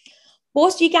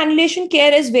 Post-decannulation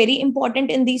care is very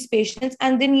important in these patients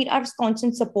and they need our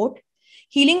constant support.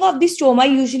 Healing of the stoma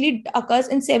usually occurs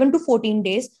in 7 to 14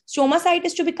 days. Stoma site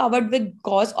is to be covered with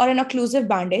gauze or an occlusive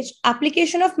bandage.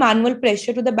 Application of manual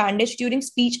pressure to the bandage during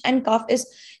speech and cough is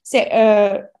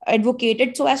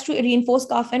advocated so as to reinforce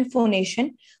cough and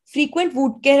phonation. Frequent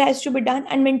wound care has to be done,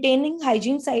 and maintaining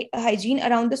hygiene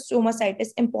around the stoma site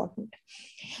is important.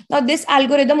 Now, this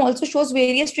algorithm also shows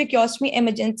various tracheostomy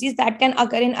emergencies that can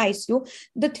occur in ICU.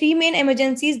 The 3 main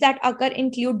emergencies that occur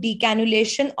include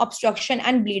decannulation, obstruction,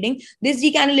 and bleeding. This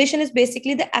decannulation is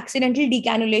basically the accidental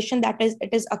decannulation that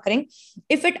is occurring.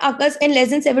 If it occurs in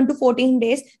less than 7 to 14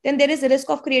 days, then there is a risk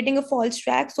of creating a false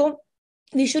track. So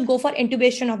we should go for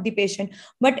intubation of the patient.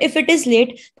 But if it is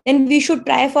late, then we should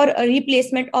try for a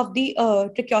replacement of the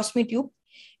tracheostomy tube.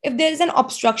 If there is an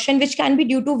obstruction, which can be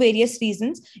due to various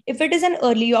reasons, if it is an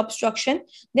early obstruction,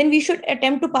 then we should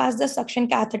attempt to pass the suction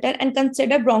catheter and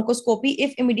consider bronchoscopy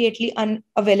if immediately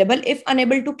unavailable. If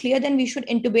unable to clear, then we should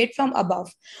intubate from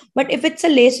above. But if it's a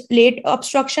late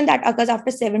obstruction that occurs after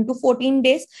 7 to 14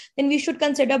 days, then we should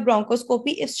consider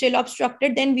bronchoscopy. If still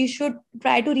obstructed, then we should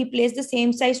try to replace the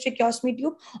same size tracheostomy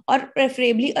tube or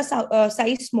preferably a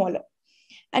size smaller.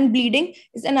 And bleeding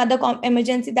is another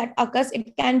emergency that occurs.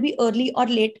 It can be early or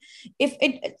late. If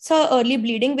it's a early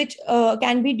bleeding, which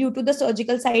can be due to the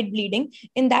surgical site bleeding,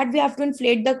 in that we have to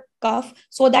inflate the cuff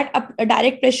so that a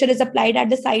direct pressure is applied at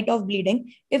the site of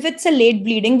bleeding. If it's a late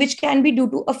bleeding, which can be due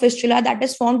to a fistula that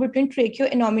is formed between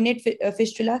tracheo-innominate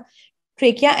fistula,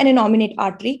 trachea and innominate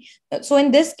artery. So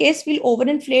in this case, we'll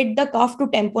overinflate the cuff to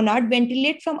tamponade,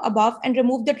 ventilate from above and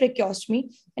remove the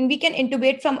tracheostomy, and we can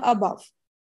intubate from above.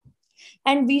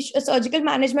 And surgical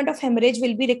management of hemorrhage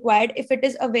will be required if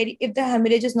the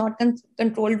hemorrhage is not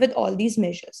controlled with all these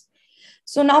measures.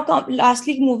 So now,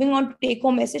 lastly, moving on to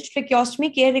take-home message,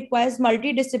 tracheostomy care requires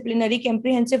multidisciplinary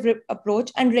comprehensive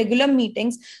approach and regular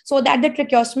meetings so that the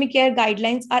tracheostomy care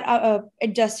guidelines are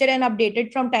adjusted and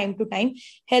updated from time to time.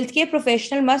 Healthcare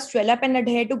professional must develop and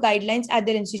adhere to guidelines at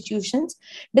their institutions.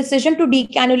 Decision to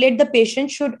decannulate the patient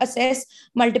should assess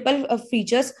multiple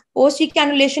features.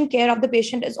 Post-decannulation care of the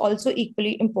patient is also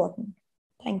equally important.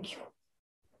 Thank you.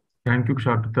 Thank you,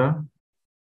 Kushagrita.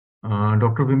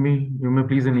 Dr. Vimi, you may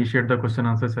please initiate the question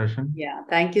answer session. Yeah,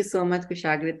 thank you so much,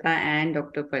 Kushagrita and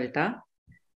Dr. Palta.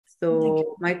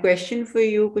 So my question for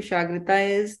you, Kushagrita,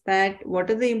 is that what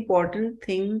are the important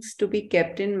things to be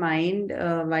kept in mind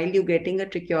while you're getting a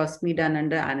tracheostomy done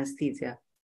under anesthesia?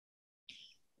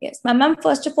 Yes, ma'am.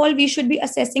 First of all, we should be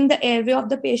assessing the airway of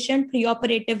the patient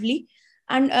preoperatively,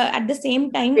 and at the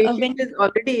same time, the patient is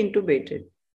already intubated.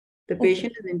 The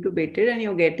patient is intubated and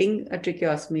you're getting a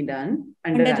tracheostomy done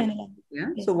under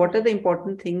anesthesia. So what are the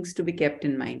important things to be kept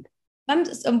in mind?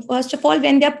 First of all,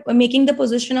 when they're making the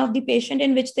position of the patient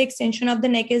in which the extension of the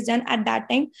neck is done at that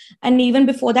time, and even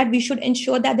before that, we should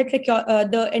ensure that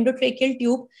the endotracheal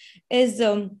tube is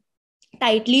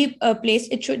tightly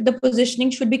placed. The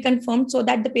positioning should be confirmed so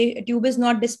that the tube is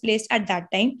not displaced at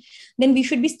that time. Then we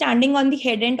should be standing on the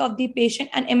head end of the patient,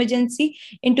 and emergency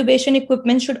intubation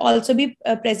equipment should also be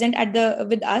present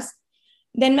with us.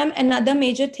 Then, ma'am, another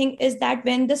major thing is that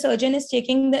when the surgeon is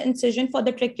taking the incision for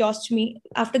the tracheostomy,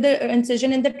 after the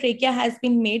incision in the trachea has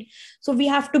been made, so we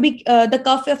have to be, the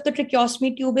cuff of the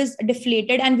tracheostomy tube is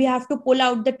deflated, and we have to pull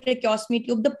out the tracheostomy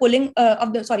tube, the pulling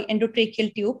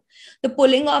endotracheal tube. The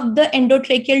pulling of the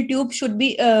endotracheal tube should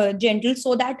be gentle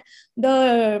so that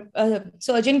the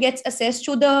surgeon gets access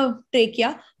to the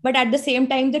trachea, but at the same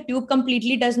time, the tube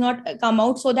completely does not come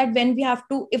out, so that when we have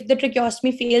to, if the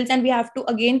tracheostomy fails and we have to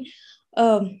again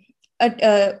pass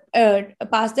the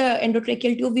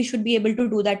endotracheal tube, we should be able to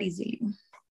do that easily.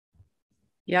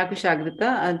 Yeah,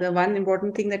 Kushagrita, the one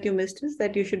important thing that you missed is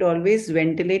that you should always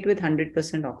ventilate with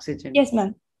 100% oxygen. Yes,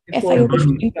 ma'am. Before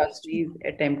tracheostomy is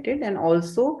attempted. And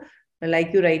also,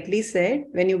 like you rightly said,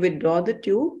 when you withdraw the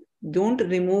tube, don't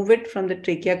remove it from the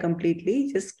trachea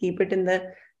completely. Just keep it in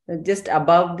the just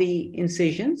above the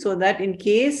incision, so that in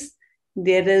case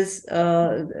there is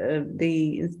a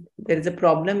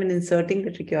problem in inserting the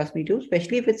tracheostomy tube,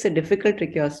 especially if it's a difficult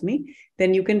tracheostomy,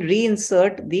 then you can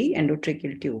reinsert the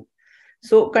endotracheal tube.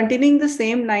 So continuing the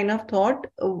same line of thought,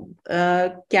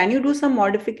 can you do some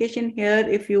modification here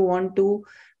if you want to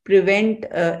prevent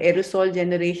aerosol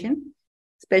generation,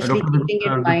 especially keeping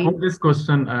in mind? Before this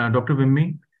question, Dr.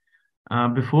 Vimi,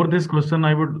 before this question,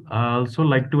 I would also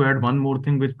like to add one more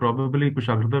thing which probably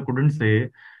Kushagrita couldn't say,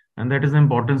 and that is the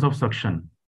importance of suction.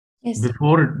 Yes.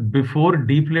 Before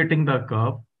deflating the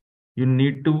cuff, you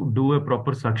need to do a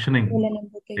proper suctioning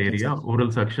area, oral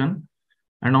suction,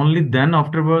 and only then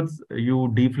afterwards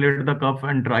you deflate the cuff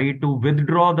and try to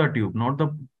withdraw the tube, not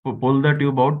pull the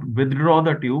tube out, withdraw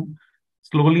the tube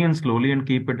slowly and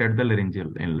keep it at the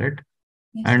laryngeal inlet.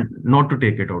 Yes. And not to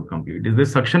take it out completely. The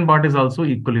suction part is also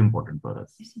equally important for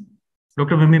us. Yes.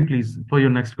 Dr. Vimi, please, for your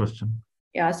next question.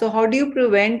 Yeah, so how do you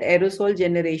prevent aerosol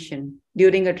generation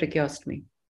during a tracheostomy?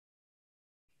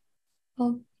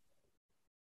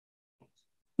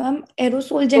 Ma'am,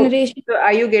 aerosol generation. So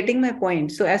are you getting my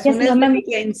point? So as soon as we make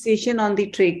an incision on the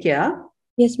trachea,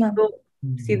 yes, ma'am. So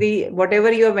see,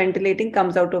 whatever you are ventilating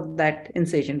comes out of that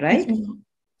incision, right? Yes,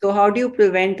 so how do you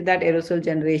prevent that aerosol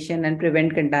generation and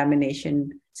prevent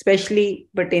contamination, especially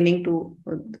pertaining to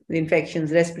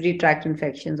infections, respiratory tract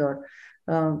infections, or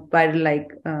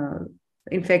viral-like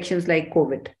infections like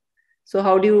COVID? So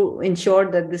how do you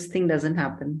ensure that this thing doesn't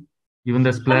happen? Even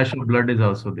the splash of blood is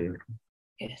also there.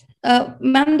 Yes.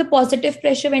 Ma'am, the positive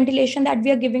pressure ventilation that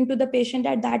we are giving to the patient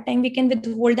at that time, we can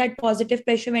withhold that positive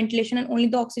pressure ventilation, and only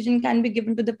the oxygen can be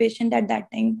given to the patient at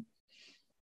that time.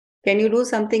 Can you do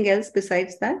something else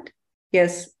besides that?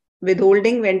 Yes,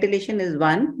 withholding ventilation is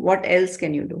one. What else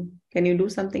can you do? Can you do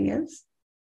something else?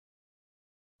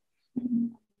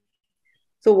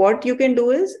 So what you can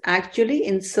do is actually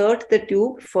insert the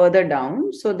tube further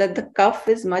down so that the cuff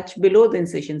is much below the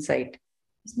incision site.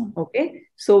 Okay.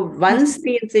 So once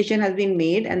the incision has been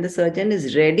made and the surgeon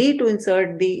is ready to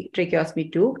insert the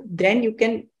tracheostomy tube, then you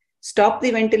can stop the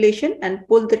ventilation and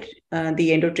pull the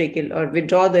endotracheal or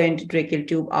withdraw the endotracheal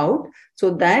tube out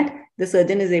so that the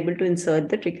surgeon is able to insert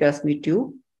the tracheostomy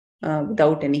tube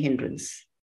without any hindrance.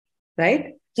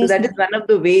 Right? So that is one of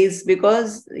the ways,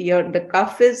 because the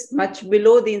cuff is much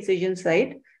below the incision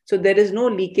site. So there is no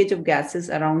leakage of gases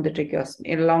around the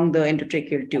tracheostomy, along the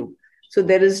endotracheal tube. So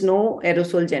there is no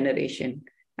aerosol generation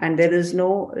and there is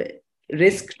no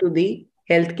risk to the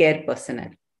healthcare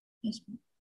personnel. Yes.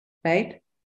 Right?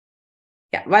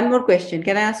 Yeah. One more question.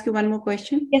 Can I ask you one more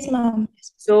question? Yes, ma'am.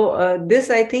 So this,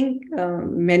 I think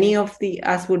many of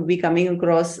us would be coming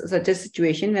across such a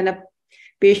situation when a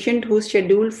patient who's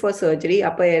scheduled for surgery,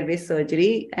 upper airway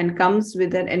surgery, and comes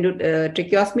with an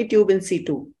tracheostomy tube in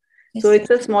situ. Yes. So it's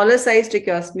a smaller size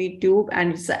tracheostomy tube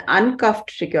and it's an uncuffed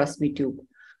tracheostomy tube.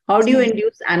 How do you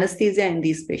induce anesthesia in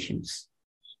these patients?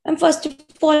 And first of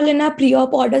all, in our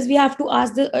pre-op orders, we have to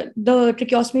ask the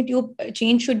tracheostomy tube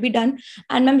change should be done.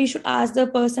 And then we should ask the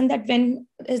person that when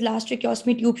his last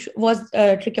tracheostomy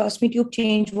tube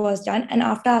change was done. And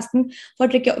after asking for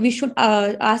we should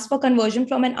ask for conversion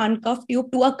from an uncuffed tube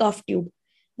to a cuffed tube.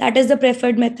 That is the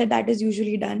preferred method that is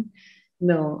usually done.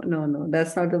 No,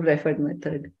 that's not the preferred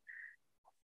method.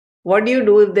 What do you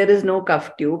do if there is no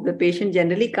cuff tube? The patient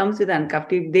generally comes with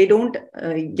uncuffed tube. They don't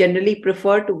generally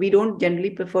prefer to, we don't generally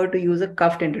prefer to use a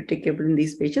cuffed endotracheal in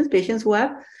these patients. Patients who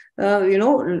have,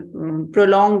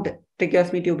 prolonged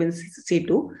tracheostomy tube in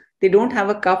situ, they don't have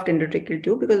a cuffed endotracheal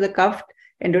tube, because the cuffed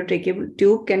endotracheal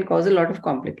tube can cause a lot of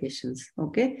complications.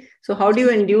 Okay, so how do you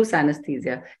induce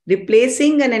anesthesia?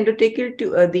 Replacing an endotracheal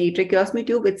tube, the tracheostomy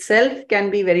tube itself can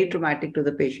be very traumatic to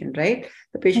the patient, right?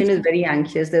 The patient is very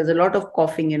anxious. There's a lot of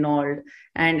coughing involved,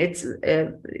 and it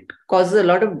causes a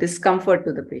lot of discomfort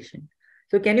to the patient.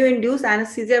 So can you induce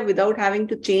anesthesia without having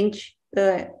to change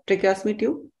the tracheostomy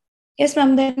tube? Yes,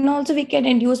 ma'am. Then also we can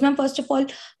induce, ma'am. First of all,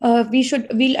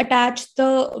 we'll attach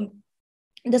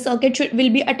the circuit will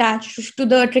be attached to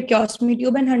the tracheostomy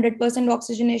tube, and 100%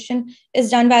 oxygenation is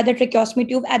done by the tracheostomy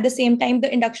tube. At the same time,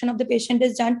 the induction of the patient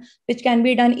is done, which can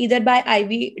be done either by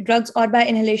IV drugs or by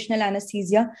inhalational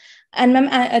anesthesia. And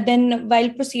ma'am, then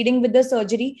while proceeding with the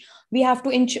surgery, we have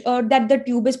to ensure that the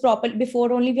tube is proper.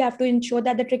 Before only, we have to ensure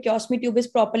that the tracheostomy tube is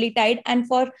properly tied. And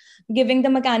for giving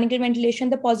the mechanical ventilation,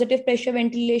 the positive pressure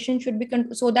ventilation should be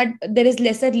so that there is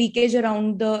lesser leakage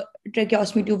around the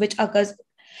tracheostomy tube which occurs.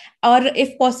 Or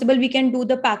if possible, we can do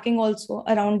the packing also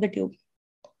around the tube,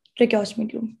 tracheostomy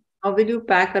tube. How will you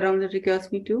pack around the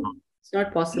tracheostomy tube? It's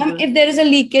not possible. If there is a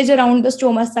leakage around the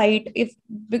stoma site,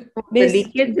 the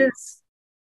leakage is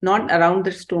not around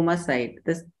the stoma site.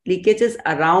 The leakage is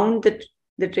around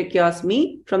the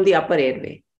tracheostomy from the upper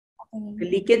airway. The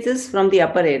leakage is from the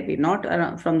upper airway,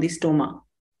 not from the stoma.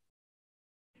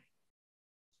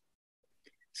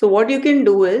 So what you can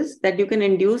do is that you can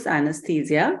induce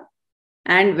anesthesia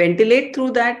and ventilate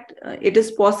through that. It is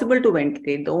possible to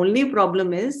ventilate. The only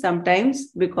problem is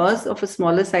sometimes because of a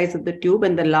smaller size of the tube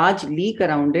and the large leak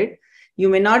around it, you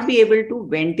may not be able to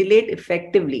ventilate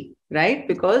effectively, right?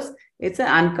 Because it's an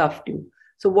uncuffed tube.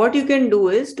 So what you can do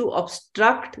is to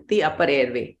obstruct the upper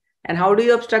airway. And how do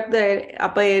you obstruct the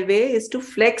upper airway? Is to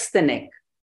flex the neck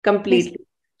completely. Yes.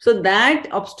 So that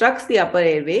obstructs the upper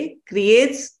airway,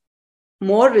 creates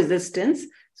more resistance.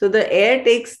 So the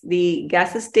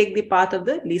gases take the path of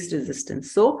the least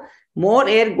resistance. So more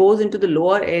air goes into the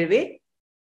lower airway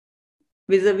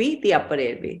vis-a-vis the upper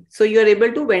airway. So you are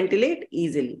able to ventilate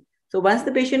easily. So once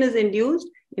the patient is induced,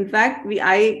 in fact,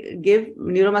 I give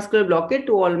neuromuscular blockade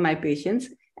to all my patients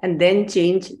and then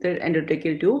change the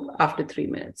endotracheal tube after 3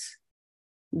 minutes.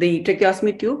 The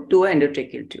tracheostomy tube to an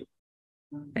endotracheal tube.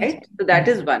 Right? So that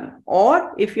is one.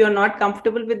 Or if you're not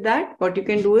comfortable with that, what you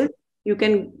can do is you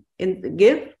can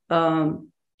give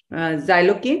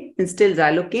xylocaine, instill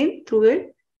xylocaine through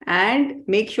it, and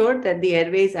make sure that the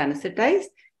airway is anesthetized,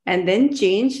 and then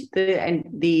change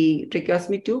the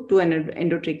tracheostomy tube to an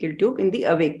endotracheal tube in the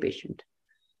awake patient,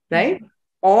 right? Mm-hmm.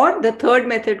 Or the third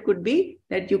method could be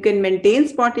that you can maintain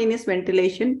spontaneous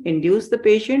ventilation, induce the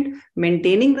patient,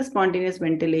 maintaining the spontaneous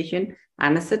ventilation,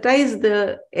 anesthetize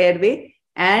the airway,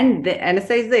 and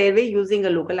anesthetize the airway using a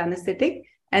local anesthetic,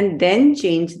 and then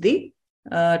change the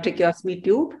tracheostomy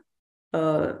tube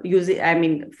from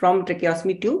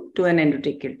tracheostomy tube to an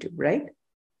endotracheal tube, right?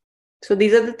 So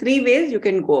these are the 3 ways you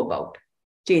can go about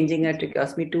changing a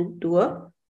tracheostomy tube to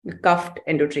a cuffed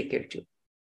endotracheal tube.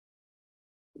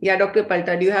 Yeah, Dr.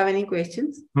 Palta, do you have any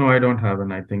questions? No, I don't have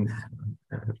any. I think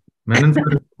Menon,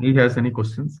 he has any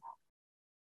questions?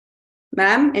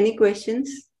 Ma'am, any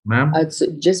questions? Ma'am? So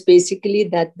just basically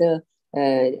that the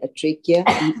tracheal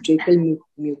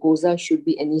mucosa should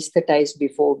be anesthetized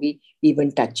before we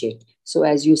even touch it. So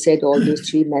as you said, all those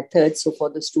 3 methods. So for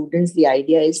the students, the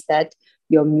idea is that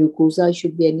your mucosa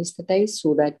should be anesthetized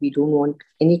so that we don't want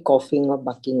any coughing or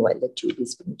bucking while the tube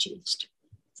is being changed.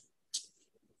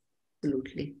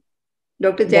 Absolutely.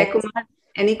 Dr. Jayakumar,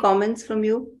 any comments from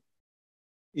you?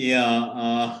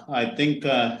 Yeah, I think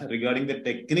regarding the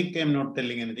technique, I'm not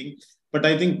telling anything, but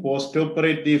I think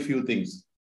post-operative few things.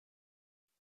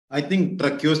 I think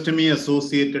tracheostomy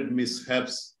associated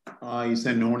mishaps is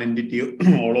a known entity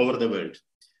all over the world.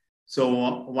 So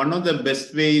one of the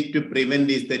best ways to prevent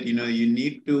is that, you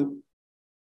need to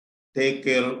take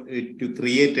care to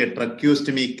create a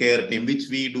tracheostomy care team, which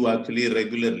we do actually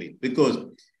regularly, because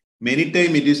many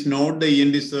times it is not the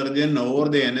ENT surgeon or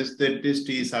the anesthetist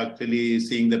is actually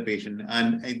seeing the patient,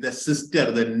 and the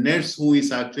sister, the nurse who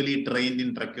is actually trained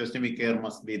in tracheostomy care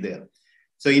must be there.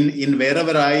 So in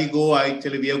wherever I go,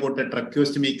 we have got a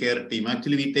tracheostomy care team.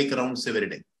 Actually, we take rounds every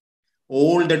day.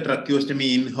 All the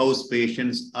tracheostomy in-house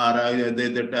patients are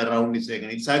that round is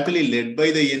taken. It's actually led by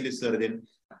the ENT surgeon.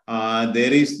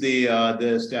 There is there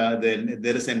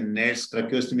is a nurse,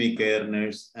 tracheostomy care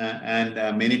nurse, and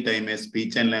many times a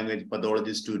speech and language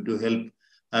pathologist to help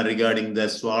regarding the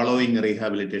swallowing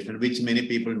rehabilitation, which many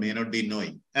people may not be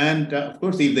knowing. And of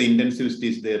course, if the intensivist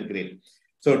is there, great.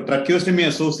 So tracheostomy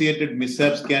associated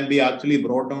mishaps can be actually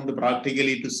brought down to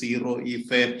practically to 0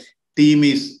 if a team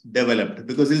is developed,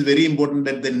 because it's very important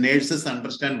that the nurses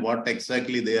understand what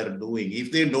exactly they are doing.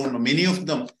 If they don't know, many of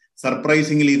them,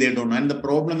 surprisingly, they don't. And the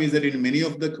problem is that in many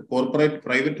of the corporate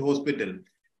private hospital,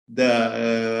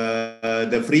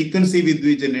 the frequency with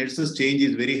which the nurses change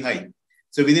is very high.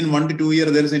 So within 1 to 2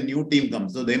 years, there is a new team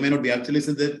comes. So they may not be actually,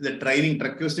 so the training,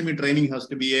 tracheostomy training has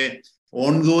to be a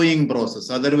ongoing process.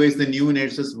 Otherwise, the new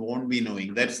nurses won't be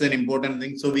knowing. That's an important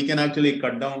thing. So we can actually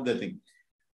cut down the thing.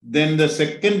 Then the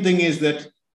second thing is that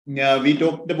we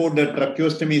talked about the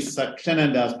tracheostomy suction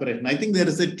and aspiration. I think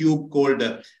there is a tube called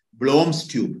Bloom's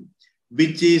tube,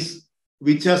 which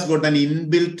has got an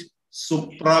inbuilt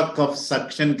supracuff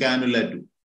suction cannula too.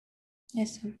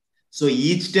 Yes, sir. So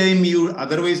each time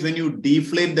otherwise when you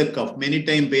deflate the cuff, many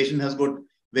times patient has got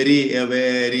very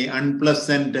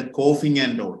unpleasant coughing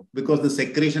and all, because the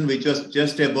secretion which was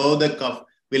just above the cuff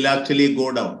will actually go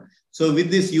down. So with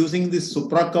this, using this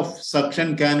supracuff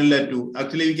suction cannula too,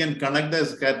 actually we can connect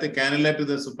the cannula to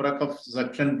the supracuff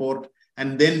suction port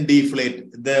and then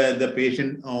deflate. The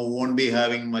patient won't be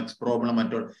having much problem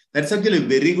at all. That's actually a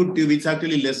very good tube. It's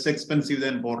actually less expensive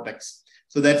than Portex.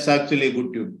 So that's actually a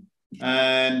good tube.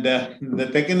 And the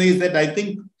second is that I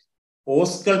think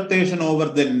auscultation over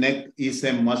the neck is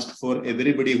a must for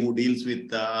everybody who deals with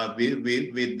the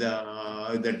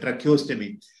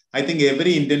tracheostomy. I think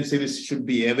every intensivist should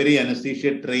be, every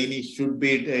anesthesia trainee should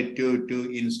be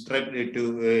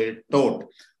taught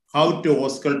how to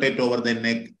auscultate over the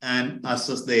neck and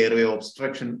assess the airway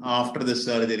obstruction after the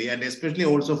surgery, and especially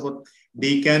also for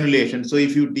decannulation. So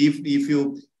if you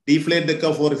deflate the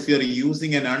cuff, or if you're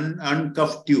using an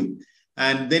uncuffed tube,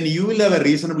 and then you will have a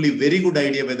reasonably very good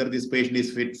idea whether this patient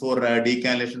is fit for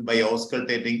decannulation by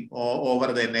auscultating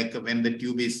over the neck when the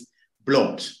tube is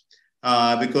blocked.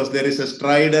 Because there is a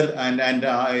strider, and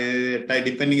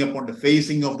depending upon the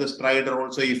facing of the strider,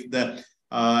 also if the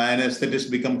anesthetist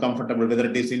become comfortable, whether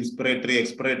it is inspiratory,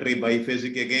 expiratory,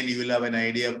 biphasic, again you will have an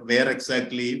idea where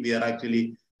exactly we are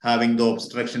actually having the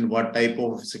obstruction, what type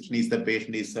of obstruction is the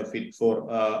patient is fit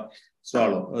for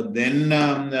swallow. Then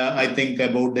I think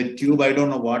about the tube, I don't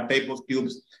know what type of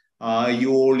tubes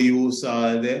you all use.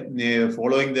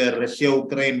 Following the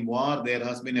Russia-Ukraine war, there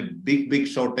has been a big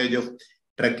shortage of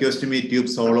tracheostomy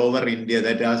tubes all over India.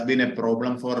 That has been a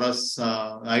problem for us.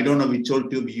 I don't know which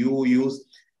old tube you use.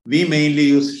 We mainly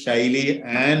use Shaili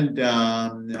and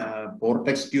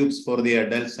Portex tubes for the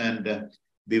adults and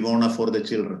Bivona for the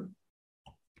children.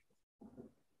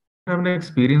 I have an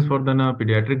experience for the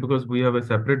pediatric, because we have a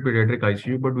separate pediatric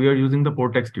ICU, but we are using the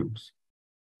Portex tubes.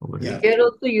 Yeah. We are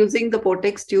also using the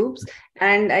Portex tubes.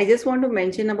 And I just want to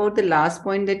mention about the last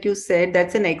point that you said.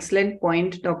 That's an excellent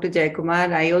point, Dr.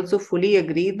 Jayakumar. I also fully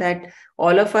agree that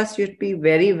all of us should be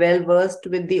very well versed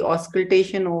with the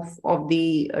auscultation of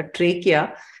the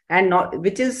trachea, and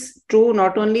which is true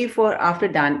not only for after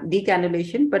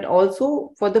decannulation, but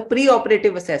also for the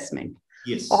preoperative assessment.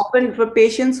 Yes. Often for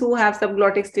patients who have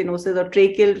subglottic stenosis or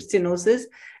tracheal stenosis,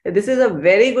 this is a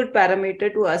very good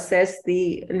parameter to assess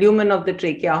the lumen of the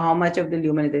trachea, how much of the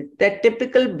lumen it is. That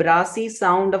typical brassy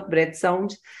sound of breath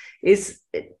sounds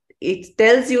it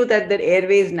tells you that the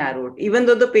airway is narrowed, even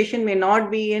though the patient may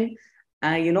not be in,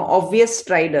 obvious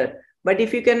stridor. But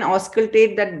if you can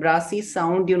auscultate that brassy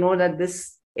sound, you know that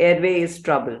this airway is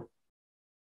trouble.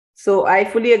 So I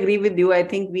fully agree with you. I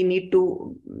think we need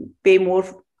to pay more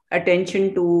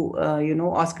attention to,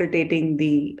 auscultating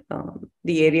the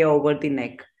area over the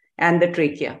neck and the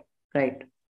trachea, right?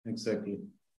 Exactly.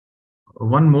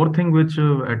 One more thing which,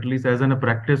 at least as in a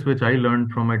practice, which I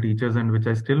learned from my teachers and which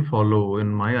I still follow in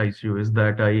my ICU, is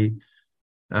that I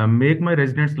make my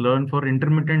residents learn for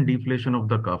intermittent deflation of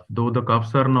the cuff, though the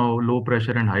cuffs are now low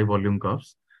pressure and high volume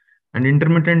cuffs, and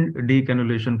intermittent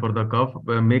decannulation for the cuff,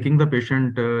 making the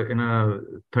patient in a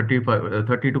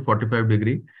 30 to 45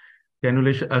 degree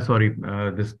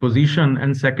cannulation, this position.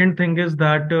 And second thing is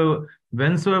that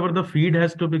whensoever the feed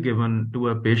has to be given to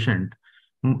a patient,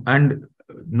 and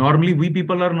normally we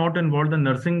people are not involved, the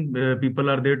nursing people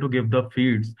are there to give the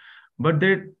feeds, but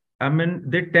they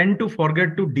tend to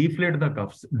forget to deflate the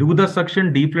cuffs, do the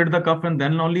suction, deflate the cuff, and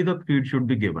then only the feed should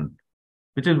be given,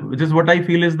 which is what I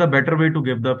feel is the better way to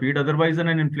give the feed. Otherwise, an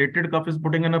inflated cuff is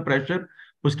putting in a pressure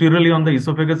posteriorly on the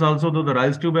esophagus also, though the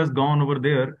Ryle's tube has gone over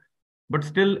there. But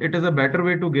still, it is a better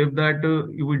way to give that.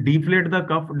 You will deflate the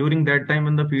cuff during that time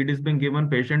when the feed is being given.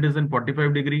 Patient is in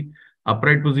 45 degree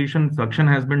upright position. Suction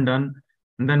has been done.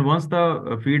 And then once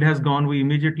the feed has gone, we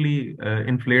immediately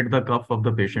inflate the cuff of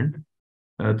the patient.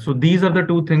 So these are the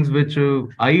two things which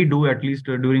I do, at least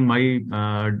during my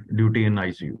duty in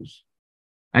ICUs.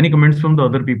 Any comments from the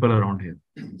other people around here?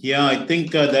 Yeah, I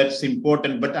think that's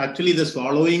important. But actually, the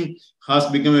swallowing has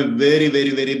become a very, very,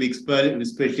 very big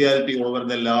specialty over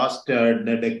the last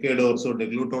decade or so. The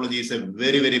glotology is a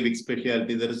very, very big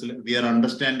specialty. We are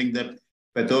understanding that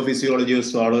pathophysiology of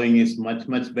swallowing is much,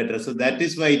 much better. So that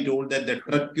is why I told that the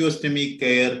tracheostomy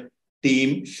care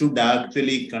team should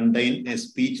actually contain a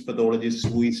speech pathologist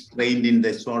who is trained in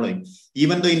the swallowing.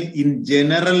 Even though in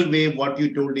general way, what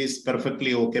you told is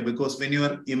perfectly okay, because when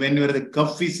the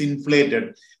cuff is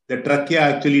inflated, the trachea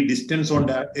actually distends on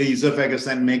the esophagus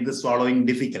and make the swallowing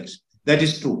difficult. That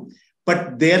is true.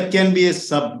 But there can be a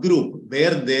subgroup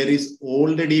where there is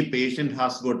already patient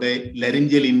has got a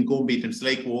laryngeal incompetence,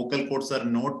 like vocal cords are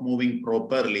not moving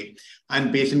properly,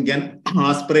 and patient can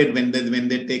aspirate when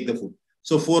they take the food.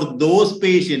 So for those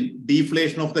patients,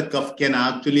 deflation of the cuff can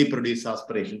actually produce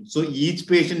aspiration. So each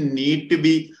patient need to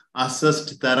be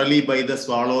assessed thoroughly by the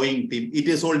swallowing team. It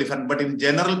is all different, but in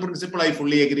general principle, I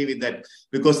fully agree with that,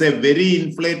 because a very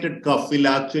inflated cuff will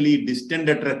actually distend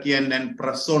the trachea and then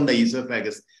press on the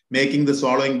esophagus, making the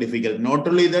swallowing difficult. Not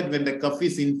only that, when the cuff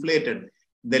is inflated,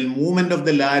 the movement of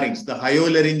the larynx, the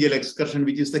hyolaryngeal excursion,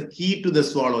 which is the key to the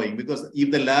swallowing, because if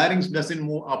the larynx doesn't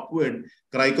move upward,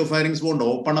 cricopharynx won't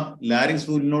open up, larynx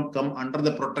will not come under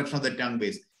the protection of the tongue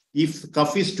base. If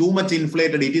cuff is too much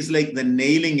inflated, it is like the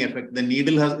nailing effect. The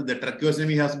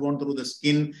tracheostomy has gone through the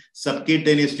skin,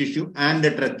 subcutaneous tissue, and the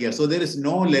trachea. So there is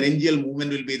no laryngeal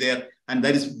movement will be there, and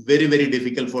that is very, very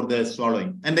difficult for the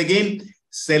swallowing. And again,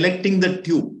 selecting the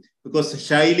tube, because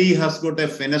Shiley has got a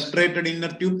fenestrated inner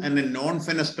tube and a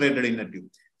non-fenestrated inner tube.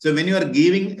 So when you are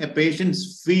giving a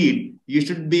patient's feed, you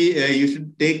should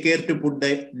take care to put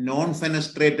the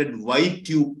non-fenestrated white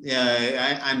tube,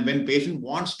 and when patient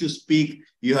wants to speak,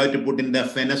 you have to put in the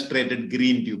fenestrated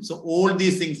green tube. So all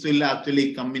these things will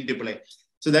actually come into play.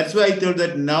 So that's why I thought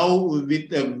that now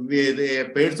with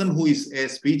a person who is a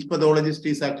speech pathologist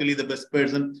is actually the best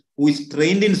person who is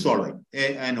trained in swallowing.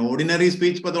 An ordinary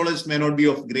speech pathologist may not be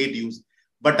of great use,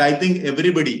 but I think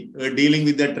everybody dealing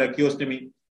with the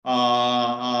tracheostomy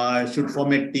should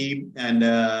form a team, and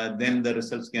then the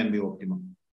results can be optimal.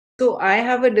 So I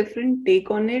have a different take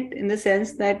on it, in the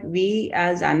sense that we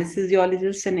as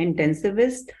anesthesiologists and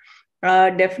intensivists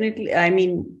definitely, I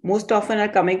mean, most often are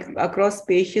coming across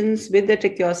patients with the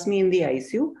tracheostomy in the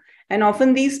ICU, and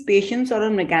often these patients are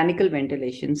on mechanical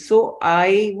ventilation. So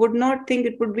I would not think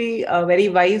it would be very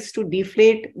wise to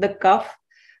deflate the cuff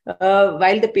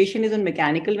while the patient is on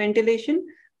mechanical ventilation,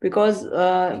 because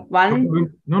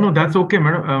No, that's okay,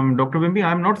 madam. Dr. Vimi,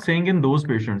 I'm not saying in those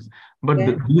patients, but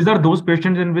these are those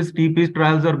patients in which TP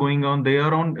trials are going on.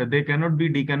 They cannot be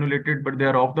decannulated, but they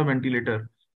are off the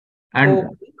ventilator. And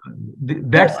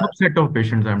that subset of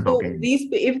patients I'm talking.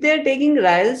 If they're taking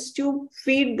Ryle's tube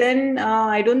feed, then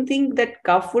I don't think that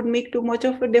cuff would make too much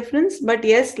of a difference. But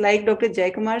yes, like Dr.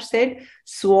 Jayakumar said,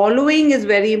 swallowing is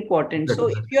very important. So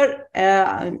if you're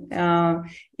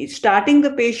starting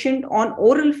the patient on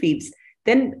oral feeds,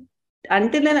 then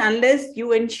until and unless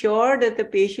you ensure that the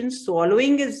patient's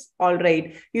swallowing is all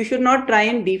right, you should not try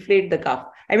and deflate the cuff.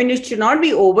 I mean, it should not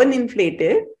be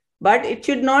over-inflated, but it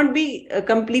should not be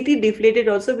completely deflated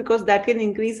also, because that can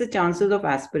increase the chances of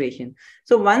aspiration.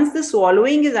 So once the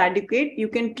swallowing is adequate, you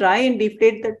can try and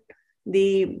deflate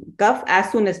the cuff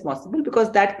as soon as possible,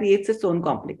 because that creates its own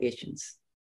complications.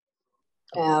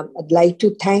 I'd like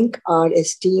to thank our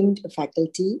esteemed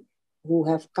faculty who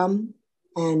have come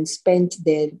and spent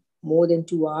their more than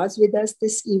 2 hours with us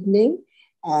this evening.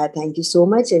 Thank you so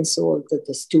much, and so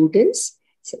the students.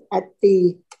 So at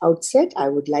the outset, I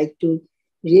would like to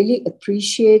really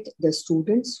appreciate the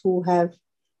students who have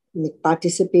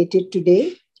participated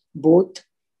today, both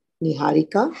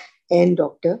Niharika and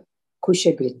Dr.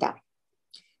 Kushagrita.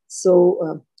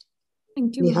 So,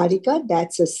 Thank you, Niharika,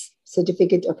 that's a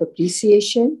certificate of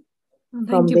appreciation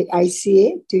from the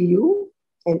ICA to you,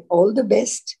 and all the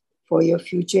best for your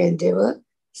future endeavor.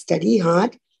 Study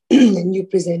hard, and you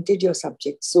presented your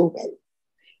subject so well.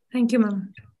 Thank you,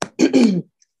 ma'am.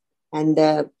 And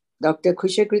Dr.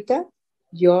 Kushagrita,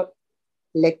 your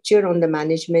lecture on the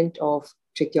management of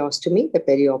tracheostomy, the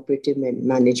perioperative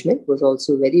management, was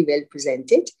also very well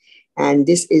presented. And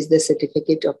this is the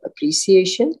certificate of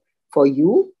appreciation for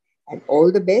you, and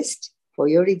all the best for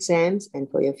your exams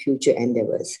and for your future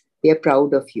endeavors. We are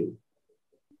proud of you.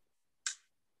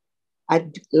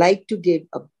 I'd like to give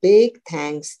a big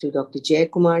thanks to Dr.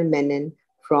 Jayakumar Menon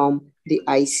from the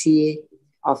ICA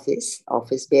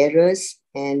office bearers,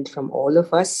 and from all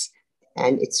of us.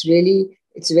 And it's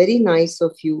very nice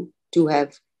of you to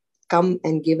have come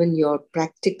and given your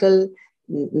practical,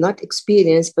 not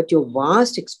experience, but your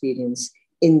vast experience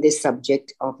in this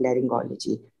subject of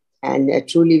laryngology. And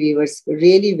truly, we were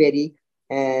really very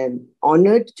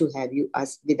honored to have you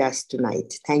with us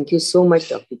tonight. Thank you so much,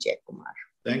 Dr. Jayakumar.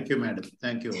 Thank you, madam.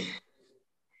 Thank you.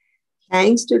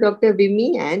 Thanks to Dr.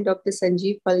 Vimi and Dr.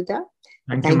 Sanjeev Palta.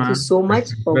 Thank you so much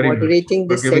for moderating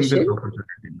this session.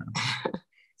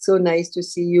 So nice to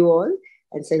see you all.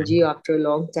 And Sanjeev, after a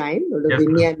long time. Dr.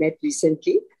 Vimi I met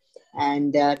recently.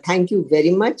 And thank you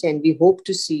very much. And we hope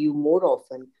to see you more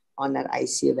often on our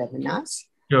ICA webinars.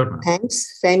 Sure.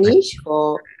 Thanks, Sanish,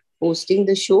 for hosting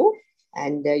the show.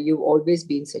 And you've always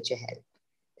been such a help.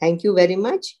 Thank you very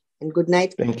much. And good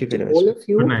night to all of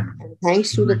you. And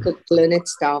thanks to the Clinic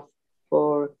staff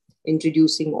for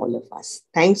introducing all of us.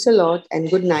 Thanks a lot and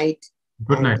good night.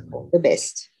 Good night. All the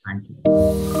best. Thank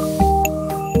you.